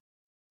cry.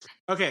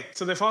 Okay,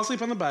 so they fall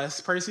asleep on the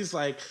bus. Percy's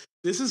like,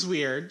 this is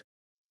weird.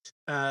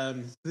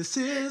 This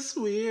is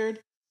weird.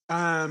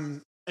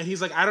 And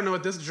he's like, I don't know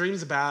what this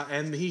dream's about.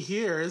 And he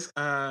hears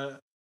a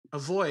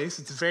voice.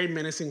 It's a very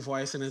menacing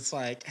voice. And it's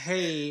like,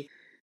 hey,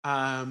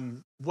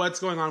 what's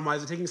going on? Why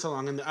is it taking so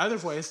long? And the other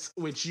voice,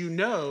 which you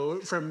know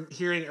from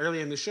hearing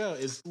early in the show,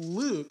 is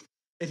Luke.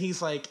 And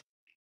he's like,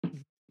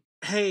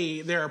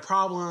 hey, there are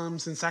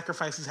problems and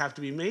sacrifices have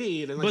to be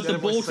made. And like, but the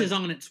bolt is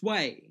on its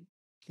way.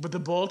 But the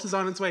bolt is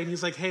on its way. And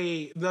he's like,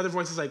 hey, the other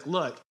voice is like,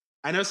 look,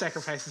 I know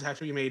sacrifices have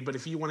to be made, but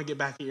if you want to get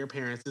back at your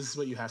parents, this is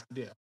what you have to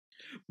do.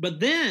 But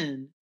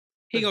then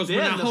he goes, well,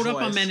 now hold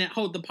up a minute,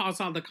 hold the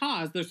pause on the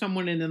cause. There's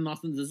someone in and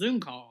listens to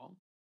Zoom call.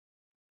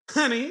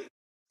 Honey,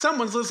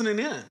 someone's listening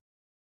in.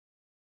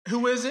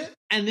 Who is it?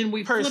 And then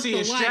we flip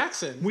the light.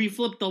 Jackson. We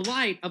flip the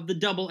light of the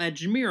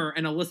double-edged mirror,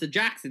 and Alyssa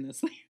Jackson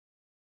is there.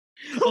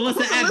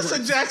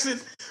 Alyssa Jackson.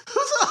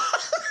 Who's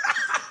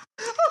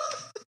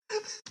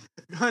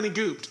Honey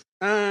Gooped.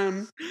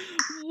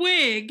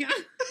 Wig.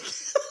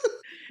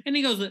 And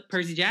he goes,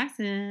 Percy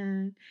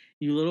Jackson,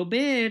 you little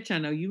bitch, I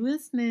know you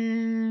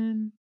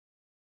listening.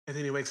 And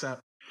then he wakes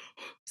up.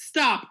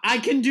 Stop, I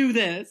can do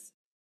this.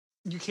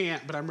 You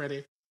can't, but I'm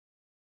ready.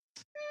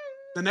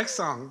 The next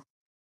song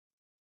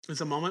is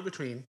a moment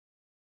between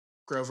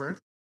Grover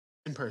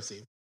and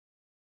Percy.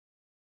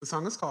 The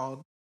song is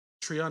called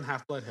Tree on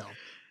Half-Blood Hill.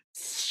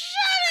 Shut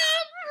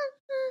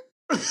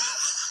up!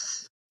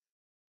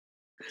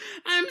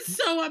 I'm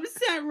so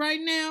upset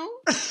right now.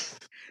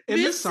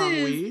 This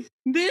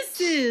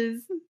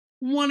is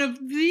one of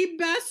the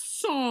best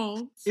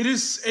songs. It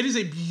is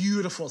a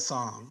beautiful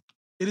song.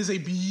 It is a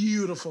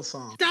beautiful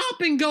song.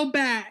 Stop and go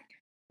back.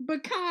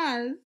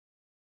 Because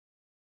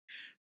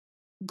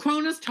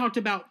Cronus talked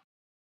about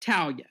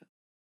Talia.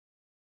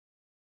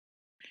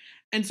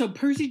 And so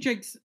Percy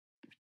Jackson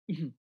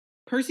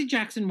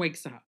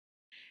wakes up. And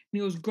he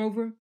goes,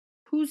 Grover,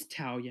 who's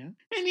Talia?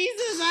 And he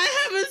says, I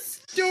have a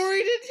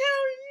story to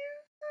tell you.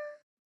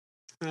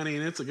 Honey,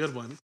 and it's a good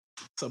one.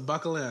 So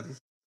buckle in.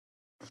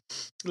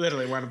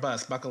 Literally, we're on a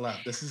bus. Buckle up.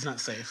 This is not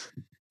safe.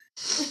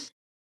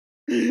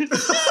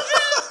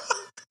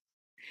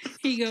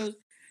 He goes,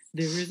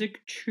 there is a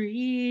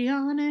tree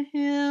on a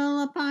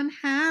hill upon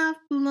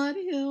Half-Blood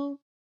Hill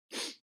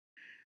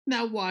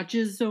that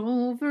watches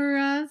over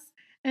us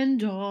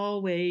and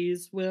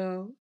always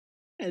will.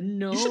 And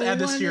no, you should add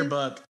this to your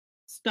book.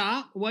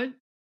 Stop. What?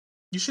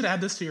 You should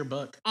add this to your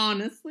book.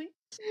 Honestly.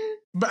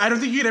 But I don't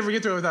think you'd ever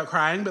get through it without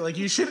crying, but like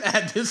you should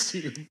add this to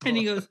your book. And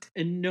he goes,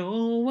 and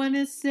no one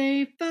is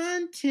safe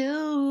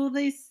until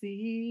they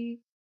see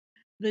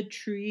the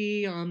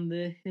tree on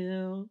the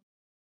hill.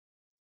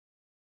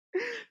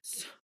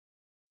 So,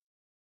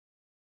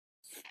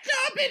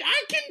 stop it!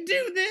 I can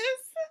do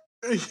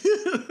this!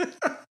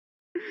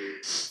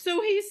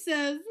 So he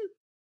says,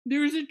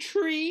 there's a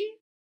tree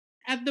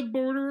at the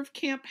border of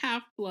Camp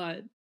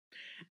Half-Blood.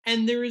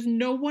 And there is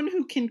no one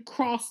who can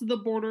cross the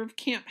border of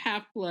Camp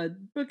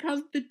Half-Blood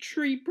because the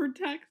tree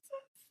protects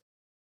us.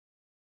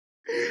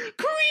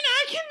 Karina,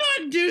 I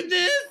cannot do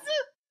this!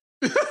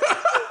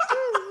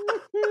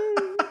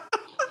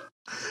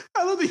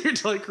 I love that you're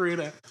telling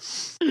Karina.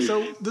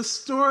 So the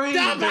story...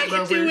 Stop, I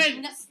can do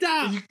it!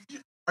 Stop!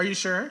 Are you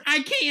sure? I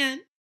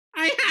can.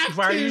 I have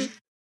Why to.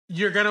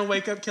 You're gonna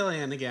wake up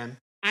Killian again.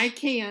 I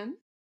can.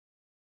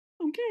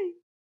 Okay.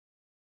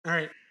 All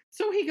right.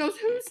 So he goes,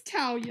 who's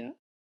Talia?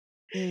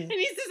 And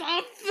he says,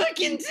 I'll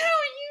fucking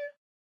tell you.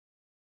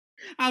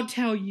 I'll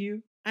tell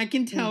you. I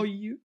can tell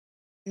you.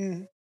 He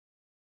says.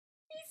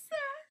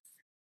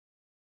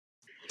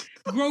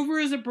 Grover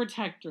is a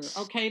protector,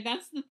 okay?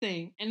 That's the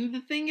thing. And the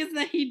thing is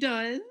that he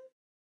does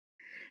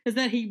is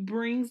that he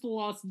brings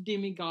lost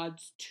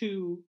demigods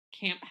to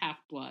Camp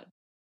Half-Blood.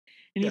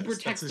 And he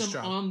protects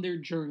them on their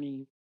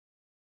journey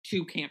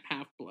to Camp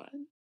Half-Blood.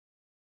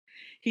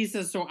 He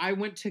says, so I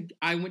went to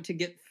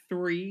get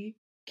 3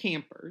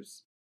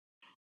 campers.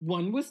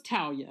 One was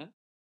Talia,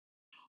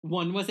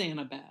 one was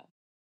Annabeth,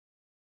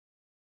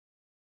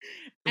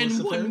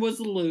 and one was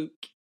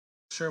Luke.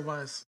 Sure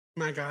was.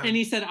 My God. And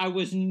he said, I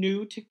was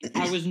new to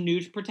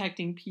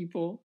protecting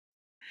people,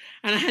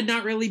 and I had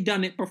not really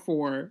done it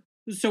before,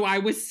 so I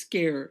was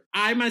scared.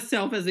 I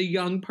myself, as a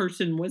young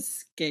person, was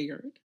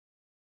scared.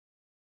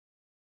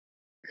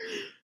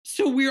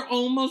 So we're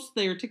almost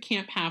there to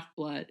Camp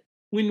Half-Blood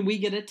when we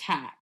get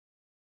attacked.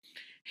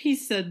 He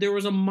said there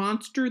was a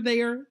monster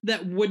there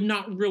that would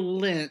not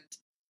relent.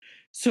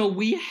 So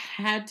we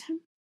had to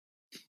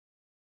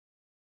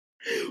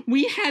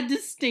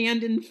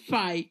stand and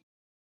fight.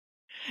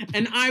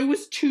 And I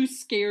was too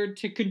scared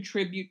to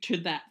contribute to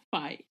that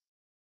fight.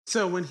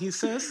 So when he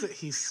says that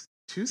he's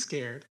too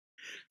scared.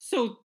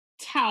 So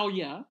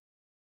Talia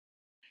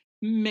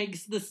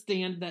makes the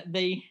stand that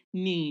they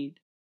need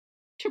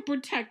to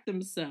protect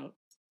themselves.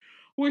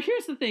 Well,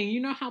 here's the thing.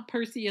 You know how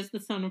Percy is the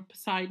son of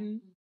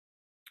Poseidon?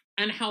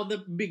 And how the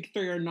big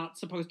 3 are not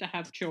supposed to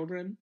have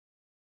children?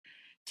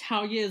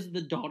 Talia is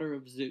the daughter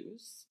of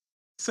Zeus.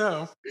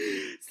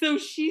 So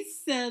she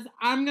says,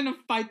 I'm going to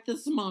fight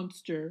this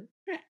monster.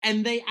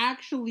 And they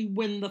actually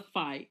win the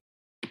fight.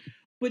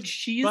 But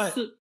she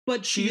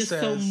is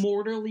so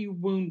mortally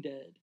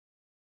wounded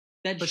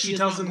that she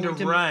tells them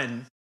to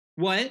run.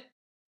 What?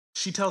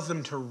 She tells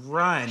them to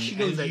run. She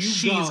goes, and that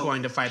she's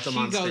going to fight the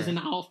monster. She goes, and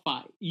I'll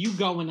fight. You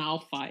go and I'll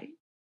fight.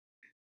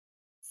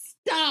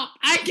 Stop!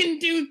 I can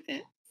do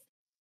this!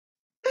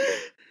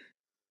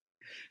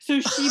 So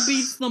she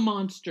beats the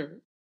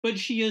monster, but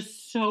she is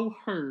so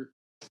hurt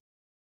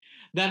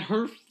that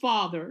her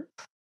father,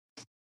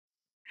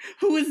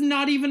 who is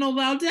not even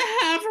allowed to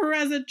have her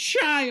as a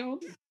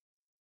child,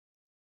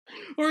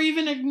 or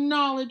even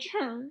acknowledge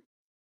her.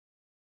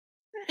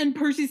 And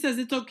Percy says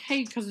it's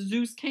okay because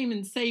Zeus came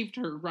and saved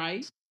her,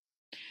 right?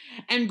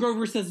 And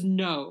Grover says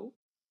no.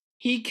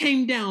 He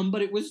came down,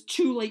 but it was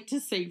too late to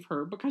save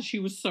her because she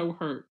was so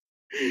hurt.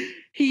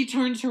 He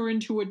turns her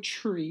into a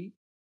tree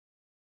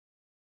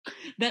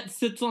that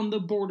sits on the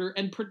border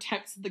and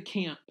protects the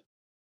camp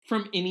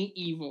from any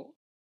evil.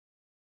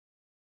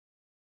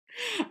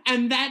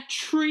 And that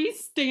tree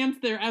stands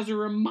there as a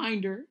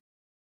reminder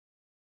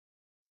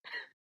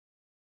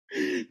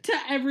to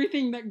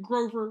everything that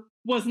Grover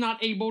was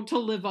not able to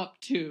live up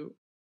to.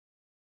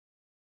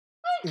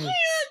 I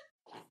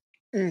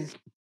can't.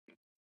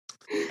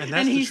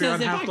 And he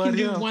says, if I can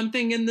do one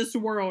thing in this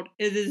world,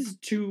 it is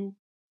to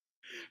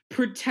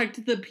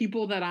protect the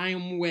people that I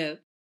am with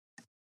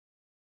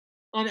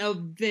and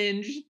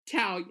avenge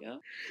Talia.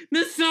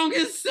 This song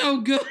is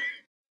so good.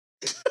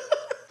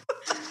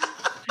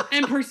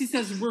 And Percy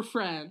says, we're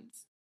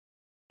friends.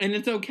 And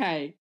it's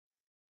okay.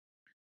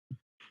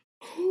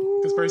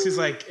 Because Percy's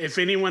like, if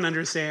anyone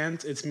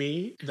understands, it's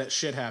me. That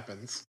shit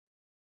happens.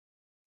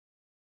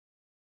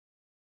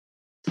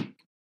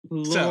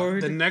 Lord, so,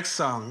 the next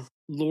song.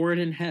 Lord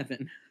in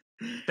heaven.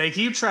 They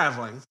keep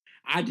traveling.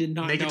 I did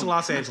not Make it to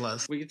Los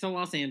Angeles. We get to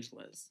Los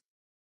Angeles.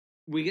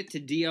 We get to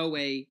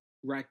DOA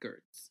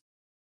Records.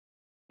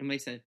 And they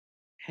said,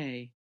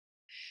 hey,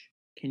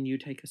 can you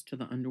take us to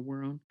the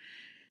underworld?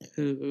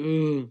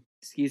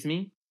 Excuse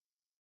me?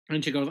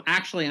 And she goes,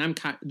 actually, I'm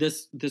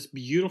this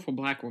beautiful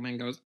black woman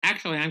goes,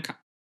 actually,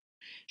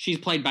 she's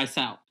played by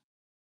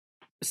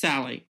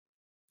Sally,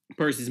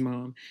 Percy's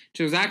mom.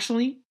 She goes,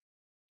 actually,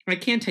 I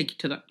can take you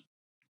to the,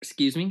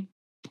 excuse me,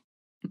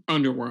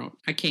 underworld.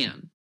 I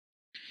can.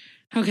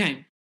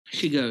 Okay.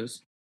 She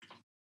goes,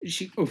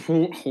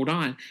 hold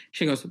on.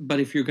 She goes, but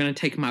if you're going to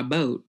take my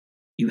boat,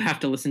 you have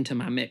to listen to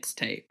my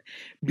mixtape.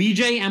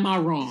 BJ, am I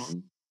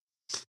wrong?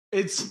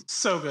 It's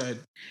so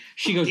good.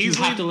 She goes, you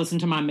have to listen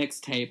to my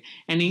mixtape.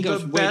 And he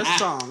goes, best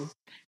song.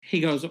 He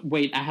goes,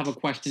 wait, I have a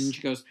question. And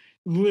she goes,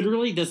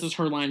 literally, this is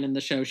her line in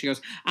the show. She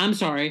goes, I'm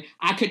sorry,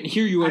 I couldn't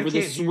hear you over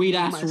this sweet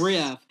ass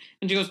riff.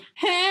 And she goes,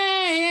 hey,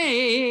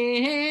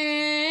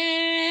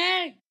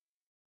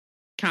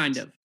 kind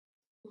of.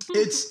 But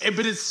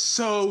it's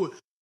so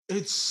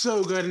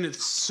good and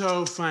it's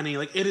so funny.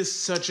 Like, it is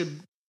such a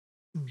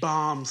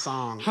bomb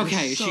song.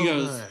 Okay, so she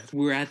goes, good.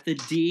 We're at the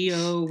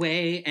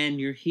DOA and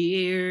you're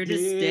here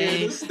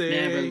to stay.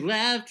 Never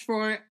left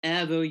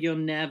forever, you'll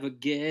never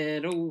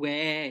get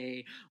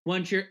away.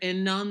 Once you're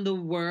in on the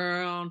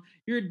world,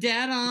 you're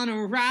dead on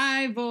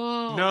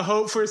arrival. No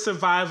hope for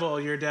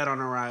survival, you're dead on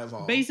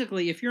arrival.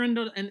 Basically, if you're in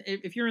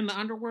the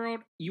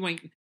underworld, you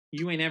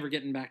ain't ever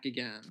getting back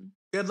again.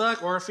 Good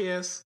luck,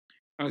 Orpheus.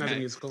 Okay. Not a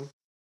musical.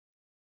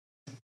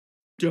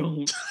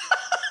 Don't.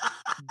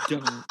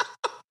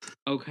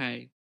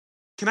 Okay.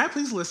 Can I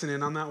please listen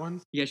in on that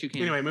one? Yes, you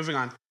can. Anyway, moving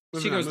on.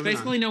 She goes,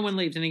 basically no one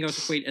leaves. And he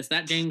goes, wait, is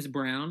that James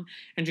Brown?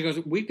 And she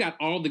goes, we've got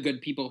all the good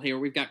people here.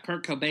 We've got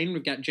Kurt Cobain.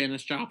 We've got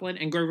Janis Joplin.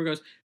 And Grover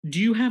goes, do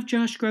you have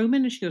Josh Groban?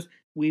 And she goes,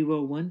 we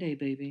will one day,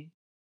 baby.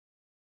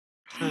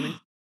 Honey.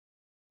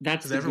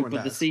 That's the group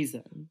of the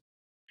season.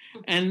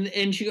 And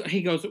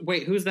he goes,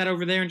 wait, who's that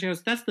over there? And she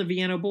goes, that's the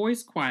Vienna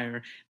Boys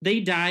Choir. They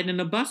died in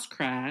a bus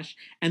crash,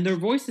 and their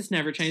voices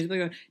never changed. They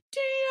go, DOA,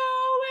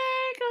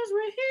 'cause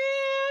we're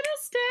here to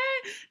stay.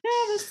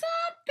 Never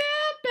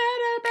something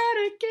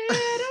better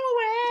get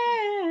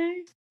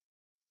away.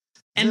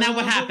 And now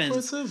what happens?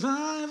 For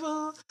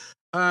survival.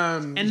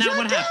 And now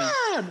what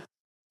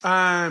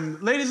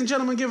happens? Ladies and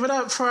gentlemen, give it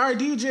up for our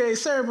DJ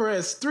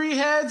Cerberus. 3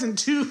 heads and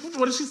 2.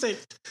 What did she say?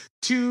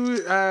 2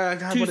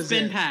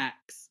 spin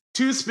packs.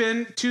 2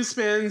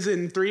 spins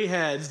and 3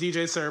 heads.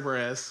 DJ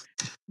Cerberus.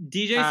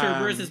 DJ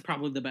Cerberus is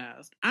probably the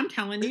best. I'm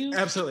telling you.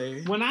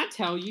 Absolutely. When I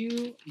tell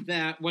you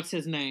that, what's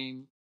his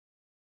name?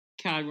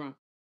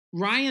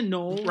 Ryan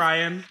Knowles.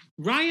 Ryan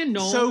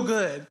Knowles. So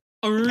good.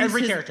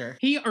 Every character.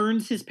 He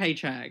earns his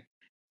paycheck.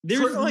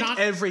 There's not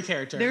every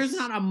character. There's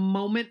not a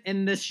moment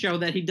in this show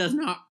that he does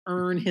not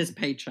earn his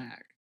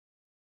paycheck.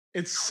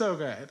 It's so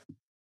good.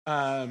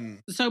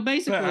 So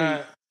basically,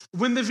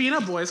 when the Vienna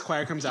Boys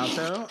Choir comes out,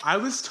 though, I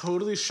was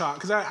totally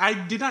shocked because I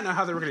did not know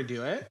how they were going to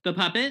do it. The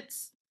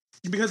puppets,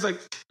 because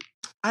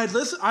I'd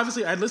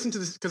listened to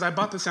this because I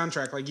bought the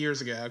soundtrack years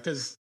ago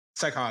because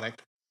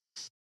Psychotic.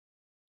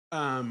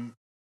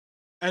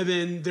 And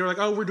then they were like,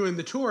 "Oh, we're doing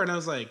the tour," and I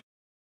was like,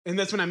 and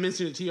that's when I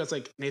mentioned it to you. I was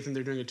like, "Nathan,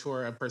 they're doing a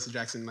tour of Percy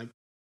Jackson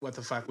what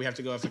the fuck? We have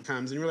to go if it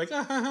comes. And you were like,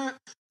 ah, ha, ha.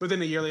 But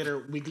then a year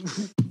later, we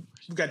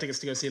got tickets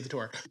to go see the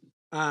tour.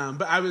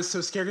 But I was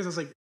so scared because I was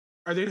like,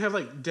 are they gonna have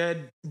like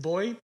dead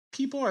boy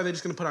people? Are they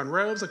just gonna put on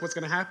robes? Like, what's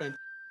gonna happen?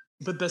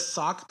 But the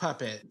sock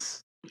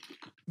puppets,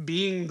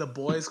 being the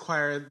boys'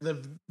 choir,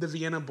 the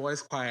Vienna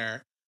Boys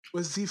Choir,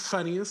 was the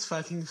funniest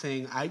fucking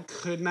thing. I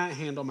could not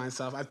handle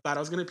myself. I thought I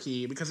was gonna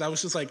pee because I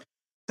was just like,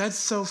 that's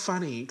so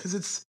funny. Because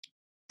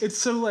it's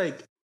so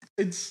like,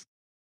 it's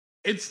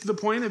the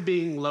point of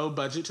being low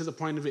budget to the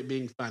point of it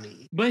being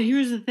funny. But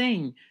here's the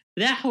thing.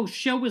 That whole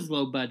show was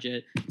low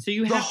budget, so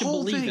you have to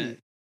believe it.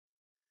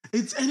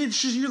 It's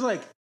just, you're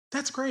like,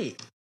 that's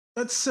great.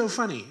 That's so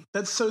funny.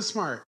 That's so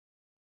smart.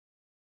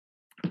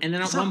 And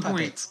then at one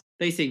point,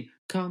 they sing,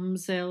 come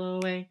sail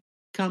away,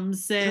 come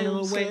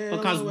sail away.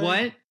 Because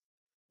what?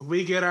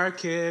 We get our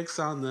kicks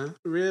on the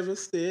river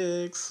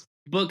Styx.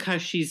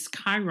 Because she's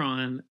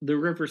Chiron, the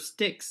river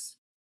Styx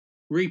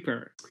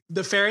reaper.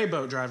 The ferry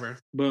boat driver.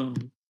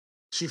 Boom.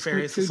 She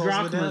ferries the souls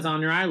of the dead.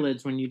 On your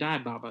eyelids when you die,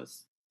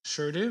 Babas.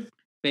 Sure do.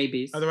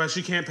 Babies. Otherwise,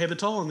 you can't pay the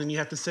toll, and then you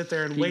have to sit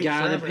there and wait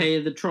forever. You gotta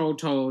pay the troll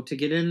toll to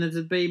get into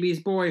the baby's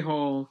boy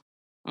hole.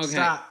 Okay.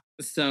 Stop.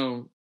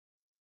 So,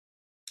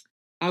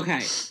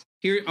 okay.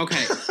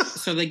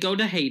 So they go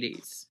to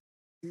Hades.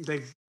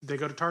 They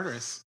go to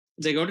Tartarus.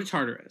 They go to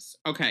Tartarus.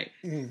 Okay.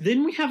 Mm-hmm.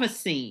 Then we have a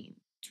scene.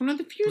 It's one of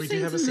the few scenes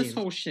in this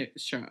whole show.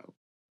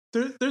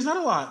 There's not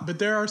a lot, but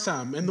there are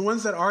some. And the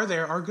ones that are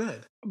there are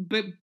good.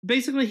 But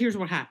basically, here's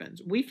what happens.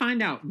 We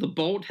find out the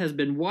bolt has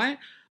been what?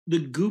 The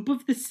goop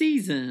of the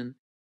season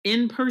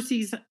in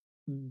Percy's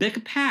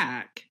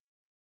backpack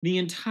the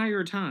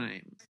entire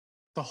time.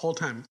 The whole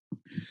time.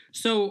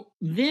 So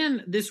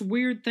then this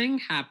weird thing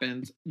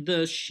happens.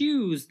 The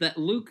shoes that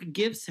Luke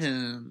gives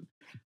him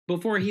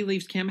before he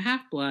leaves Camp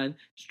Half-Blood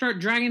start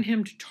dragging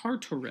him to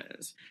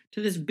Tartarus,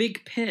 to this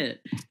big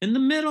pit in the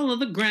middle of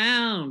the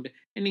ground.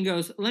 And he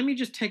goes, let me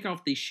just take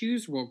off these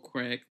shoes real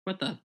quick. What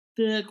the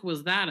fuck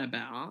was that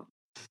about?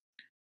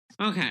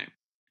 Okay.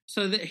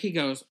 So he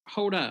goes,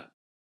 hold up.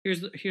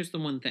 Here's the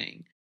one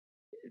thing.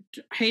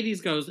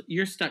 Hades goes,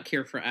 you're stuck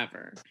here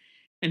forever.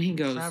 And he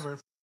goes,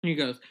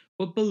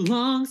 what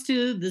belongs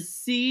to the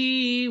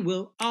sea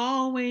will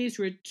always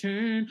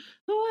return.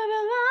 What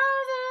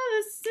belongs to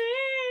the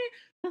sea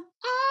will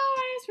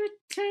always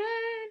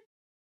return.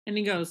 And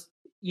he goes,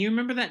 you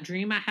remember that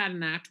dream I had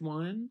in Act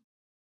 1?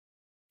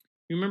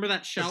 You remember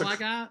that shell I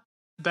got?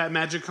 That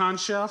Magic Con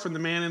shell from the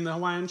man in the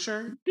Hawaiian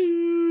shirt?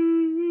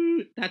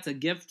 That's a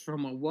gift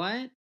from a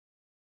what?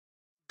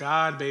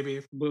 God,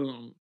 baby.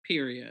 Boom.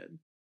 Period.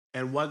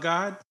 And what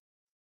god?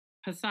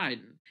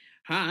 Poseidon.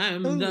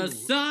 I'm the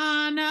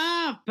son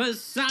of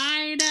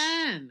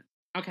Poseidon.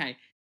 Okay.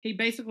 He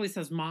basically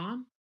says,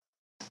 Mom,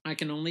 I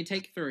can only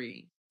take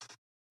 3.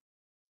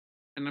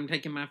 And I'm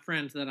taking my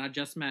friends that I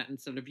just met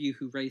instead of you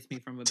who raised me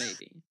from a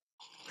baby.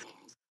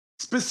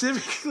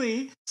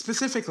 Specifically,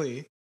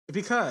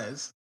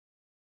 because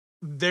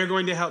they're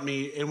going to help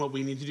me in what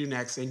we need to do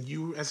next, and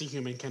you as a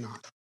human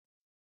cannot.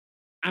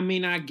 I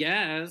mean, I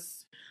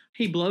guess.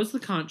 He blows the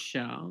conch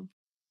shell.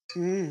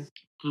 He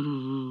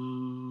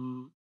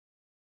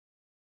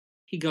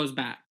goes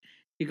back.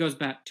 He goes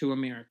back to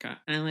America.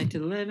 I like to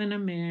live in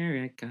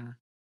America.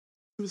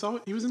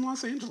 He was in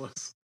Los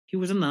Angeles. He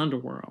was in the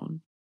underworld.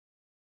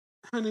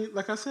 Honey,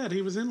 like I said,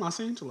 he was in Los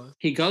Angeles.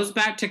 He goes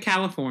back to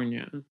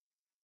California.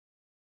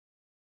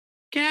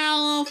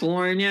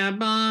 California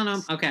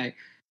bottom. Okay,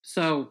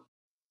 so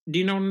do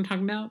you know what I'm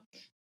talking about?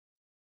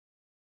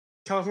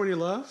 California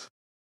Love?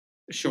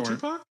 Sure.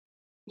 Tupac?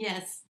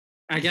 Yes.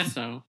 I guess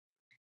so.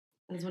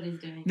 That's what he's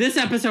doing. This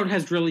episode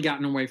has really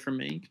gotten away from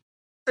me.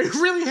 It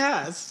really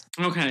has.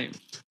 Okay.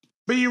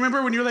 But you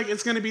remember when you were like,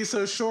 it's going to be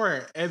so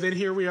short, and then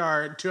here we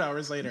are 2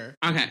 hours later.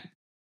 Okay.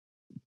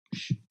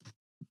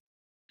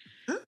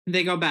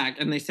 They go back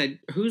and they said,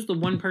 who's the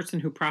one person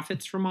who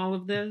profits from all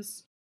of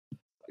this?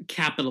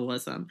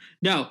 Capitalism.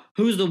 No,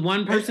 who's the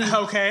one person?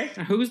 Okay.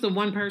 Who's the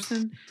one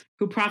person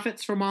who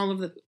profits from all of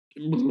the?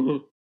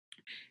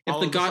 All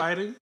the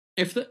fighting.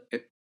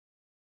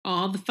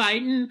 All the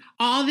fighting,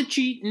 all the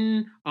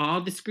cheating,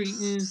 all the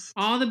screeting,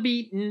 all the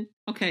beating.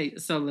 Okay,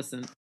 so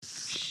listen.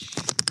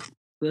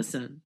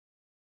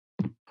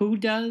 Who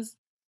runs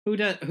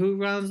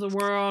the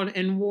world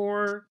in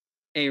war?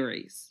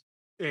 Ares.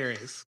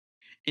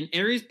 And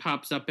Ares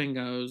pops up and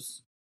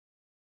goes,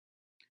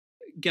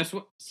 guess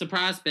what?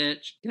 Surprise,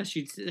 bitch. Guess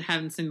you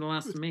haven't seen the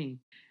last of me.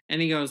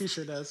 And he goes, he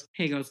sure does.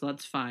 He goes,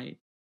 let's fight.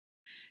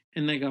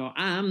 And they go,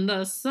 I'm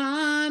the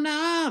son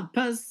of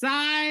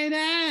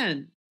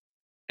Poseidon.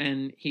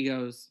 And he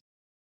goes,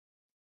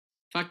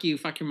 fuck you,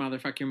 fuck your mother,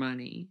 fuck your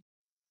money.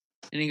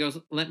 And he goes,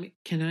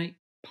 can I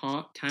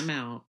time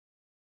out?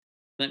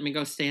 Let me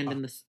go stand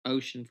in this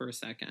ocean for a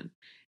second.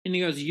 And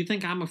he goes, you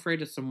think I'm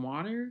afraid of some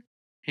water?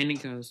 And he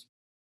goes,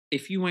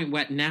 if you ain't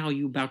wet now,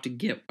 you about to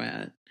get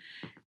wet.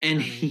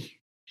 And he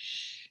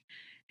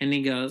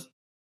goes,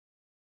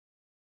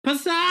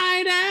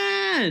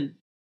 Poseidon!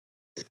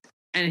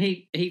 And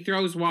he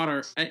throws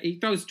water. He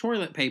throws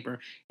toilet paper.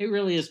 It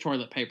really is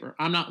toilet paper.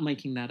 I'm not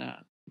making that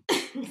up.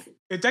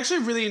 It's actually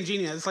really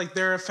ingenious. It's like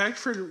their effect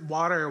for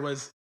water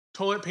was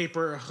toilet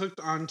paper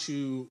hooked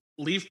onto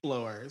leaf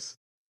blowers.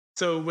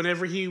 So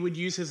whenever he would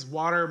use his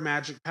water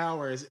magic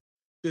powers,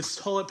 this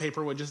toilet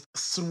paper would just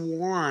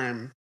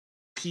swarm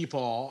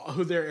people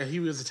who he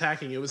was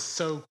attacking. It was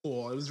so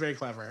cool. It was very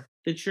clever.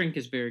 The drink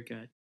is very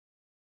good.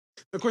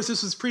 Of course,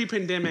 this was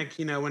pre-pandemic,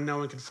 when no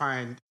one could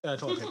find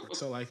toilet paper.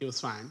 So, like, it was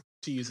fine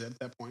to use it at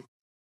that point.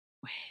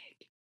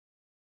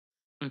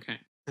 Okay.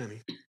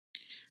 Honey.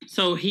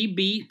 So he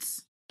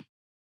beats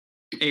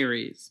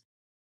Ares.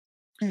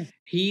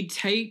 He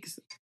takes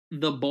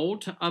the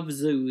bolt of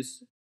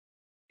Zeus.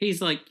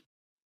 He's like,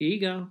 here you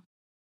go.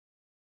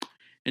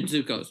 And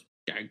Zeus goes,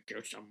 thank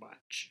you so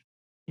much.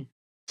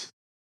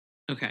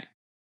 Okay.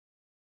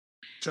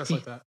 Just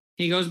like that.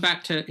 He goes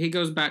back to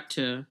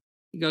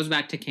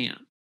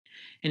camp.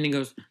 And he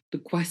goes, the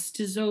quest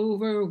is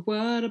over.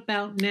 What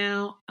about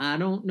now? I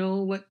don't know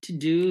what to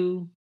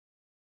do.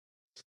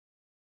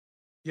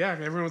 Yeah,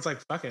 everyone's like,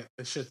 fuck it.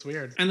 This shit's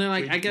weird. And they're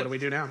like, what do we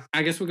do now?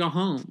 I guess we go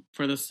home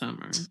for the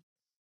summer. And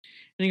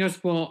he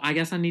goes, well, I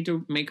guess I need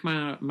to make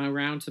my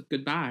rounds of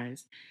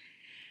goodbyes.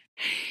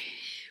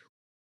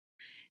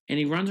 And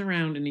he runs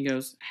around and he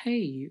goes,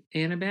 hey,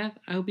 Annabeth,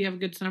 I hope you have a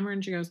good summer.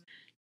 And she goes,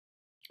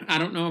 I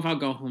don't know if I'll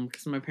go home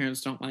because my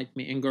parents don't like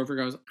me. And Grover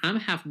goes, I'm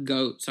half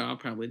goat, so I'll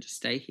probably just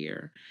stay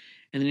here.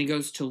 And then he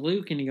goes to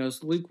Luke and he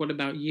goes, Luke, what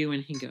about you?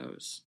 And he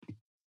goes,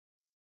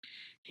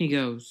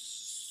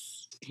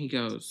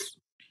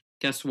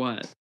 guess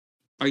what?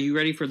 Are you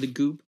ready for the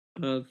goop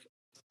of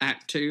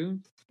Act 2?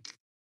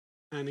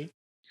 Honey.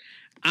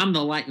 I'm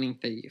the lightning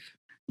thief.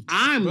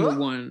 I'm the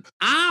one.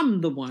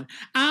 I'm the one.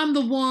 I'm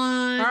the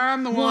one.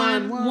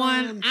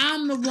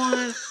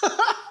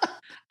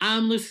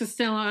 I'm Luke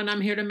Costello, and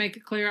I'm here to make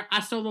it clear.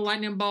 I stole the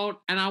lightning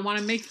bolt, and I want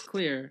to make it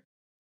clear.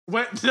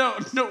 What? No,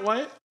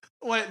 what?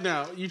 What?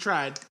 No, you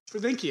tried.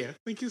 But thank you.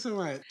 Thank you so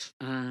much.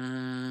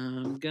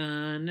 I'm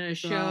gonna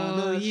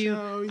show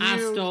you. I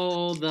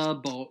stole the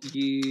bolt.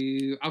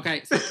 You.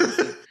 Okay, so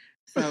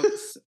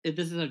this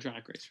is a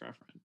Drag Race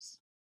reference.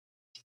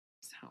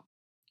 So,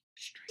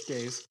 straight.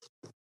 Gays.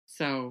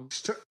 So.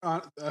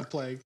 A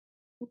plague.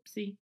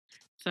 Whoopsie.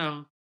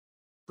 So.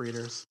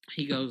 Breeders.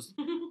 He goes,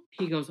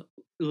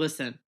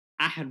 listen,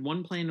 I had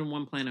one plan and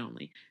one plan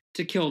only.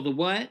 To kill the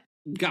what?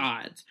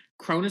 Gods.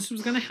 Cronus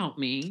was going to help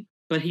me,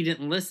 but he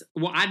didn't listen.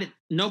 Well,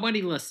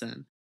 nobody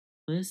listened.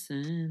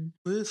 Listen.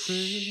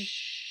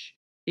 Shh.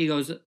 He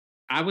goes,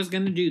 I was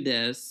going to do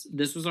this.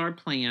 This was our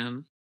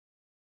plan.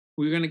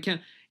 We were going to kill.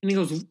 And he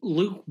goes,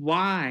 Luke,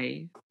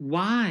 why?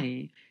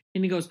 Why?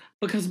 And he goes,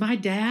 because my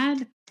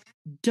dad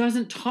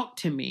doesn't talk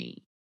to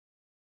me.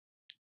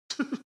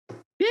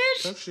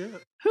 Bitch, tough shit.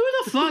 Who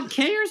the fuck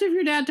cares if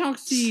your dad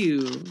talks to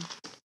you?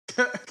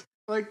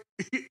 Like,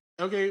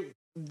 okay,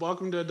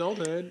 welcome to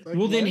adulthood. Like,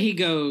 well, then he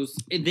goes,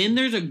 then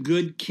there's a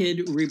good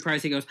kid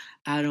reprise. He goes,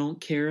 I don't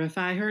care if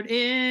I hurt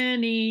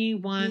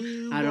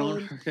anyone. I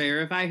don't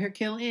care if I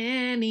kill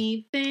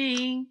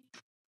anything.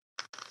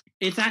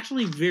 It's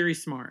actually very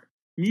smart.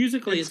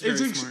 Musically, it's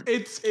very smart.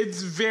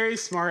 It's very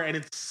smart, and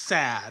it's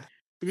sad.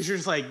 Because you're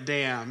just like,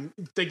 damn,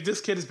 like this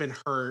kid has been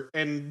hurt,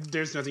 and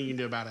there's nothing you can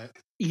do about it.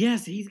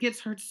 Yes, he gets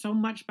hurt so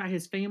much by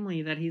his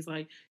family that he's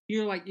like,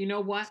 you're like, you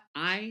know what?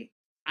 I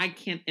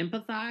can't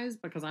empathize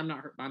because I'm not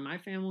hurt by my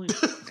family.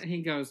 And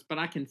he goes, but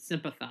I can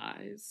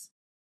sympathize.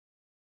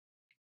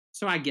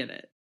 So I get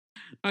it.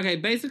 Okay,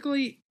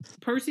 basically,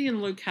 Percy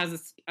and Luke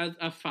has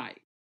a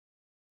fight.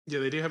 Yeah,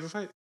 they do have a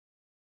fight.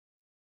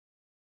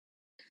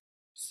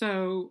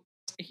 So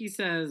he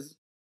says,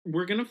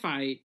 we're going to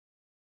fight.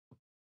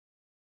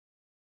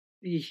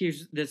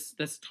 Here's this.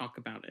 Let's talk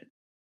about it.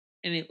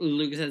 And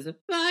Luke says,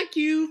 fuck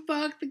you,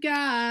 fuck the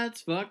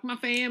gods, fuck my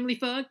family,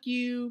 fuck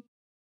you.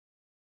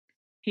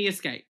 He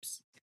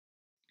escapes.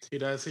 He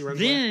does. He runs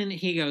Then away.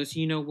 He goes,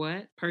 you know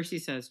what? Percy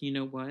says, you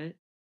know what?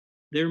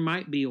 There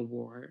might be a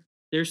war.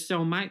 There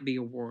still might be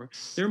a war.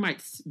 There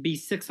might be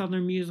 6 other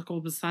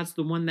musicals besides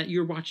the one that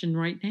you're watching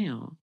right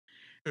now.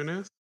 Who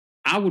knows?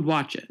 I would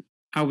watch it.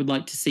 I would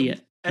like to see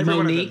it.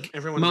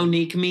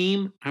 Monique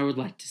meme. I would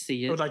like to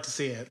see it. I would like to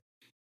see it.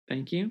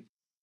 Thank you.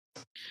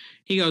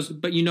 He goes,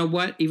 but you know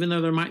what? Even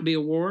though there might be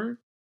a war,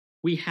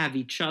 we have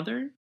each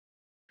other.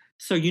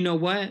 So you know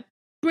what?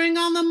 Bring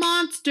on the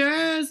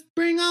monsters.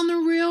 Bring on the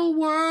real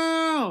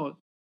world.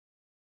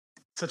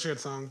 Such a good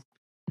song.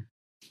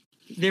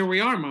 There we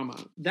are,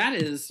 mama. That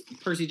is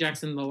Percy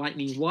Jackson, the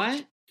Lightning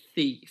what?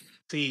 Thief.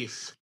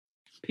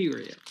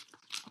 Period.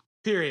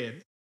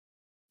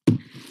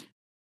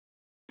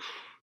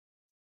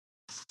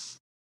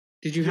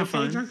 Did you have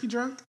fun? You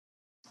drunk?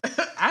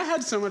 I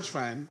had so much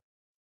fun.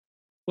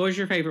 What was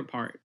your favorite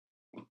part?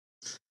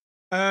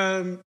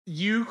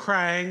 You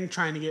crying,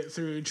 trying to get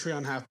through Tree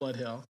on Half-Blood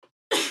Hill.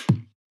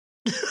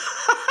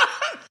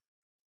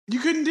 You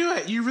couldn't do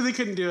it. You really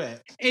couldn't do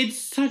it. It's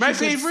such My a good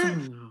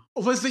favorite song,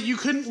 was that you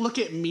couldn't look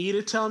at me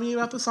to tell me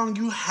about the song.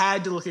 You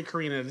had to look at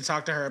Karina to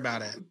talk to her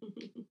about it.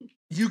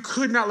 You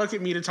could not look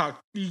at me to talk.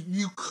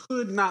 You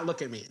could not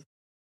look at me.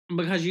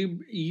 Because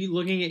you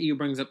looking at you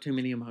brings up too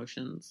many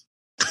emotions.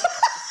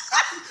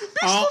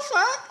 There's still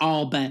fun.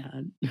 All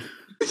bad.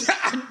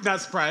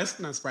 Not surprised.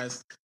 Not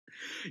surprised.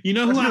 You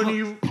know who I've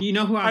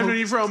known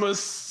you for hope,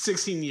 almost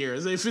 16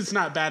 years. If it's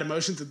not bad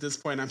emotions at this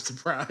point, I'm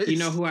surprised. You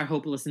know who I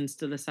hope listens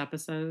to this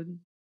episode?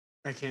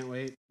 I can't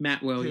wait.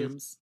 Matt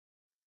Williams.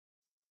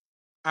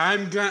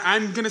 I'm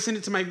gonna send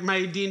it to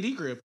my D&D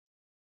group.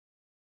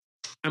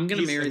 I'm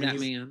gonna marry that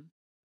man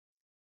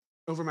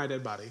over my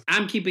dead body.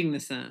 I'm keeping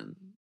this in.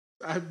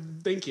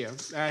 Thank you.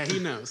 He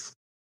knows.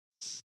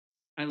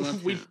 I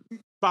love him.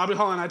 Bobby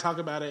Hall and I talk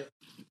about it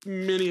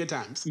many a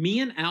times. Me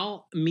and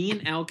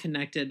Al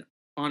connected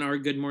on our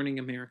Good Morning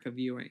America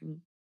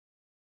viewing.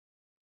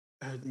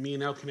 Me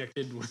and Elle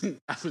connected when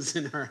I was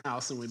in her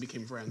house and we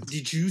became friends.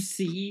 Did you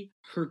see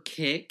her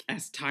kick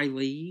as Ty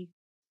Lee?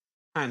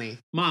 Honey.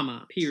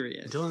 Mama,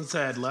 period. Dylan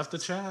said, left the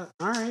chat.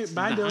 All right,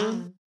 bye,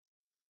 Dylan.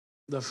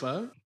 The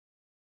fuck?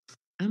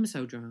 I'm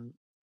so drunk.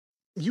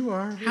 You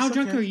are. How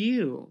drunk are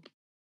you?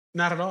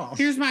 Not at all.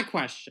 Here's my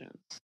question.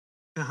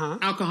 Uh-huh.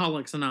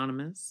 Alcoholics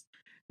Anonymous.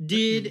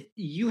 Did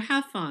you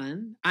have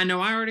fun? I know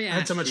I already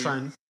asked you. I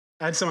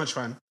had so much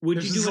fun.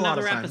 Would you do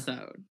another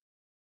episode?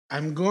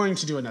 I'm going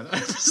to do another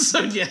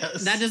episode,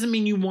 yes. That doesn't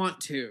mean you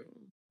want to.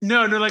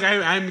 No, like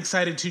I'm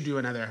excited to do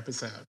another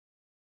episode.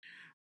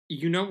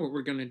 You know what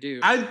we're gonna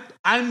do.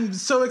 I'm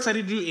so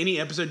excited to do any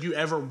episode you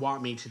ever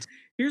want me to do.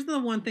 Here's the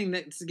one thing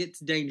that gets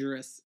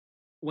dangerous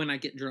when I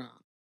get drunk.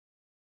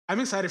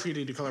 I'm excited for you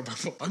to do Color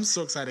Purple. I'm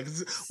so excited.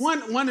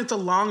 One, it's a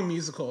long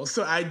musical,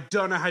 so I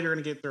don't know how you're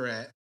gonna get through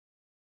it.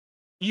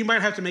 You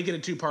might have to make it a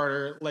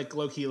two-parter, like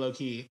low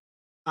key.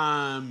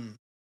 But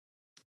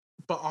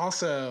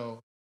also,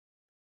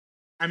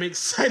 I'm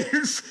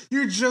excited.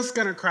 You're just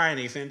gonna cry,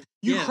 Nathan.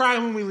 You cry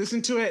when we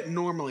listen to it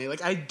normally.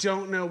 Like, I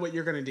don't know what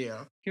you're gonna do.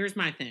 Here's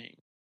my thing.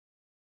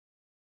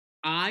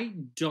 I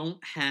don't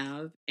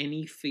have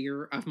any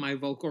fear of my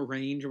vocal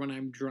range when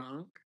I'm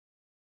drunk.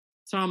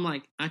 So I'm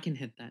like, I can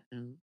hit that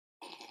note.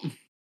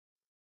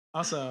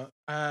 Also,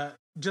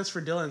 just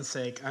for Dylan's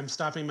sake, I'm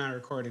stopping my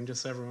recording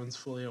just so everyone's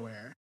fully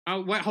aware.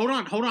 Oh, wait, hold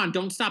on.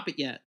 Don't stop it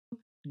yet.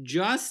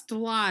 Just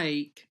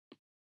like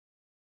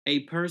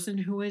a person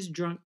who has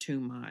drunk too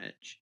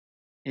much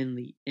in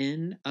the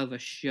end of a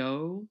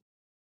show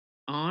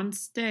on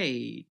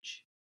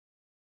stage,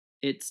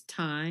 it's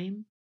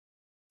time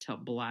to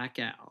black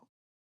out.